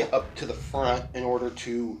had to get up to the front in order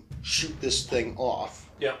to shoot this thing off.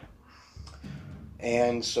 Yep.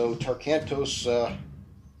 And so Tarkantos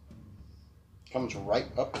comes right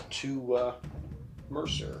up to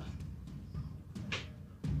Mercer.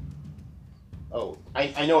 Oh,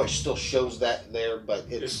 I know it still shows that there, but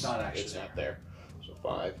It's not actually it's not there. So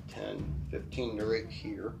 5, 10, 15 to right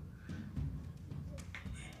here.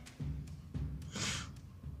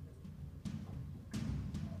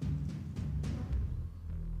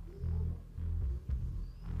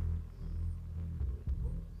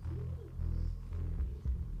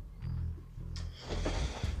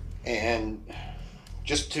 And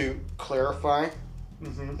just to clarify,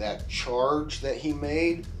 that charge that he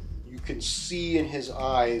made, you can see in his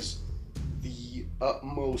eyes the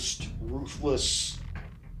utmost ruthless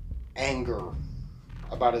anger,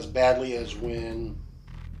 about as badly as when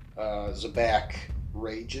Zabak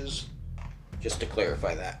rages. Just to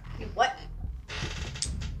clarify that. What?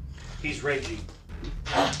 He's raging.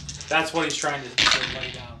 That's what he's trying to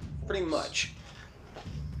lay down. Pretty much.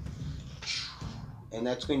 And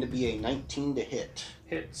that's going to be a 19 to hit.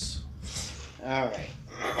 Hits. All right.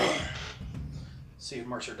 See if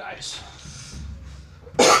Mercer dies.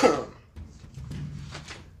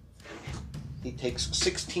 He takes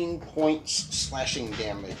 16 points slashing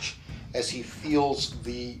damage as he feels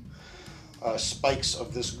the spikes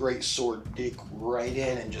of this great sword dig right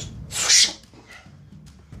in and just...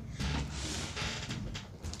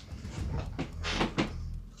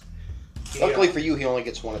 Luckily for you, he only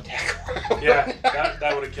gets one attack. Yeah,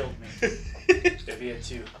 that would have killed me if he had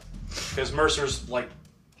two. Because Mercer's, like,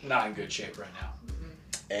 not in good shape right now.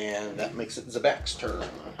 And that makes it Zabak's turn.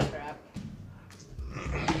 Crap.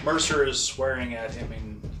 Mercer is swearing at him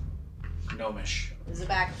in Gnomish.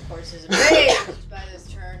 Zabak, of course, is enraged by this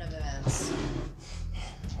turn of events.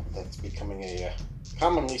 That's becoming a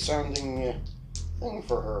commonly sounding thing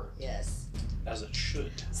for her. Yes. As it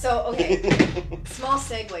should. So, okay, small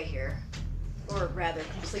segue here. Or rather,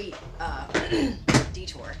 complete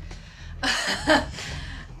detour.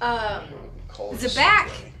 Zabak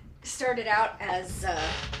started out as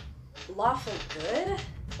lawful good.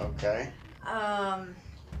 Okay.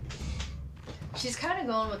 She's kind of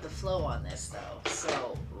going with the flow on this, though.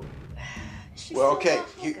 So, she's Well, still okay.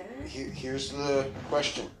 lawful good. Here's the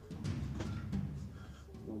question.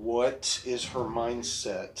 What is her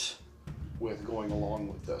mindset with going along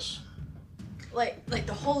with this? Like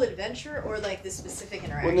the whole adventure, or like the specific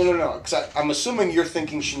interaction? Well, no. Because I'm assuming you're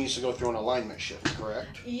thinking she needs to go through an alignment shift,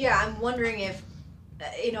 correct? Yeah, I'm wondering if,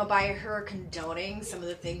 by her condoning some of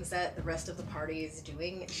the things that the rest of the party is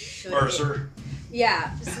doing, should Mercer.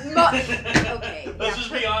 Yeah. Okay. Let's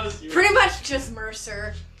just be honest here. Pretty much just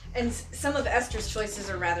Mercer. And some of Esther's choices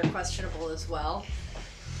are rather questionable as well.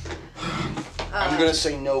 I'm going to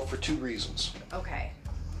say no for two reasons. Okay.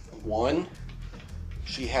 One,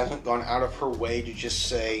 she hasn't gone out of her way to just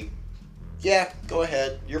say, yeah, go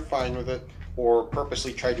ahead, you're fine with it, or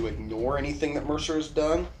purposely try to ignore anything that Mercer has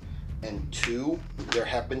done. And two, there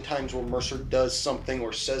have been times where Mercer does something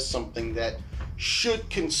or says something that should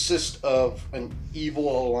consist of an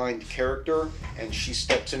evil aligned character, and she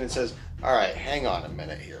steps in and says, all right, hang on a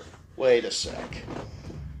minute here. Wait a sec.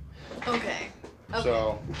 Okay.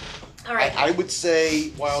 So, all right. I would say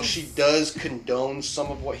while she does condone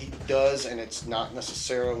some of what he does, and it's not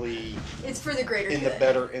necessarily It's for the greater in good.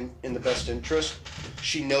 the in the best interest,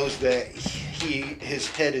 she knows that his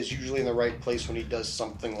head is usually in the right place when he does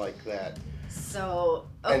something like that. So,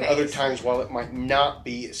 okay. And other times, while it might not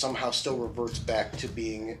be, it somehow still reverts back to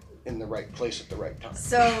being in the right place at the right time.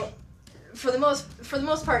 So, for the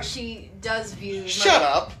most part, she does view. Shut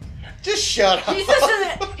up! Just shut up!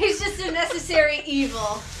 He's just a necessary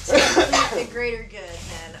evil to complete the greater good.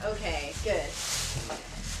 Then, okay, good.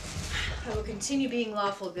 I will continue being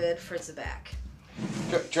lawful good for Zabak.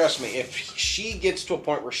 Trust me, if she gets to a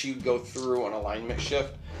point where she would go through an alignment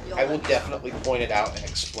shift, I will definitely point it out and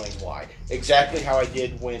explain why. Exactly how I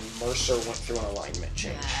did when Mercer went through an alignment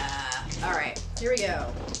change. Alright, here we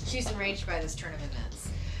go. She's enraged by this turn of events.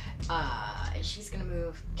 And she's gonna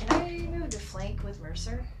move. Can I move to flank with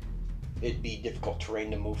Mercer? It'd be difficult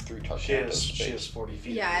terrain to move through She Tarkanto's has space. 40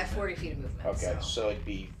 feet. Yeah, I have 40 feet of movement. Okay, so it'd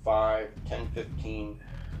be 5, 10, 15,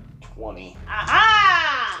 20.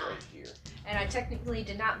 Aha! Right here. And I technically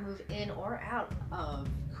did not move in or out of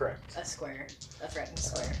Correct. a square, a threatened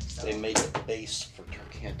square. So. They made a base for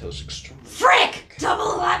Tarkanto's extremely. Frick!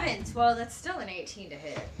 Double 11s! Well, that's still an 18 to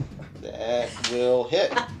hit. That will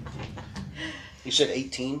hit. You said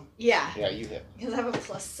 18? Yeah. Yeah, you hit. Because I have a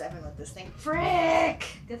 +7 with this thing. Frick!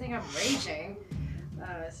 Good thing I'm raging.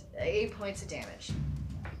 8 points of damage.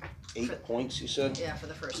 8 points, you said? Yeah, for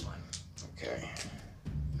the first one. Okay.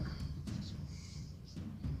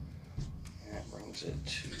 That brings it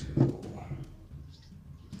to...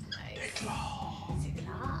 Nice.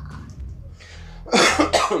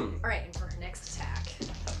 Alright, and for her next attack.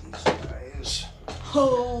 These guys.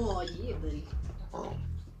 Oh, yeah, buddy.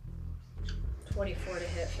 24 to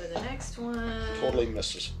hit for the next one. Totally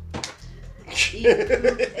misses. Eat,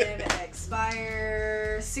 poop, and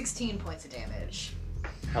expire. 16 points of damage.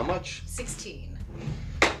 How much? 16.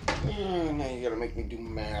 Now you gotta make me do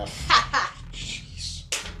math. Jeez.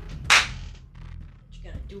 What you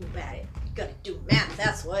gonna do about it? You gotta do math,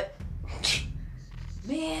 that's what.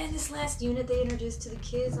 Man, this last unit they introduced to the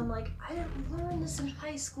kids, I'm like, I didn't learn this in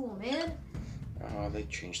high school, man. They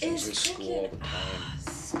change things in school all the time.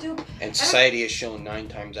 Stupid. And society has shown 9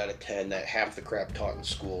 times out of 10 that half the crap taught in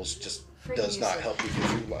schools just does not help you get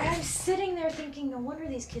through life. I was sitting there thinking, no wonder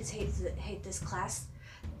these kids hate this class.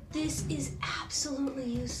 This is absolutely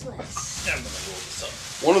useless. I'm gonna roll this up.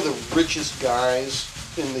 One of the richest guys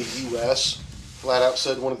in the U.S. flat out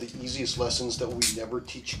said one of the easiest lessons that we never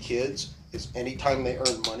teach kids is anytime they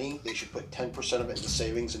earn money, they should put 10% of it into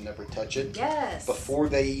savings and never touch it. Yes. Before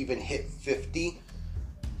they even hit 50,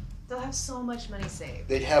 they'll have so much money saved.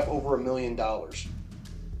 they'd have over $1 million. Which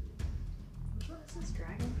one is this?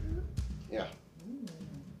 Dragon fruit? Yeah.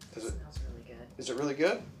 It smells really good. Is it really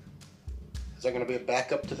good? Is that going to be a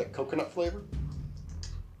backup to the coconut flavor?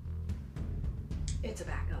 It's a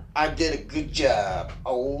backup. I did a good job.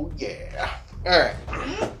 Oh, yeah. All right.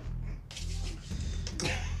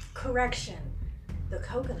 Correction. The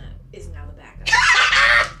coconut is now the backup.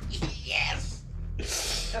 Yes.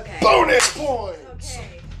 Okay. Bonus points.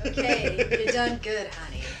 Okay. You done good,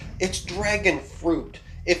 honey. It's dragon fruit.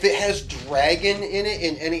 If it has dragon in it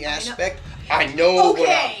in any aspect, I know what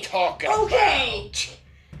I'm talking about.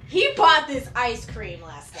 He bought this ice cream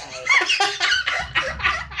last night.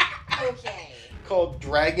 Okay. Called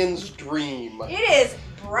Dragon's Dream. It is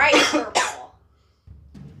bright purple.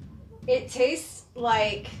 It tastes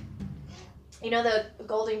like, you know, the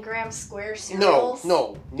Golden Graham Square cereals?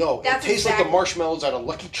 No. That's it tastes like the marshmallows out of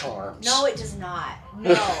Lucky Charms. No, it does not.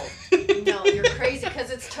 No, you're crazy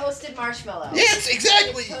because it's toasted marshmallow. Yes,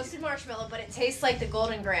 exactly. It's toasted marshmallow, but it tastes like the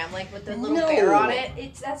Golden Graham, like with the little bear on it.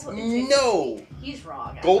 That's what it tastes like. He's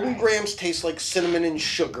wrong. Golden Grahams taste like cinnamon and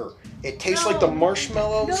sugar. It tastes like the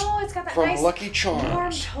marshmallows it's got that from nice Lucky warm,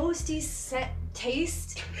 Charms. toasty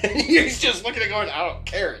taste. And he's just looking at it going, I don't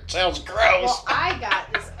care. It sounds gross. Well, I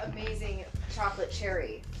got this amazing chocolate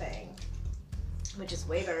cherry thing, which is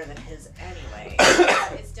way better than his anyway.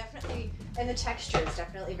 It's definitely, and the texture is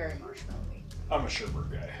definitely very marshmallowy. I'm a sherbet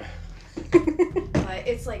guy. But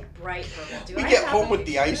it's like bright purple. We get home with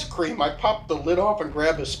the ice cream. I pop the lid off and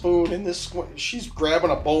grab a spoon, and she's grabbing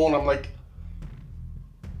a bowl, and I'm like,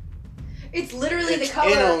 it's literally the it's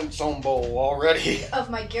color in its own bowl already. of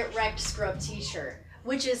my Get Wrecked Scrub t-shirt,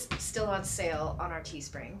 which is still on sale on our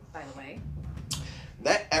Teespring, by the way.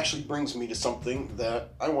 That actually brings me to something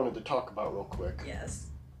that I wanted to talk about real quick. Yes.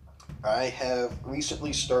 I have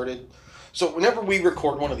recently started. So whenever we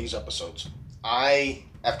record one of these episodes,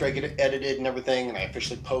 after I get it edited and everything, and I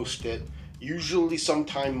officially post it, usually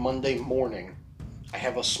sometime Monday morning, I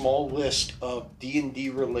have a small list of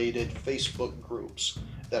D&D related Facebook groups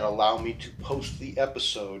that allow me to post the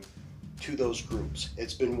episode to those groups.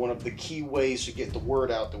 It's been one of the key ways to get the word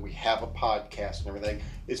out that we have a podcast and everything.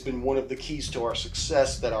 It's been one of the keys to our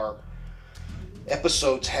success that our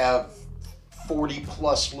episodes have 40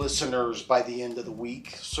 plus listeners by the end of the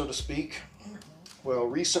week, so to speak. Well,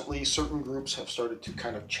 recently certain groups have started to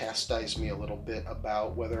kind of chastise me a little bit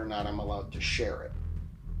about whether or not I'm allowed to share it.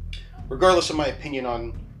 Regardless of my opinion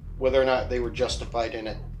on whether or not they were justified in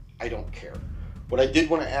it, I don't care. What I did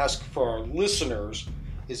want to ask for our listeners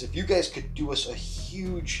is if you guys could do us a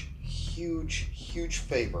huge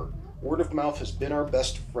favor. Word of mouth has been our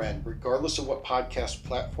best friend, regardless of what podcast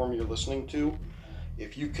platform you're listening to.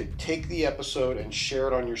 If you could take the episode and share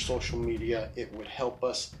it on your social media, it would help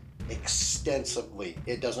us extensively.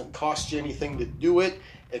 It doesn't cost you anything to do it,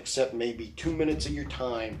 except maybe 2 minutes of your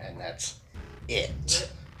time, and that's it.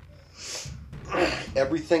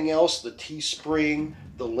 Everything else, the Teespring,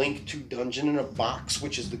 the link to Dungeon in a Box,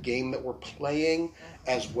 which is the game that we're playing,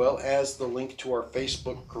 as well as the link to our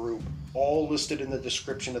Facebook group, all listed in the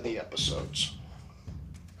description of the episodes.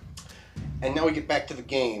 And now we get back to the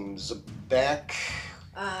games.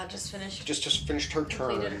 Just finished. Just finished her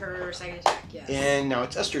turn. Completed her second attack, yes. And now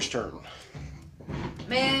it's Esther's turn.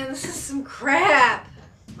 Man, this is some crap.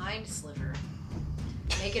 Mind Sliver.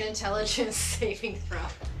 Make an intelligence saving throw.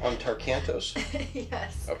 On Tarkantos?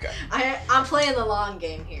 Yes. Okay. I'm playing the long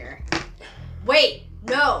game here. Wait,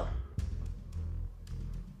 no.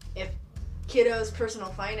 If Kiddo's personal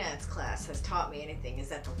finance class has taught me anything, is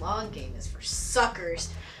that the long game is for suckers.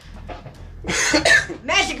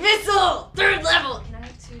 Magic Missile! 3rd level! Can I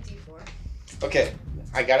have 2d4? Okay,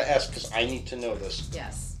 I gotta ask because I need to know this.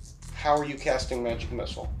 Yes. How are you casting Magic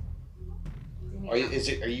Missile? Are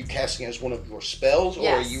you casting it as one of your spells, or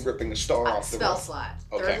are you ripping the star off the spell roll? slot.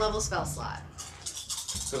 Okay. 3rd level spell slot.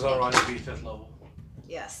 Because I'll run to be 5th level.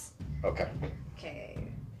 Yes. Okay. Okay.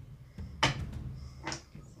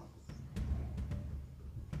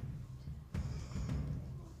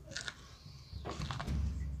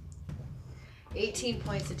 $18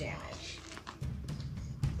 points of damage.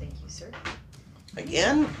 Thank you, sir.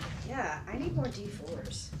 Again? Yeah, I need more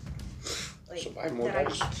D4s. Like, So buy more that I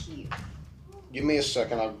dice. can keep. Give me a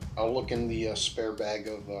second. I'll look in the spare bag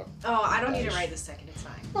of. Oh, I don't need to dice. write this second. It's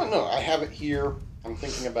fine. Oh no, I have it here. I'm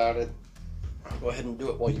thinking about it. I'll go ahead and do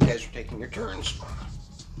it while you guys are taking your turns.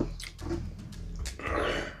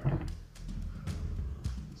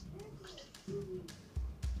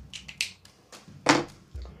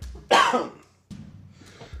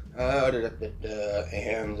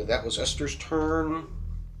 And that was Esther's turn.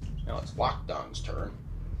 Now it's Lockdown's turn.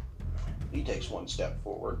 He takes one step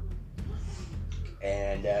forward.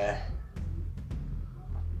 And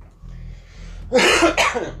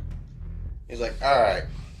he's like, alright.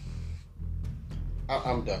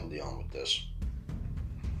 I'm done dealing with this.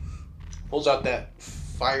 Pulls out that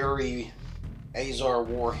fiery Azar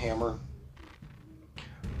Warhammer.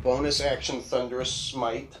 Bonus action Thunderous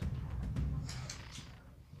Smite.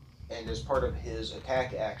 And as part of his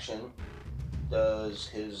attack action, does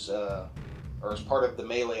his, or as part of the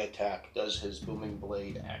melee attack, does his Booming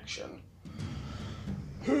Blade action.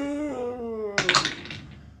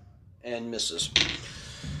 And misses.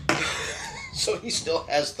 So he still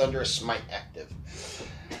has Thunderous Smite active.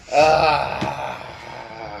 Oh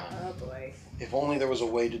boy. If only there was a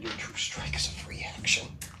way to do True Strike as a free action.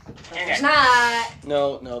 There's not.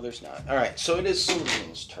 No, there's not. Alright, so it is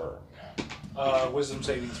Sylvian's turn. Wisdom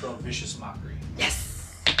saving throw, Vicious Mockery.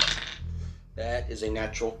 Yes. That is a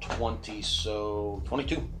natural 20, so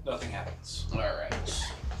 22. Nothing happens. Alright.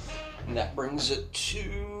 And that brings it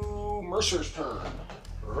to Mercer's turn.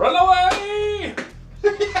 Run away!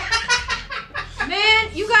 Man,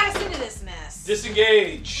 you got us into this mess.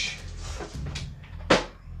 Disengage.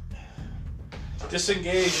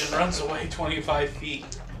 Disengage and runs away 25 feet.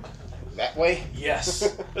 That way?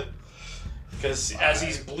 Yes. Because as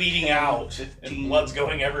he's bleeding out 15. and blood's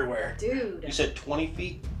going everywhere. Dude. You said 20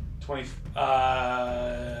 feet? 20.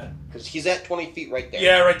 Because he's at 20 feet right there.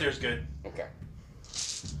 Yeah, right there's good. Okay.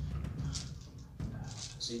 Does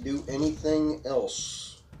he do anything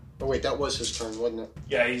else? Oh wait, that was his turn, wasn't it?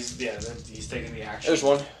 Yeah, he's taking the action. There's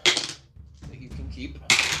one that you can keep.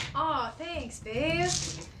 Aw, thanks, babe.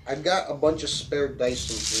 I've got a bunch of spare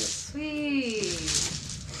dice in Sweet.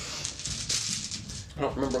 here. I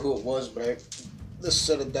don't remember who it was, but this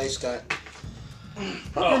set of dice got... I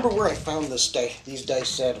don't remember where I found these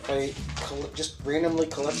dice at. If I just randomly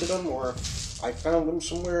collected them, or if I found them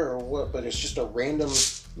somewhere, or what. But it's just a random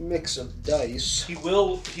mix of dice. He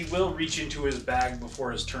will reach into his bag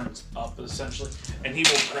before his turn's up, essentially, and he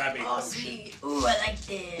will grab a potion. Sweet. Ooh, I like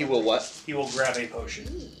this. He will what? He will grab a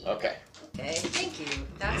potion. Okay. Okay, thank you.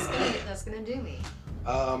 That's gonna do me.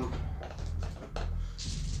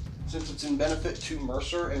 Since it's in benefit to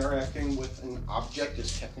Mercer, interacting with an object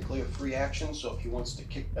is technically a free action, so if he wants to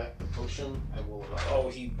kick back the potion, I will allow. Oh,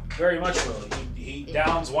 he very much will. He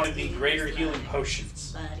downs one of the greater healing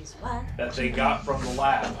potions that they got from the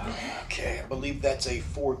lab. Okay, I believe that's a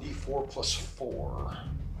 4d4 plus 4.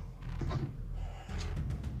 Do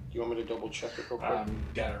you want me to double check it real quick?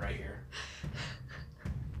 Got it right here.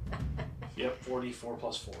 Yep, 44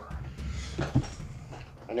 plus 4.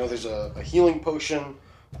 I know there's a healing potion,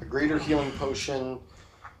 a greater healing potion,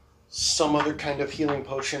 some other kind of healing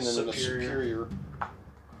potion, and then a superior.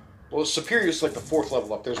 Well, superior is like the 4th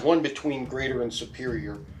level up. There's one between greater and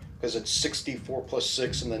superior, because it's 6d4 plus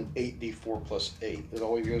 6 and then 8d4 plus 8. It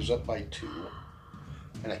always goes up by 2.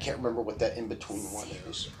 And I can't remember what that in-between one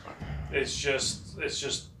is. It's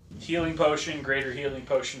just healing potion, greater healing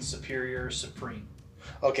potion, superior, supreme.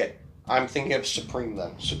 Okay, I'm thinking of supreme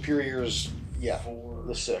then. Superior is, yeah, 4,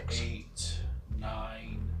 the 6. 8,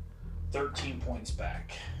 9, 13 points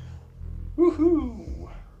back. Woohoo!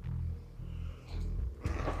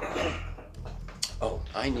 Oh,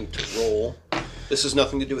 I need to roll. This has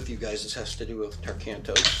nothing to do with you guys. This has to do with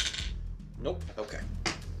Tarkantos. Nope. Okay.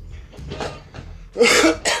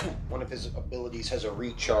 One of his abilities has a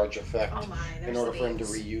recharge effect in order for him to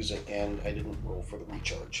reuse it, and I didn't roll for the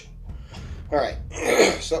recharge. Alright,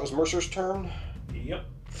 so that was Mercer's turn. Yep.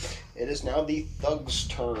 It is now the thugs'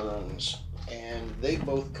 turns, and they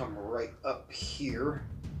both come right up here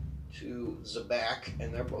to Zabak,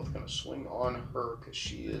 and they're both going to swing on her because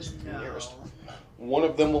she is the nearest. One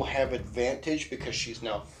of them will have advantage because she's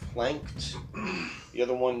now flanked. The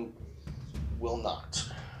other one will not.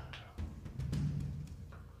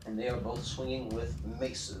 And they are both swinging with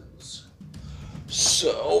maces.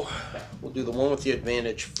 So, we'll do the one with the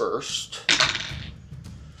advantage first.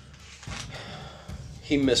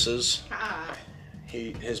 He misses.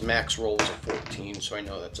 His max roll is a 14, so I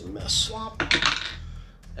know that's a miss.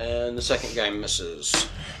 And the second guy misses.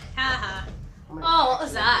 Haha. Oh, what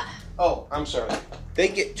was that? Oh, I'm sorry. They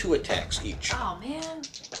get 2 attacks each. Oh, man.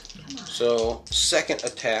 Come on. So, second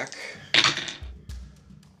attack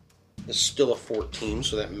is still a 14,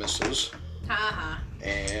 so that misses. Haha.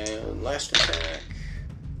 And last attack,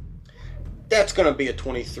 that's going to be a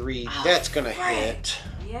 23. Oh, that's going to hit.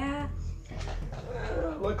 Yeah.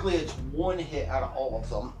 Luckily, it's one hit out of all of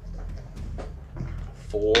them.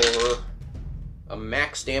 For a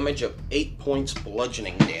max damage of 8 points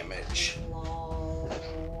bludgeoning damage. Lol.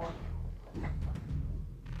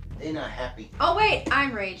 They're not happy. Oh wait,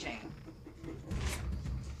 I'm raging.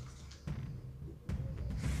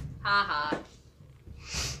 Haha.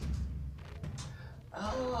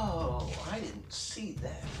 Oh, I didn't see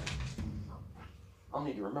that. I'll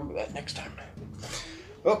need to remember that next time.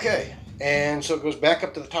 Okay, and so it goes back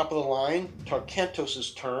up to the top of the line.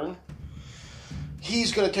 Tarkantos' turn.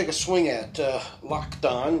 He's going to take a swing at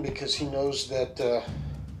Lockdown because he knows that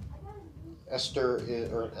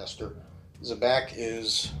Zabak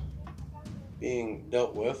is being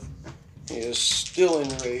dealt with. He is still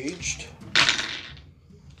enraged.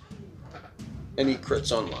 And he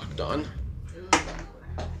crits on Lockdown.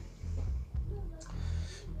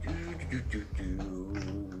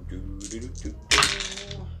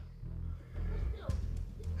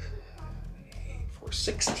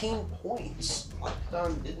 16 points.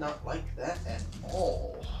 Lockdown did not like that at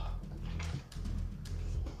all.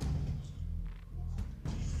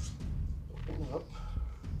 Open it up.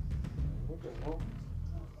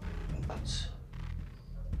 Eight.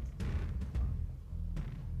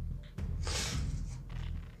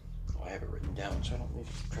 Oh, I have it written down, so I don't need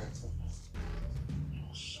to keep track of it.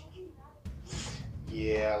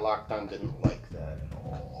 Yeah, Lockdown didn't like that at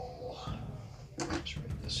all. Let's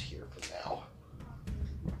write this here for now.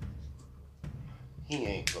 He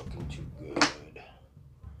ain't looking too good.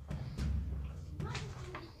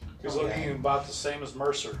 He's looking about the same as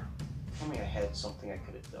Mercer. Tell me I had something I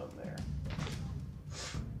could have done there.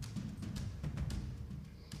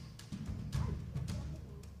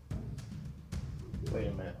 Wait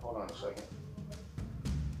a minute, hold on a second.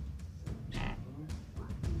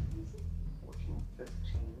 14, 15,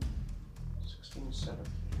 16, 17.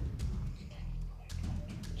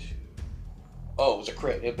 Oh, it was a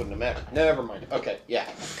crit. It wouldn't have mattered. Never mind. Okay, yeah.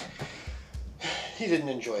 He didn't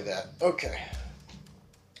enjoy that. Okay.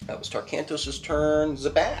 That was Tarkantos' turn.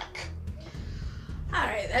 Zabak.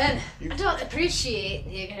 Alright then. I don't appreciate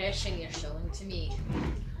the aggression you're showing to me.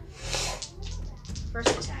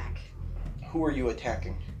 First attack. Who are you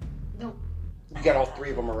attacking? No. You got all three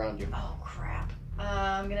of them around you. Oh crap.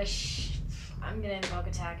 I'm gonna invoke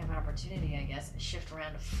attack of opportunity, I guess, and shift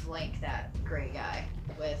around to flank that gray guy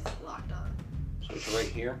with locked on. So it's right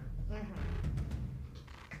here? Mm-hmm.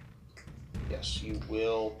 Yes, you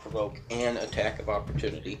will provoke an attack of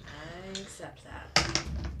opportunity. I accept that.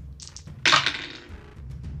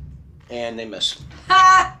 And they miss.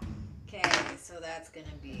 Ha! Okay, so that's gonna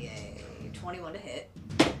be a 21 to hit.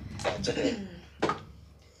 That's a hit.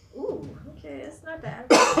 Ooh, okay, that's not bad.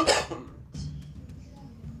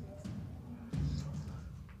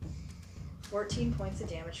 14 points of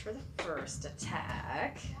damage for the first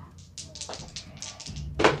attack.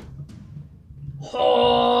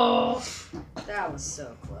 Oh, that was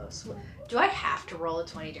so close. Do I have to roll a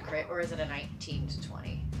 20 to crit, or is it a 19 to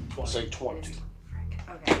 20? Say 20.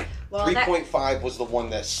 Okay. Well, 3.5 was the one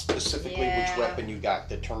that specifically Yeah. which weapon you got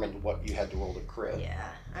determined what you had to roll to crit. Yeah.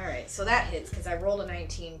 All right. So that hits because I rolled a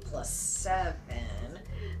 19 plus 7.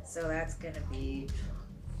 So that's going to be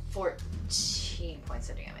 14 points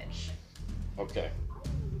of damage. Okay.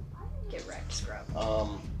 Get wrecked, scrub.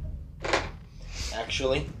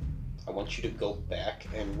 Actually, I want you to go back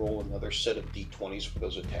and roll another set of d20s for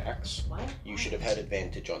those attacks. What? You should have had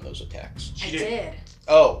advantage on those attacks. I did.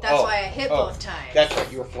 Oh, That's why I hit both times. That's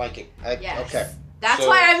right, you were flanking. Yes. Okay. That's So-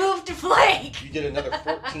 why I moved to flank. You did another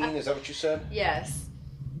 14, is that what you said? Yes.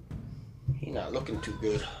 He not looking too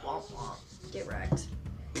good. Womp womp. Get wrecked.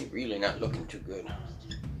 He really not looking too good.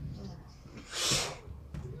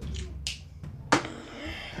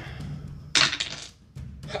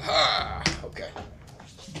 Ha! Okay.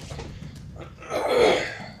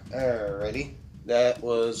 Alrighty. That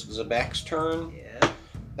was Zabak's turn. Yeah.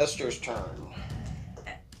 Esther's turn.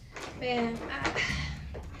 Man,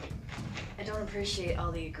 I don't appreciate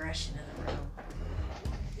all the aggression in the room.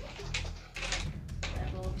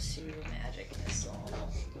 Level 2 magic missile.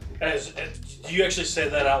 Do you actually say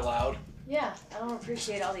that out loud? Yeah, I don't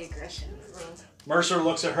appreciate all the aggression in the room. Mercer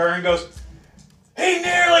looks at her and goes, "He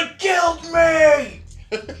nearly killed me!"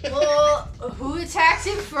 Well, who attacked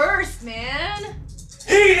him first, man?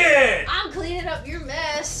 He did! I'm cleaning up your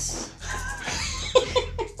mess.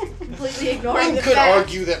 Completely ignoring One the could fact.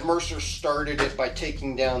 argue that Mercer started it by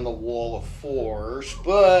taking down the wall of force,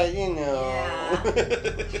 but you know.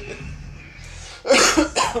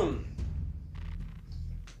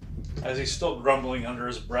 As he's still grumbling under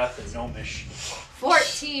his breath in Gnomish.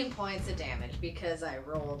 14 points of damage because I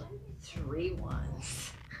rolled 3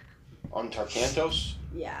 ones. On Tarkantos?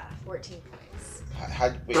 Yeah, 14 points.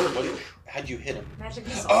 How'd you hit him? Magic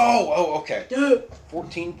missile. Oh, okay. Duh.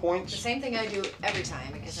 14 The points. same thing I do every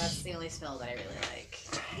time because that's the only spell that I really like.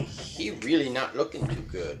 He really not looking too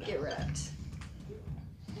good. Get wrecked.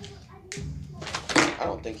 I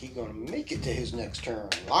don't think he's going to make it to his next turn.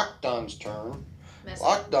 Lockdown's turn. Mess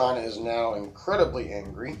Lockdown is now incredibly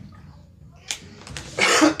angry.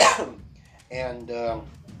 And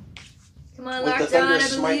Come on, with the Lockdown, Thunder I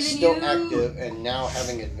Smite believe in still you. active and now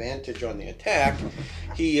having advantage on the attack,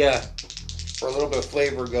 he, for a little bit of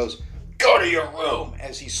flavor, goes, "Go to your room,"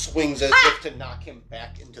 as he swings as if to knock him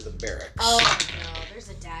back into the barracks. Oh no, there's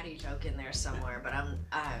a daddy joke in there somewhere, but I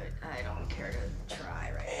don't care to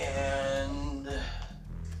try right now. And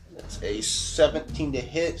that's a 17 to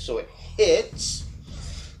hit, so it hits.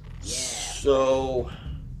 Yeah. So,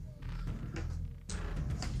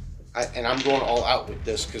 I'm going all out with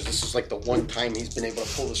this because this is like the one time he's been able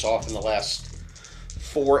to pull this off in the last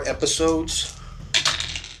 4 episodes.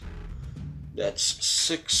 That's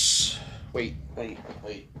 6. Wait.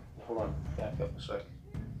 Hold on. Back up a sec.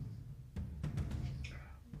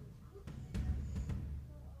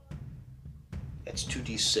 That's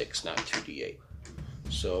 2d6, not 2d8.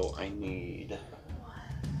 So I need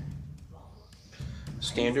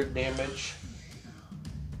standard damage,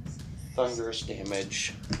 thunderous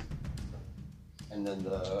damage, and then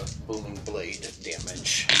the booming blade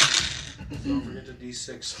damage. Don't forget the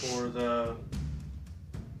D6 for the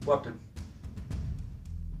weapon.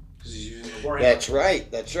 Because he's using the warhammer.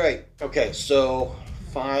 That's right. Okay, so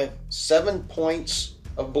 7 points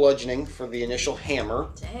of bludgeoning for the initial hammer.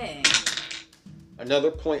 Dang.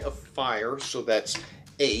 Another point of fire, so that's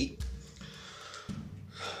 8.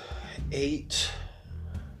 8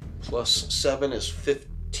 plus 7 is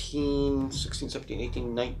 15, 16, 17,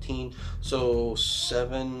 18, 19. So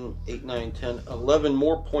 7, 8, 9, 10, 11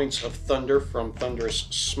 more points of thunder from Thunderous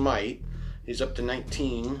Smite. He's up to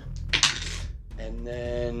 19. And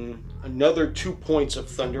then another 2 points of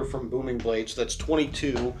thunder from Booming Blade, so that's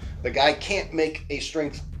 22. The guy can't make a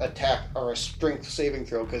strength attack or a strength saving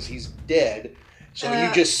throw because he's dead. So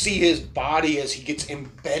you just see his body as he gets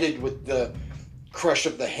embedded with the crush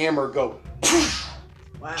of the hammer go.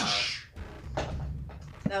 Wow.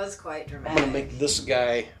 That was quite I'm dramatic. going to make this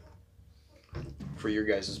guy, for your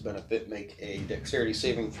guys' benefit, make a dexterity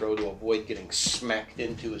saving throw to avoid getting smacked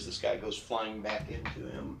into as this guy goes flying back into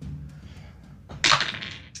him.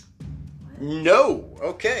 No!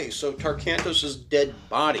 Okay, so Tarkantos' dead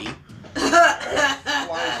body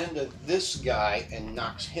flies into this guy and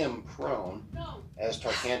knocks him prone as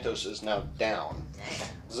Tarkantos is now down.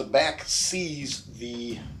 Zabak sees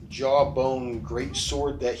the jawbone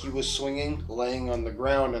greatsword that he was swinging laying on the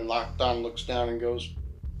ground, and Lockdown looks down and goes,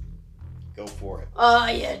 "Go for it." Oh,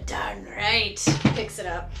 you're darn right. Picks it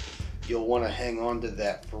up. You'll want to hang on to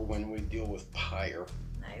that for when we deal with Pyre.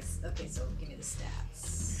 Nice. Okay, so give me the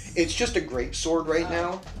stats. It's just a greatsword right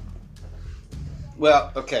now.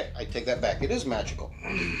 Well, okay, I take that back. It is magical.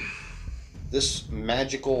 This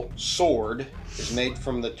magical sword is made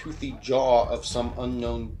from the toothy jaw of some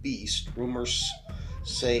unknown beast. Rumors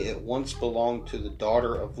say it once belonged to the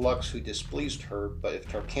daughter of Lux who displeased her, but if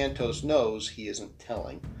Tarkantos knows, he isn't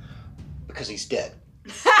telling. Because he's dead.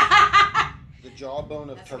 The jawbone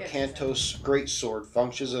of Tarkantos' greatsword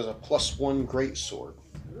functions as a +1 greatsword.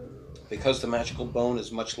 Because the magical bone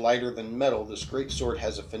is much lighter than metal, this greatsword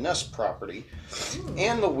has a finesse property,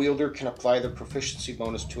 and the wielder can apply the proficiency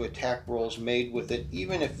bonus to attack rolls made with it,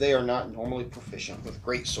 even if they are not normally proficient with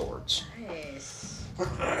greatswords. Nice.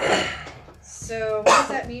 So, what does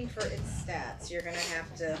that mean for its stats? You're going to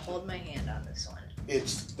have to hold my hand on this one.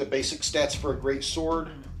 It's the basic stats for a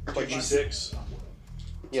greatsword. But you, D6.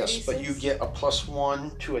 yes, but you 2d6? get a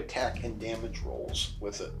 +1 to attack and damage rolls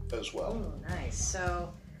with it as well. Oh, nice.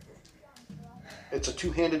 So, It's a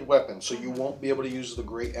two-handed weapon, so you won't be able to use the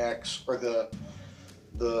great axe or the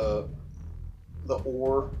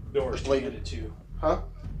oar. The oar's bladed. two-handed too. Huh?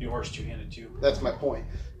 The oar's two-handed too. That's my point.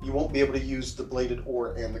 You won't be able to use the bladed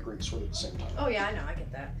oar and the greatsword at the same time. oh yeah, I know, I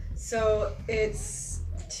get that. So, it's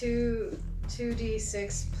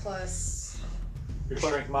 2d6 plus... Your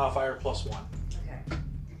strength modifier +1. Okay.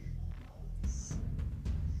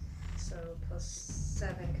 So, plus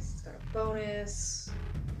 7 because it's got a bonus.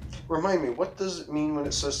 Remind me, what does it mean when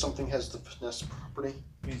it says something has the finesse property?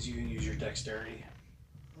 Means you can use your dexterity.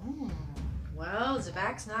 Ooh. Well,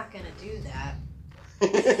 Zabak's not going to do that.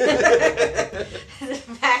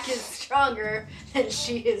 Zabak is stronger than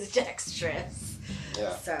she is dexterous.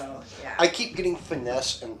 Yeah. So, yeah. I keep getting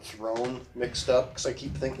finesse and thrown mixed up because I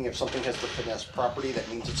keep thinking if something has the finesse property, that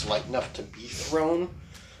means it's light enough to be thrown.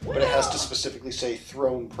 But it has to specifically say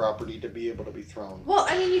thrown property to be able to be thrown. Well,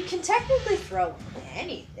 I mean, you can technically throw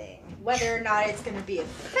anything. Whether or not it's going to be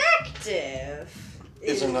effective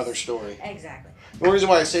is another story. Exactly. The reason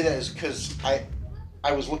why I say that is because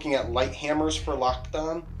I was looking at light hammers for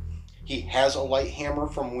Lockdown. He has a light hammer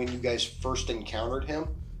from when you guys first encountered him.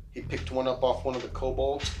 He picked one up off one of the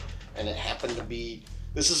kobolds, and it happened to be...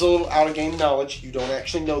 This is a little out-of-game knowledge. You don't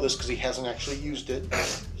actually know this because he hasn't actually used it.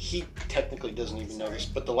 He technically doesn't even know this,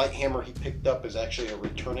 but the light hammer he picked up is actually a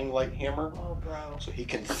returning light hammer. Oh, bro. So he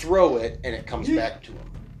can throw it, and it comes back to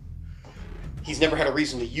him. He's never had a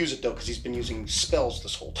reason to use it, though, because he's been using spells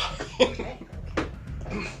this whole time. Okay.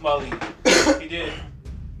 Well, he did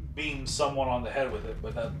beam someone on the head with it,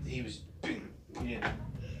 but he didn't.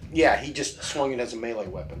 Yeah, he just swung it as a melee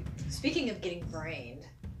weapon. Speaking of getting brained,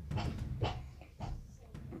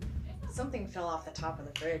 something fell off the top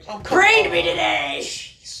of the fridge. Oh, brained me today!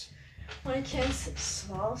 Jeez. One of Ken's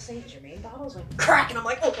small St. Germain bottles went crack, and I'm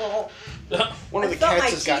like, oh. One of the I felt my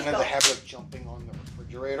cats has gotten teeth in the go- habit of jumping on the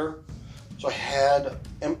refrigerator. So I had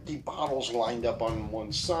empty bottles lined up on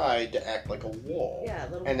one side to act like a wall. Yeah, a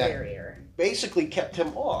little And that barrier. basically kept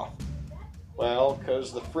him off. Well,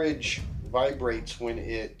 because the fridge vibrates when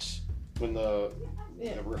the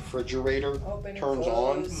refrigerator Open, turns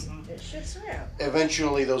close, on. It shifts around.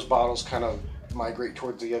 Eventually, those bottles kind of migrate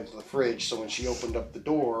towards the edge of the fridge. So when she opened up the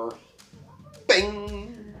door,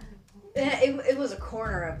 bing! It was a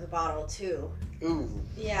corner of the bottle, too. Ooh.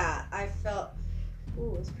 Yeah, I felt...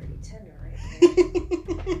 Ooh, it's pretty tender right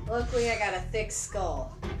there. Luckily, I got a thick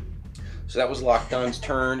skull. So that was Lockdown's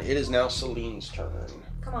turn. It is now Celine's turn.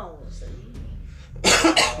 Come on,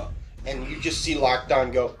 Celine. And you just see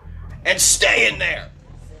Lockdown go, and stay in there!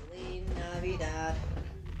 Celine Navidad.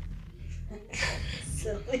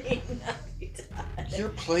 Celine Navidad. Your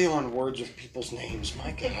play on words with people's names,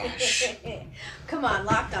 my gosh. Come on,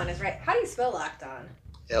 Lockdown is right. How do you spell Lockdown?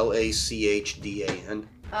 Lachdan.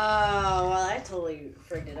 Oh, well, I totally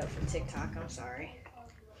frigged it up for TikTok. I'm sorry.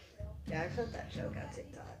 Yeah, I put that joke on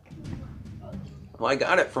TikTok. Well, I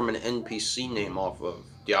got it from an NPC name off of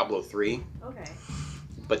Diablo 3, Okay.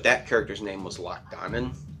 but that character's name was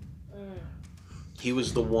Lockdown. He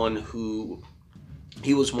was the one who...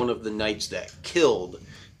 He was one of the knights that killed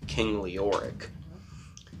King Leoric.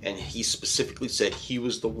 And he specifically said he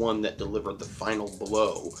was the one that delivered the final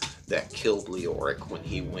blow that killed Leoric when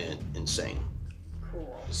he went insane.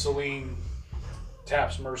 Cool. Celine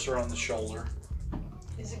taps Mercer on the shoulder.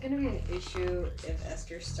 Is it going to be an issue if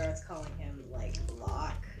Esther starts calling him, like,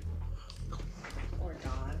 Locke? Or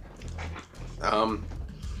Don?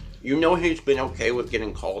 You know he's been okay with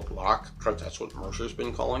getting called Locke, because that's what Mercer's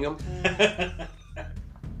been calling him.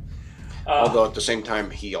 Although at the same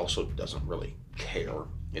time, he also doesn't really care.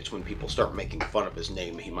 It's when people start making fun of his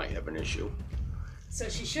name, he might have an issue. So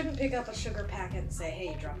she shouldn't pick up a sugar packet and say, hey,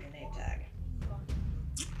 you dropped your name tag.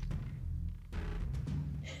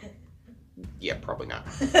 Yeah, probably not.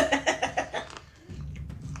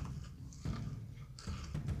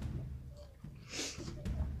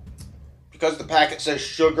 Because the packet says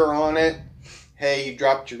sugar on it, hey, you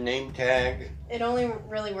dropped your name tag. It only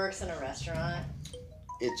really works in a restaurant.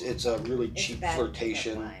 It's a really It's cheap bad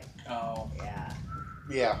flirtation. pickup line. Oh. Yeah.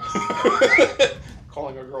 Yeah.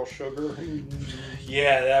 Calling a girl sugar.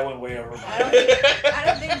 Yeah, that went way over my I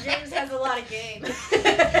don't think James has a lot of game.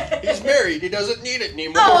 He's married. He doesn't need it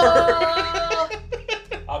anymore. Oh!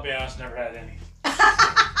 I'll be honest, never had any.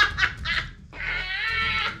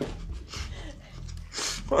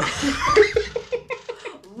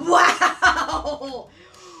 Wow!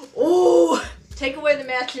 Ooh! Take away the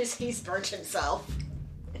matches, he's burnt himself.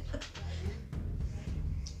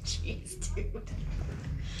 Jeez, dude.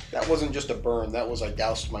 That wasn't just a burn. That was I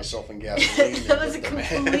doused myself in gasoline. That was a with the match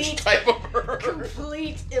complete- type of burn.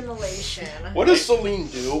 Complete immolation. What does Celine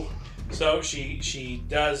do? So she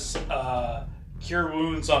does cure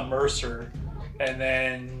wounds on Mercer, and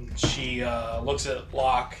then she looks at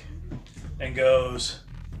Locke and goes,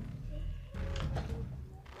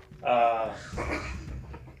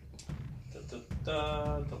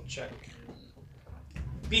 double check.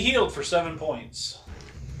 Be healed for 7 points.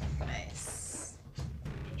 Nice.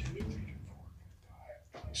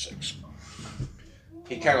 6.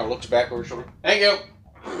 He kind of looks back over his shoulder. Thank you.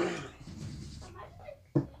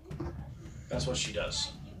 That's what she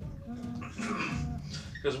does.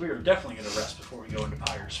 Because we are definitely going to rest before we go into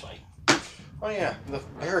Pyre's fight. Oh yeah, the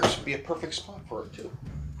barracks would be a perfect spot for it too.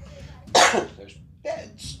 There's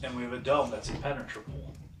beds. And we have a dome that's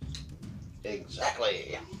impenetrable.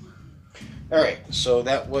 Exactly. Alright, so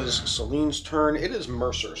that was Celine's turn. It is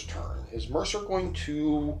Mercer's turn. Is Mercer going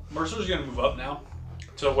to... Mercer's going to move up now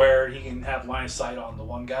to where he can have line of sight on the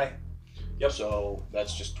one guy. Yep. So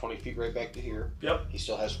that's just 20 feet right back to here. Yep. He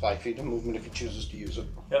still has 5 feet of movement if he chooses to use it.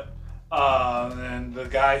 Yep. And the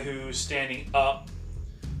guy who's standing up,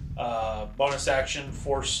 bonus action,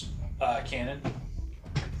 force cannon,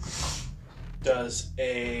 does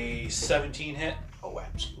a 17 hit. Oh,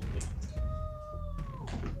 absolutely.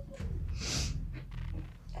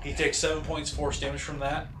 He takes 7 points force damage from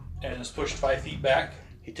that and is pushed 5 feet back.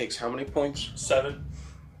 He takes how many points? 7.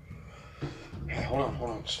 Hold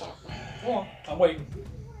on, stop. Hold on, I'm waiting.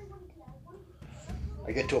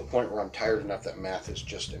 I get to a point where I'm tired enough that math is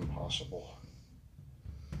just impossible.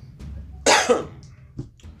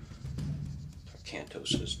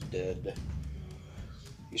 Cantos is dead.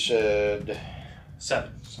 You said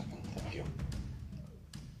 7. Thank you.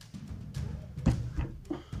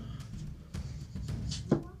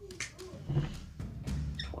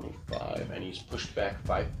 And he's pushed back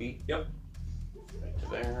 5 feet. Yep. Right to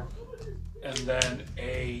there. And then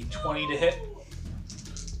a 20 to hit.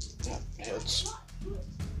 Yep, hits.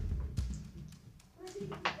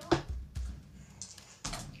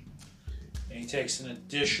 And he takes an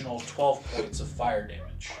additional 12 points of fire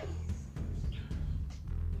damage.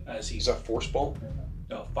 As he's Is that force bolt?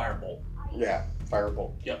 no firebolt. Yeah,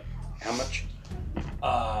 firebolt. Yep. How much?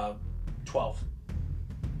 12.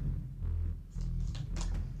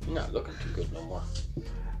 You're not looking too good no more.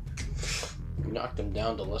 You knocked him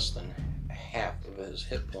down to less than half of his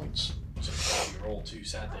hit points. It's a 12-year-old too,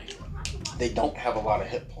 sadly. They don't have a lot of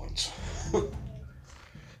hit points.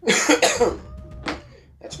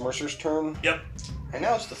 That's Mercer's turn. Yep. And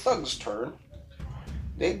now it's the thug's turn.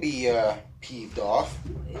 They'd be peeved off.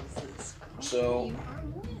 So,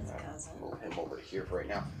 move him over to here for right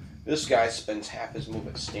now. This guy spends half his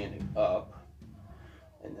movement standing up.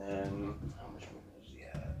 And then, how much movement does he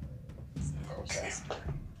have? Okay.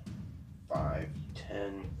 5,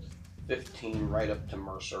 10, 15 right up to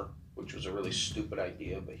Mercer, which was a really stupid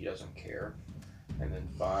idea, but he doesn't care. And then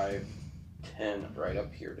 5, 10 right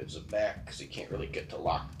up here to Zabak, because he can't really get to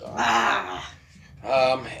lockdown.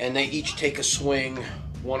 And they each take a swing,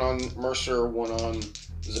 one on Mercer, one on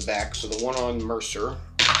Zabak. So the one on Mercer.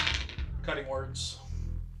 Cutting words.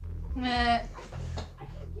 Meh.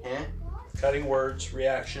 Cutting words,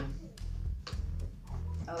 reaction.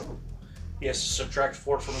 Oh. He has to subtract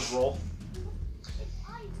 4 from his roll.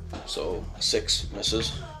 So 6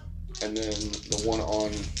 misses. And then the one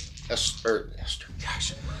on Esther,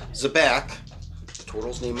 gosh, Zabak. The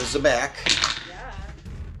turtle's name is Zabak. Yeah.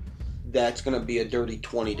 That's going to be a dirty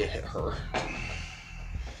 20 to hit her.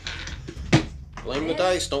 Blame the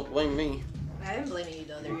dice, don't blame me. I am blaming you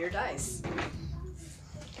though, they're your dice.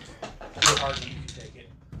 How hard you can take it.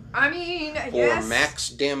 I mean, For yes. max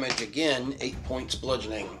damage again, 8 points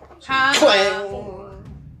bludgeoning. I'm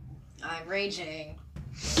raging.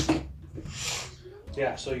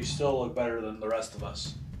 Yeah, so you still look better than the rest of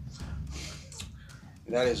us.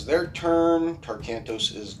 That is their turn.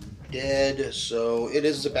 Tarkantos is dead, so it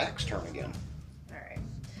is Zabak's turn again. Alright.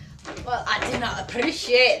 Well, I did not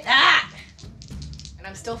appreciate that. And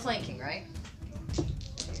I'm still flanking, right?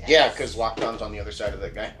 Yes. Yeah, because lockdown's on the other side of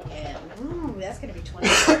that guy. And, ooh, that's going to be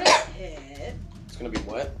 24 to hit. It's going to be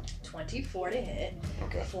what? 24 to hit.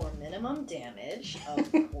 Okay. For minimum damage,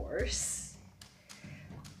 of course.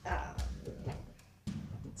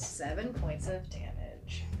 7 points of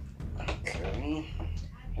damage. Okay.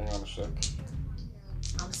 Hang on a sec.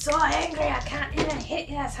 I'm so angry I can't even hit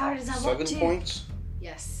you as hard as I want to. 7 points?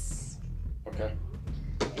 Yes. Okay.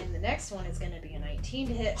 And the next one is going to be a 19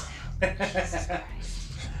 to hit. Jesus Christ.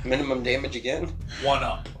 Minimum damage again? 1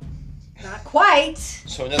 up. Not quite.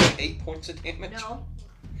 So another 8 points of damage? No.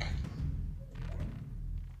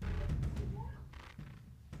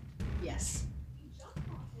 Yes.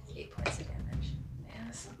 8 points of damage. Man,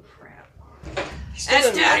 that's some crap. Still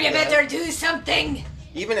didn't Esther, like you that. better do something.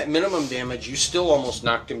 Even at minimum damage, you still almost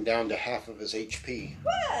knocked him down to half of his HP.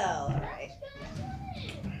 Well, alright.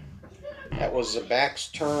 That was Zabak's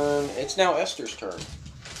turn. It's now Esther's turn.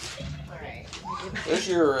 Alright. There's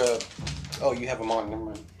your, oh, you have them on. Never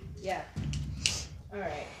mind. Yeah.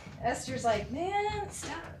 Alright. Esther's like, man,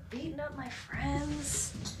 stop beating up my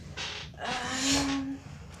friends.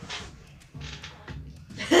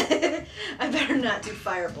 I better not do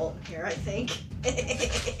firebolt here, I think.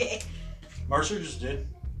 Mercer just did.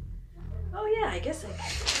 Oh yeah, I guess I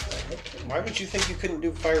could. Why would you think you couldn't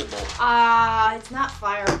do Fireball? It's not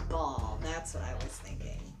fireball. That's what I was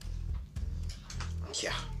thinking.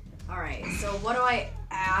 Yeah. Alright, so what do I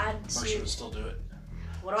add Mercer to... would still do it.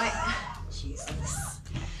 What do I... Jesus.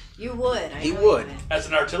 You would. He would. As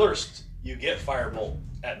an artillerist, you get firebolt.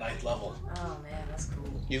 at 9th level. Oh man, that's cool.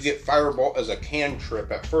 You get Firebolt as a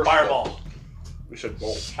cantrip at first. Fireball. Level. We said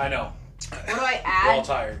bolt. I know. What do I We're all add?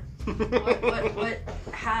 tired.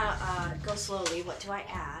 Go slowly. What do I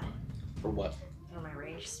add? For what? For my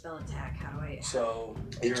ranged spell attack, how do I... So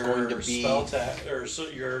It's your going to be- spell attack, or so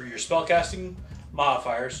your spellcasting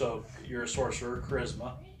modifier. So you're a sorcerer,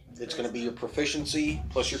 charisma. It's going to be your proficiency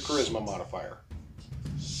plus your charisma modifier.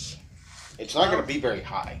 It's not going to be very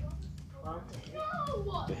high. Well,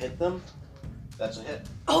 To hit them, that's a hit.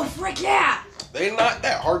 oh, frick yeah! They're not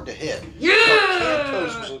that hard to hit. Yeah!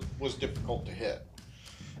 Cantos was difficult to hit.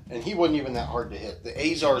 And he wasn't even that hard to hit. The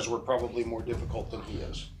Azars were probably more difficult than he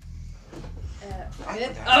is.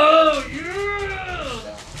 Hit. Oh,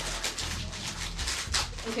 yeah!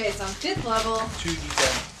 Okay, so I'm 5th level.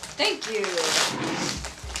 2d10. Thank you.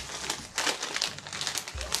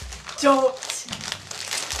 Don't.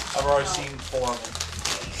 I've already seen 4 of them.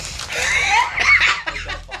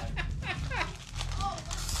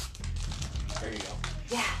 There you go.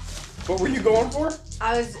 Yeah. What were you going for?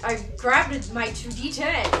 I grabbed my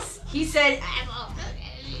 2d10s. He said,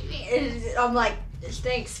 I'm like,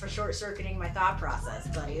 thanks for short-circuiting my thought process,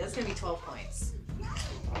 buddy. That's gonna be 12 points.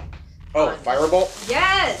 Oh, Firebolt?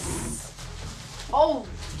 Yes! Oh,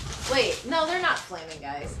 wait. No, they're not flaming,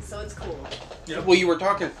 guys, so it's cool. Yep. Well, you were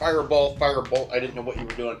talking Firebolt. I didn't know what you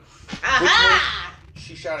were doing. Aha!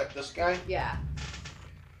 She shot at this guy? Yeah.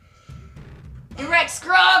 Direct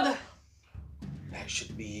scrub! That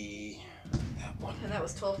should be that one. And that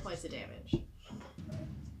was 12 points of damage.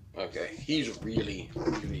 Okay, he's really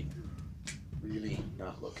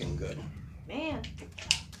not looking good. Man.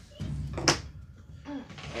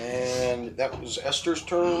 And that was Esther's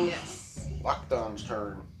turn. Yes. Lockdown's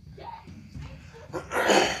turn.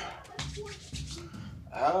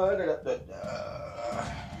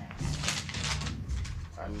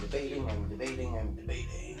 I'm debating.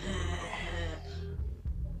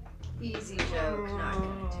 Easy joke, not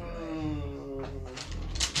gonna do it.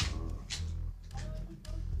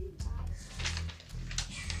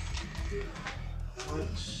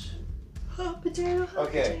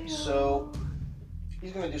 Okay, so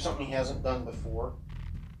he's going to do something he hasn't done before,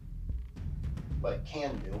 but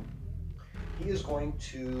can do. He is going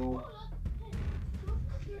to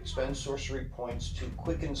expend sorcery points to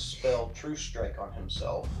quicken spell True Strike on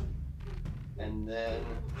himself, and then,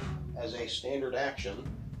 as a standard action,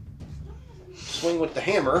 swing with the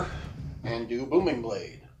hammer and do Booming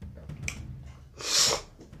Blade.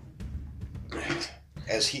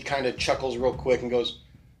 As he kind of chuckles real quick and goes,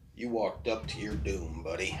 "You walked up to your doom,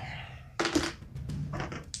 buddy."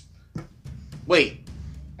 Wait,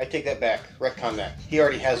 I take that back. Retcon that. He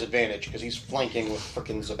already has advantage because he's flanking with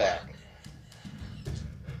frickin' Zabak.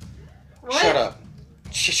 What? Shut up.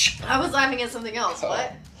 Shh. I was laughing at something else.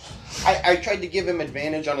 What? I tried to give him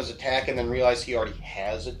advantage on his attack and then realized he already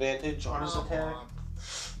has advantage on his attack.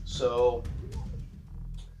 So,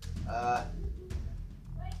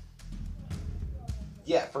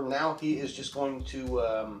 yeah, from now he is just going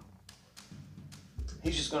to,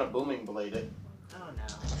 he's just going to Booming Blade it Oh no.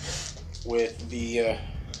 with the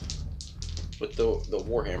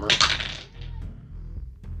Warhammer.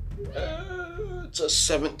 It's a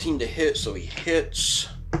 17 to hit, so he hits.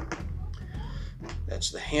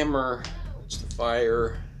 That's the hammer, that's the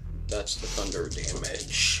fire, that's the thunder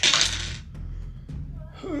damage.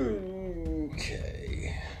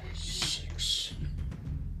 Okay. 6,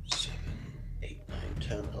 7, 8, 9,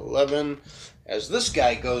 10, 11. As this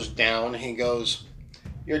guy goes down, he goes,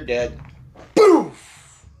 "You're dead."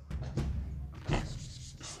 Boof!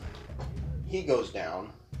 He goes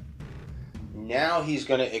down. Now he's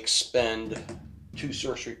going to expend 2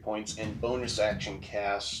 sorcery points and bonus action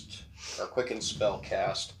cast, or quicken spell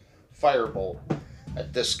cast, Firebolt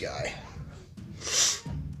at this guy.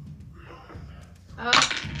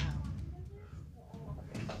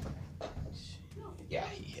 Yeah,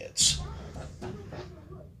 he hits.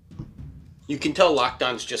 You can tell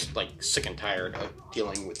Lockdown's just like sick and tired of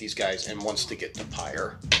dealing with these guys and wants to get to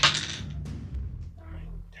Pyre. 10,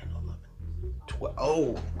 11, 12.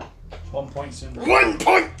 Oh! 1 point syndrome. 1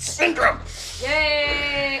 point syndrome!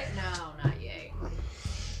 Yay! No, not yay.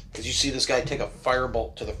 Because you see this guy take a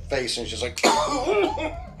firebolt to the face and he's just like...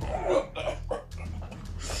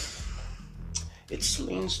 It's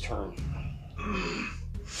Celine's turn.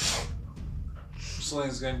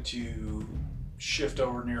 Celine's going to shift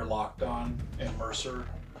over near Lockdown and Mercer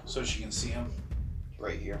so she can see him.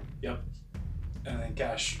 Right here. Yep. And then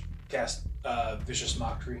cast Vicious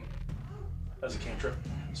Mockery as a cantrip.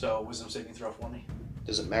 So wisdom saving throw for me.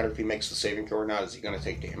 Does it matter if he makes the saving throw or not? Is he going to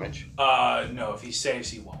take damage? No, if he saves,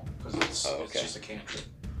 he won't, because it's okay. just a cantrip.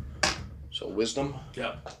 So So wisdom.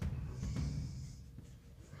 Yep.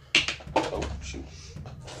 Oh, shoot.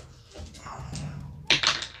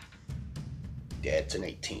 Yeah, it's an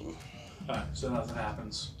 18. Alright, so nothing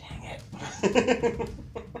happens. Dang it.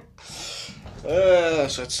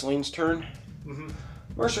 So that's Celine's turn. Mm-hmm.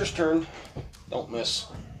 Mercer's turn. Don't miss.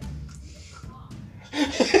 You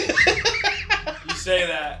say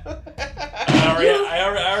that. I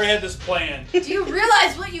already had this plan. Do you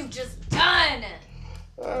realize what you've just done?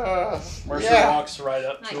 Mercer walks right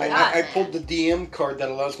up to him. I pulled the DM card that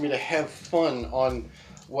allows me to have fun on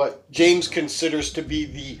what James considers to be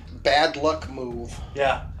the bad luck move.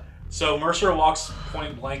 Yeah. So Mercer walks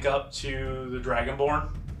point blank up to the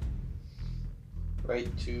Dragonborn.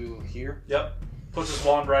 Right to here. Yep. Puts his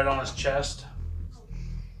wand right on his chest.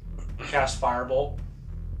 Cast Firebolt.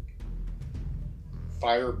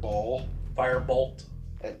 Firebolt.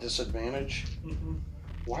 At disadvantage. Mm-hmm.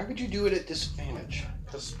 Why would you do it at disadvantage?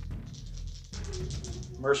 Because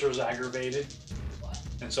Mercer's aggravated.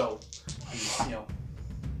 And so,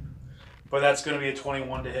 but that's going to be a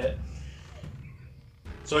 21 to hit.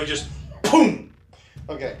 So he just, boom!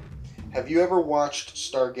 Okay. Have you ever watched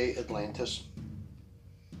Stargate Atlantis?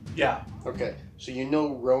 Yeah. Okay. So you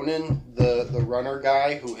know Ronan, the runner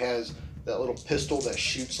guy who has that little pistol that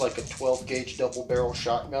shoots like a 12 gauge double barrel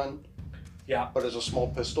shotgun? Yeah. But as a small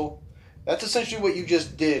pistol? That's essentially what you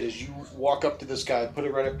just did, is you walk up to this guy, put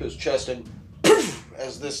it right up to his chest, and poof,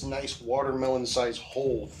 as this nice watermelon-sized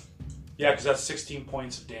hole Yeah, because that's 16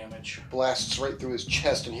 points of damage. blasts right through his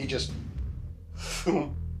chest, and he just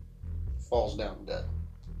falls down dead.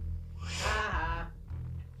 Ah.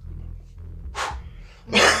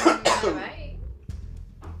 Alright.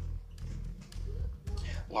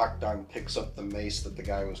 Lockdown picks up the mace that the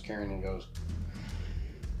guy was carrying and goes,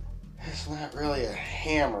 "It's not really a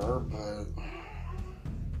hammer, but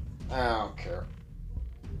I don't care."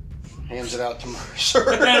 Hands it out to Mercer.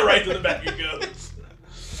 Right to the back it goes.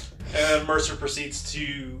 And Mercer proceeds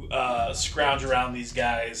to scrounge around these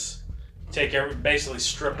guys, basically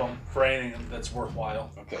strip them for anything that's worthwhile.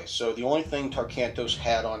 Okay, so the only thing Tarkantos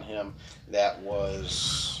had on him that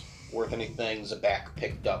was worth anything, Zabak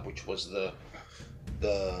picked up, which was the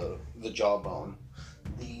jawbone.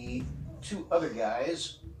 The two other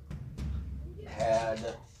guys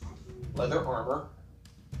had leather armor.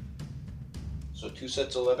 So 2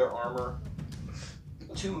 sets of leather armor,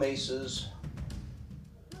 2 maces,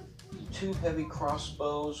 2 heavy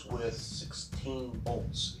crossbows with 16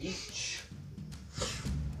 bolts each.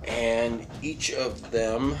 And each of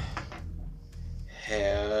them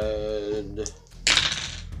had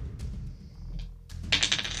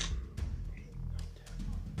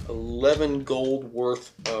 11 gold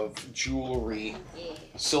worth of jewelry,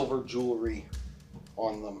 silver jewelry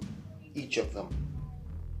on them, each of them.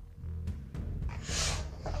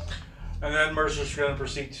 And then Mercer's going to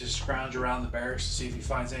proceed to scrounge around the barracks to see if he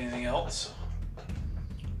finds anything else.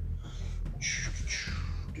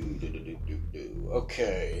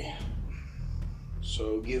 Okay.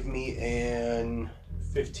 So give me an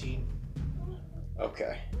 15.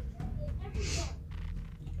 Okay.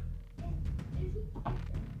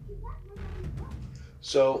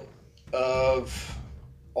 So, of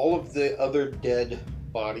all of the other dead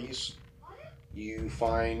bodies, you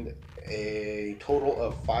find a total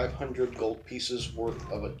of 500 gold pieces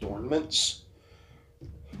worth of adornments.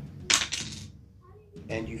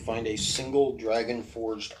 And you find a single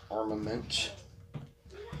dragon-forged armament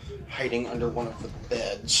hiding under one of the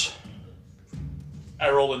beds. I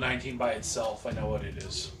rolled a 19 by itself. I know what it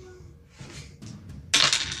is.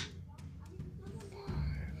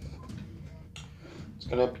 It's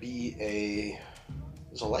gonna be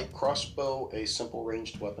is a light crossbow a simple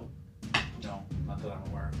ranged weapon? No, not that I'm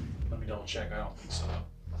aware of. Let me double check. I don't think so.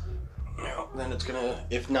 No, then it's gonna,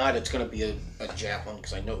 if not, it's gonna be a javelin,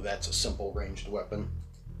 because I know that's a simple ranged weapon.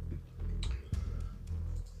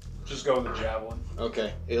 Just go with the javelin.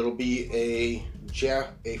 Okay, it'll be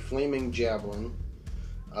a flaming javelin.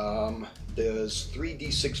 Does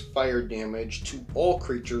 3d6 fire damage to all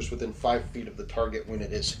creatures within 5 feet of the target when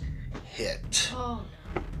it is hit. Oh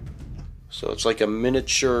So it's like a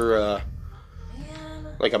miniature,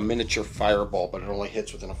 man. like a miniature fireball, but it only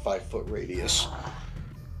hits within a 5-foot radius.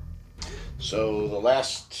 So the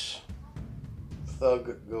last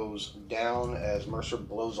thug goes down as Mercer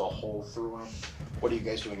blows a hole through him. What are you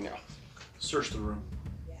guys doing now? Search the room.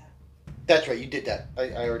 That's right, you did that.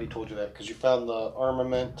 I already told you that, because you found the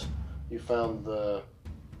armament, you found the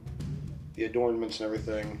adornments and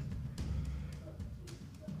everything.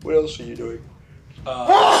 What else are you doing?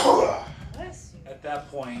 At that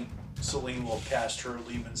point, Celine will cast her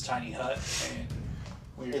Lehman's tiny hut and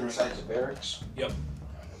Inside the barracks? Yep.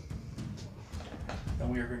 and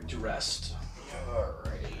we are going to rest.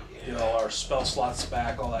 Alright. Get all our spell slots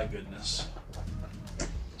back, all that goodness.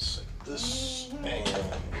 Set this and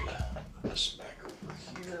this back over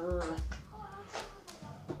here.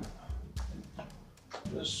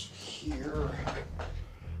 This here.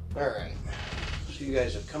 Alright. So you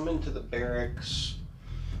guys have come into the barracks.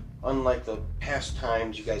 Unlike the past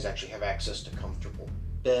times, you guys actually have access to comfortable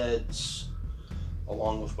beds,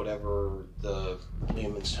 along with whatever the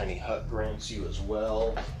Lehman's Tiny Hut grants you as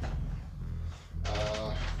well.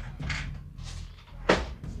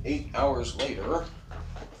 8 hours later,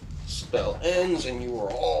 spell ends and you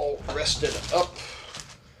are all rested up.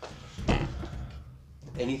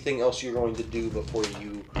 Anything else you're going to do before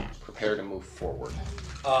you prepare to move forward?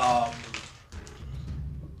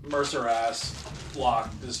 Mercer asked Locke,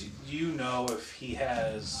 do you know if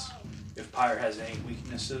Pyre has any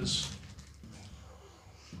weaknesses?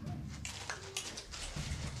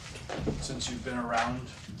 Since you've been around?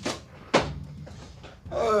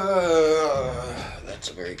 That's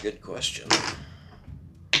a very good question.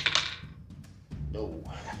 No.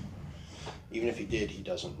 Even if he did, he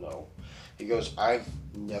doesn't know. He goes, I've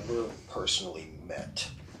never personally met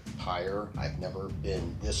Pyre. I've never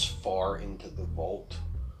been this far into the vault.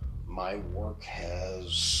 My work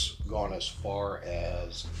has gone as far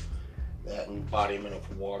as that embodiment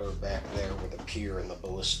of water back there where the pier and the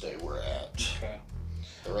ballista were at. Okay.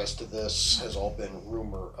 The rest of this has all been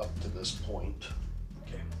rumor up to this point.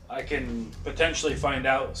 Okay. I can potentially find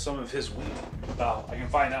out some of his I can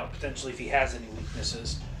find out potentially if he has any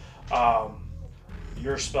weaknesses.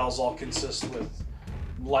 Your spells all consist with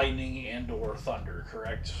lightning and or thunder,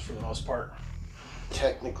 correct? For the most part.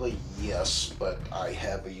 Technically, yes, but I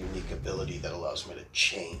have a unique ability that allows me to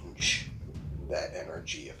change that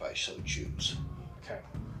energy if I so choose. Okay.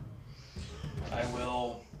 I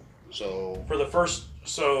will. So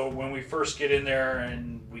when we first get in there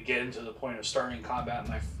and we get into the point of starting combat,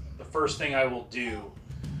 the first thing I will do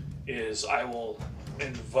is I will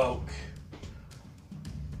invoke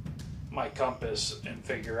my compass and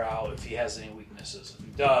figure out if he has any weaknesses. If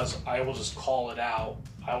he does, I will just call it out.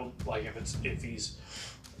 I will, like, if he's.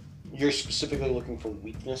 You're specifically looking for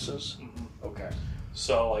weaknesses? Mm-hmm. Okay.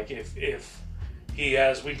 So like if he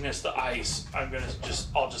has weakness to ice,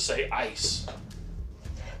 I'll just say ice.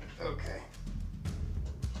 Okay.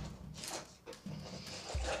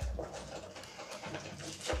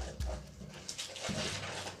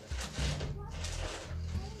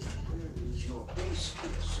 Where is your base,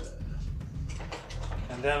 sir?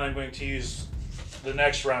 And then I'm going to use the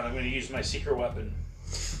next round. I'm going to use my secret weapon.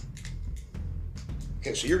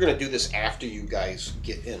 Okay, so you're going to do this after you guys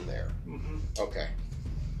get in there. Mm-hmm. Okay.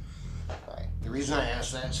 All right. The reason I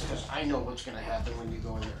ask that is because I know what's going to happen when you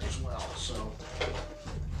go in there as well. So.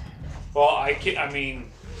 Well, I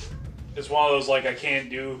mean, it's one of those like I can't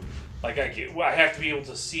do, like I have to be able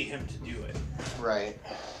to see him to do it. Right.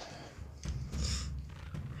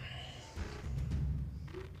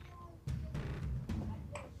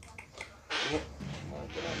 Yep.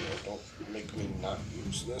 Don't make me not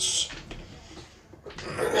use this.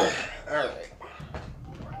 Alright.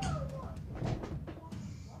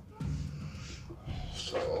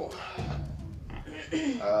 So,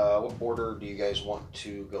 what order do you guys want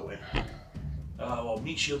to go in? Well,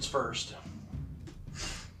 meat shields first.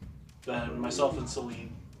 Then myself and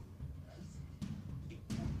Celine.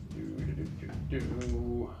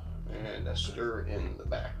 And Esther in the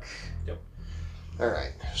back. Yep.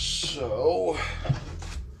 Alright, so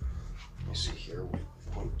let me see here. What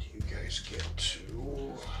point do you guys get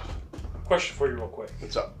to? Question for you real quick.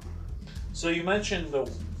 What's up? So you mentioned the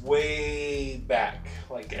way back,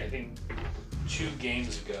 like I think 2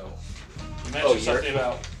 games ago. You mentioned something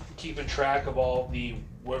about keeping track of all the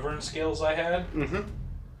wyvern scales I had. Mm-hmm.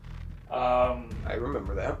 I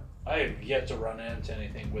remember that. I have yet to run into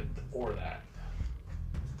anything for that.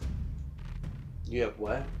 You have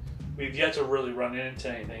what? We've yet to really run into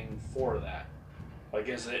anything for that. Like,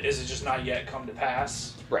 is it just not yet come to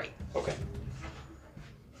pass? Right. Okay.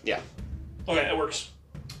 Yeah. Okay, it works.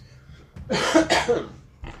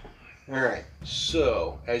 Alright,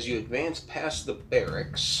 so as you advance past the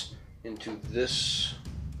barracks into this,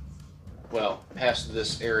 well, past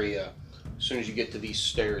this area, as soon as you get to these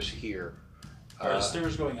stairs here. Are the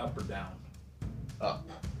stairs going up or down? Up.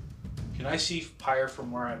 Can I see Pyre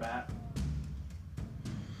from where I'm at?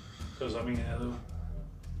 Because, I mean, in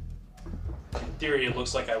theory, it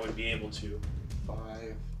looks like I would be able to.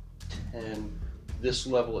 5, 10. This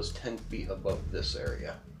level is 10 feet above this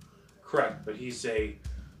area. Correct, but he's a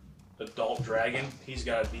adult dragon. He's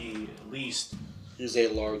got to be at least... He's a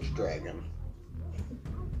large dragon.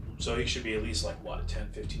 So he should be at least, like, what, 10,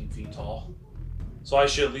 15 feet tall? So I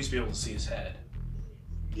should at least be able to see his head.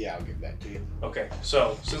 Yeah, I'll give that to you. Okay,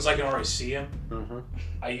 so since I can already see him, Mm-hmm.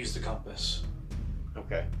 I use the compass.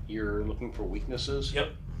 Okay. You're looking for weaknesses?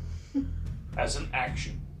 Yep. As an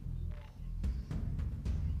action.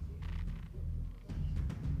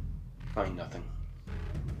 Find nothing.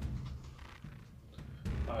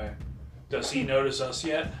 Okay. Does he notice us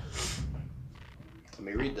yet? Let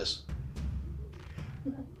me read this.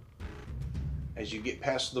 As you get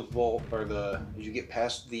past the vault, as you get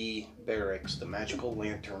past the barracks, the magical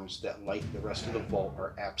lanterns that light the rest of the vault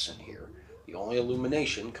are absent here. The only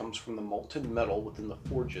illumination comes from the molten metal within the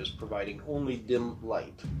forges, providing only dim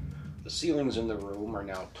light. The ceilings in the room are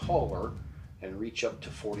now taller and reach up to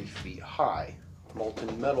 40 feet high.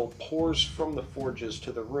 Molten metal pours from the forges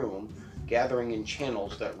to the room, gathering in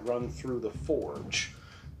channels that run through the forge,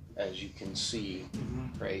 as you can see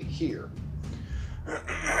right here.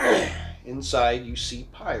 Inside, you see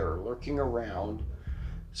Pyre lurking around,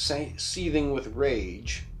 seething with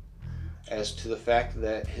rage as to the fact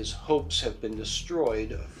that his hopes have been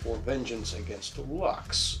destroyed for vengeance against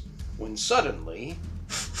Lux, when suddenly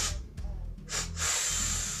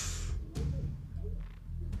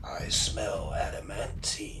I smell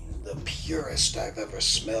adamantine, the purest I've ever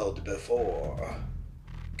smelled before.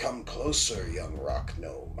 Come closer, young rock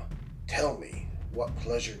gnome. Tell me, what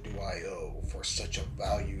pleasure do I owe for such a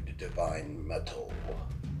valued divine metal?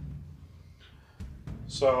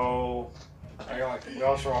 So, we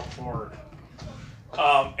also walk forward.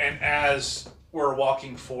 And as we're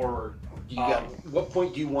walking forward, What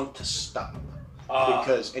point do you want to stop?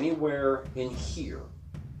 Because anywhere in here,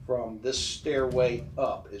 from this stairway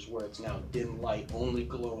up, is where it's now dim light, only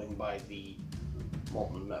glowing by the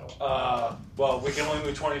molten metal. well, we can only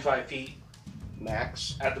move 25 feet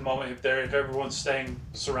Max. at the moment if everyone's staying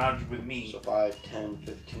surrounded with me. So 5, 10,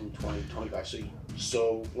 15, 20, 25.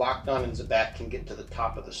 So locked on and Zabak can get to the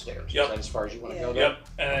top of the stairs. Yep. Is that as far as you want to go? Yep.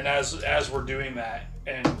 And then as we're doing that,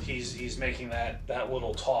 and he's making that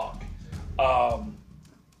little talk,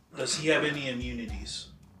 does he have any immunities?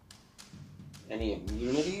 Any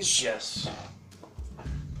immunities? Yes.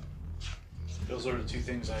 Those are the two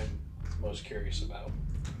things I'm most curious about.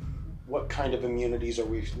 What kind of immunities are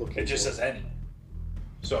we looking for? It just says any.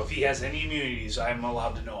 So if he has any immunities, I'm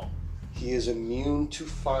allowed to know them. He is immune to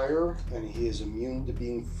fire, and he is immune to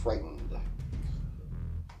being frightened.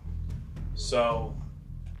 So...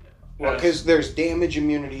 Well, because there's damage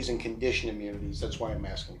immunities and condition immunities. That's why I'm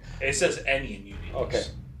asking. It says any immunities. Okay.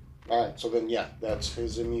 All right. So then, yeah, that's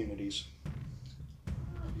his immunities.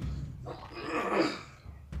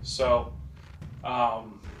 So,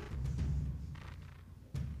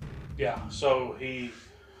 yeah. So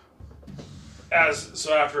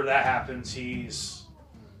after that happens,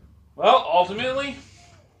 ultimately,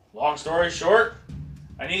 long story short,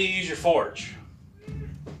 I need to use your forge.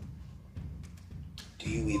 Do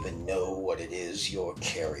you even know what it is you're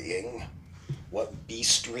carrying? What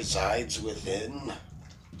beast resides within?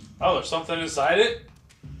 Oh, there's something inside it?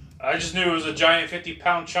 I just knew it was a giant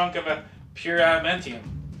 50-pound chunk of a pure adamantium.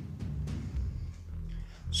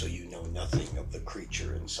 So you know nothing of the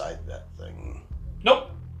creature inside that thing? Nope.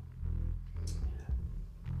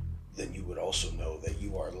 Then you would also know that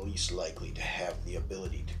you are least likely to have the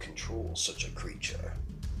ability to control such a creature.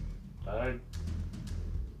 I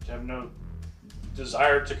have no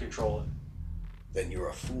desire to control it. Then you're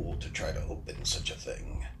a fool to try to open such a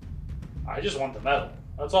thing. I just want the metal.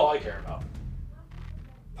 That's all I care about.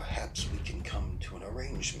 Perhaps we can come to an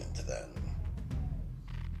arrangement then.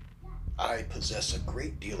 I possess a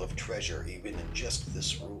great deal of treasure even in just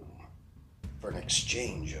this room. For an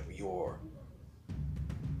exchange of your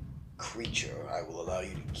creature, I will allow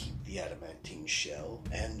you to keep the adamantine shell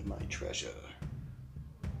and my treasure.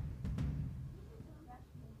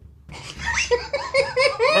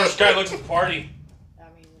 First guy looks at the party. I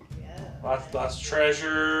mean, yeah. Lots of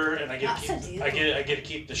treasure, and I get Lots to of keep, deal. I get to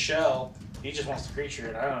keep the shell. He just wants the creature,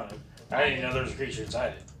 and I didn't even know there was a creature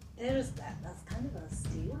inside it. There's that. That's kind of a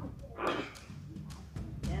steal.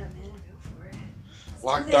 Yeah, man, go for it.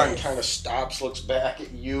 Let's do Lockdown this. kind of stops, looks back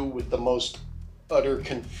at you with the most utter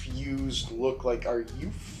confused look like, are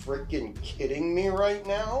you freaking kidding me right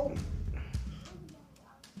now?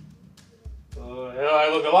 I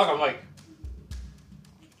look at Locke, I'm like...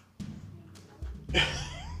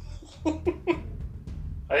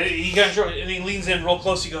 he got short, and he leans in real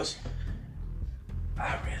close, he goes,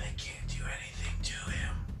 I really can't do anything to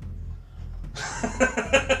him.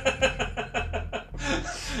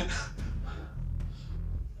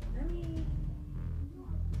 I mean,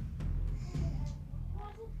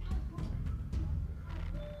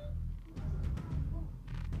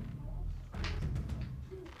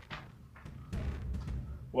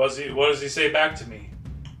 What does he say back to me?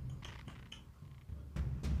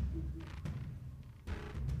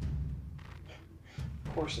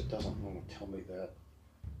 Of course it doesn't want to tell me that.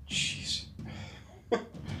 Jeez.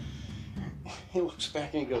 He looks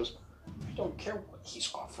back and he goes, I don't care what he's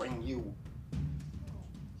offering you.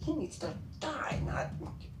 He needs to die, not...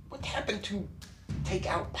 What happened to take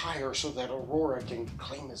out Pyre so that Aurora can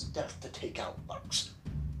claim his death to take out Lux?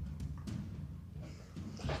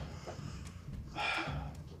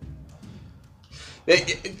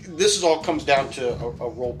 This all comes down to a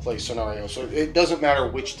role play scenario, so it doesn't matter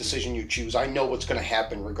which decision you choose. I know what's going to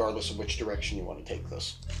happen regardless of which direction you want to take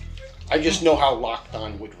this. I just know how Locked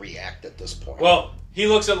On would react at this point. Well, he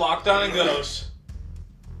looks at Locked On and goes,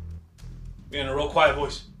 in a real quiet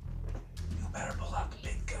voice, you better pull out the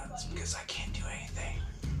big guns because I can't do anything.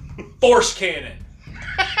 Force cannon!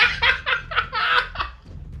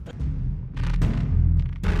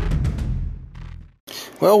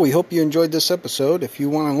 Well, we hope you enjoyed this episode. If you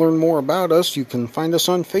want to learn more about us, you can find us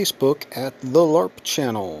on Facebook at The LARP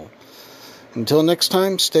Channel. Until next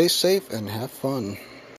time, stay safe and have fun.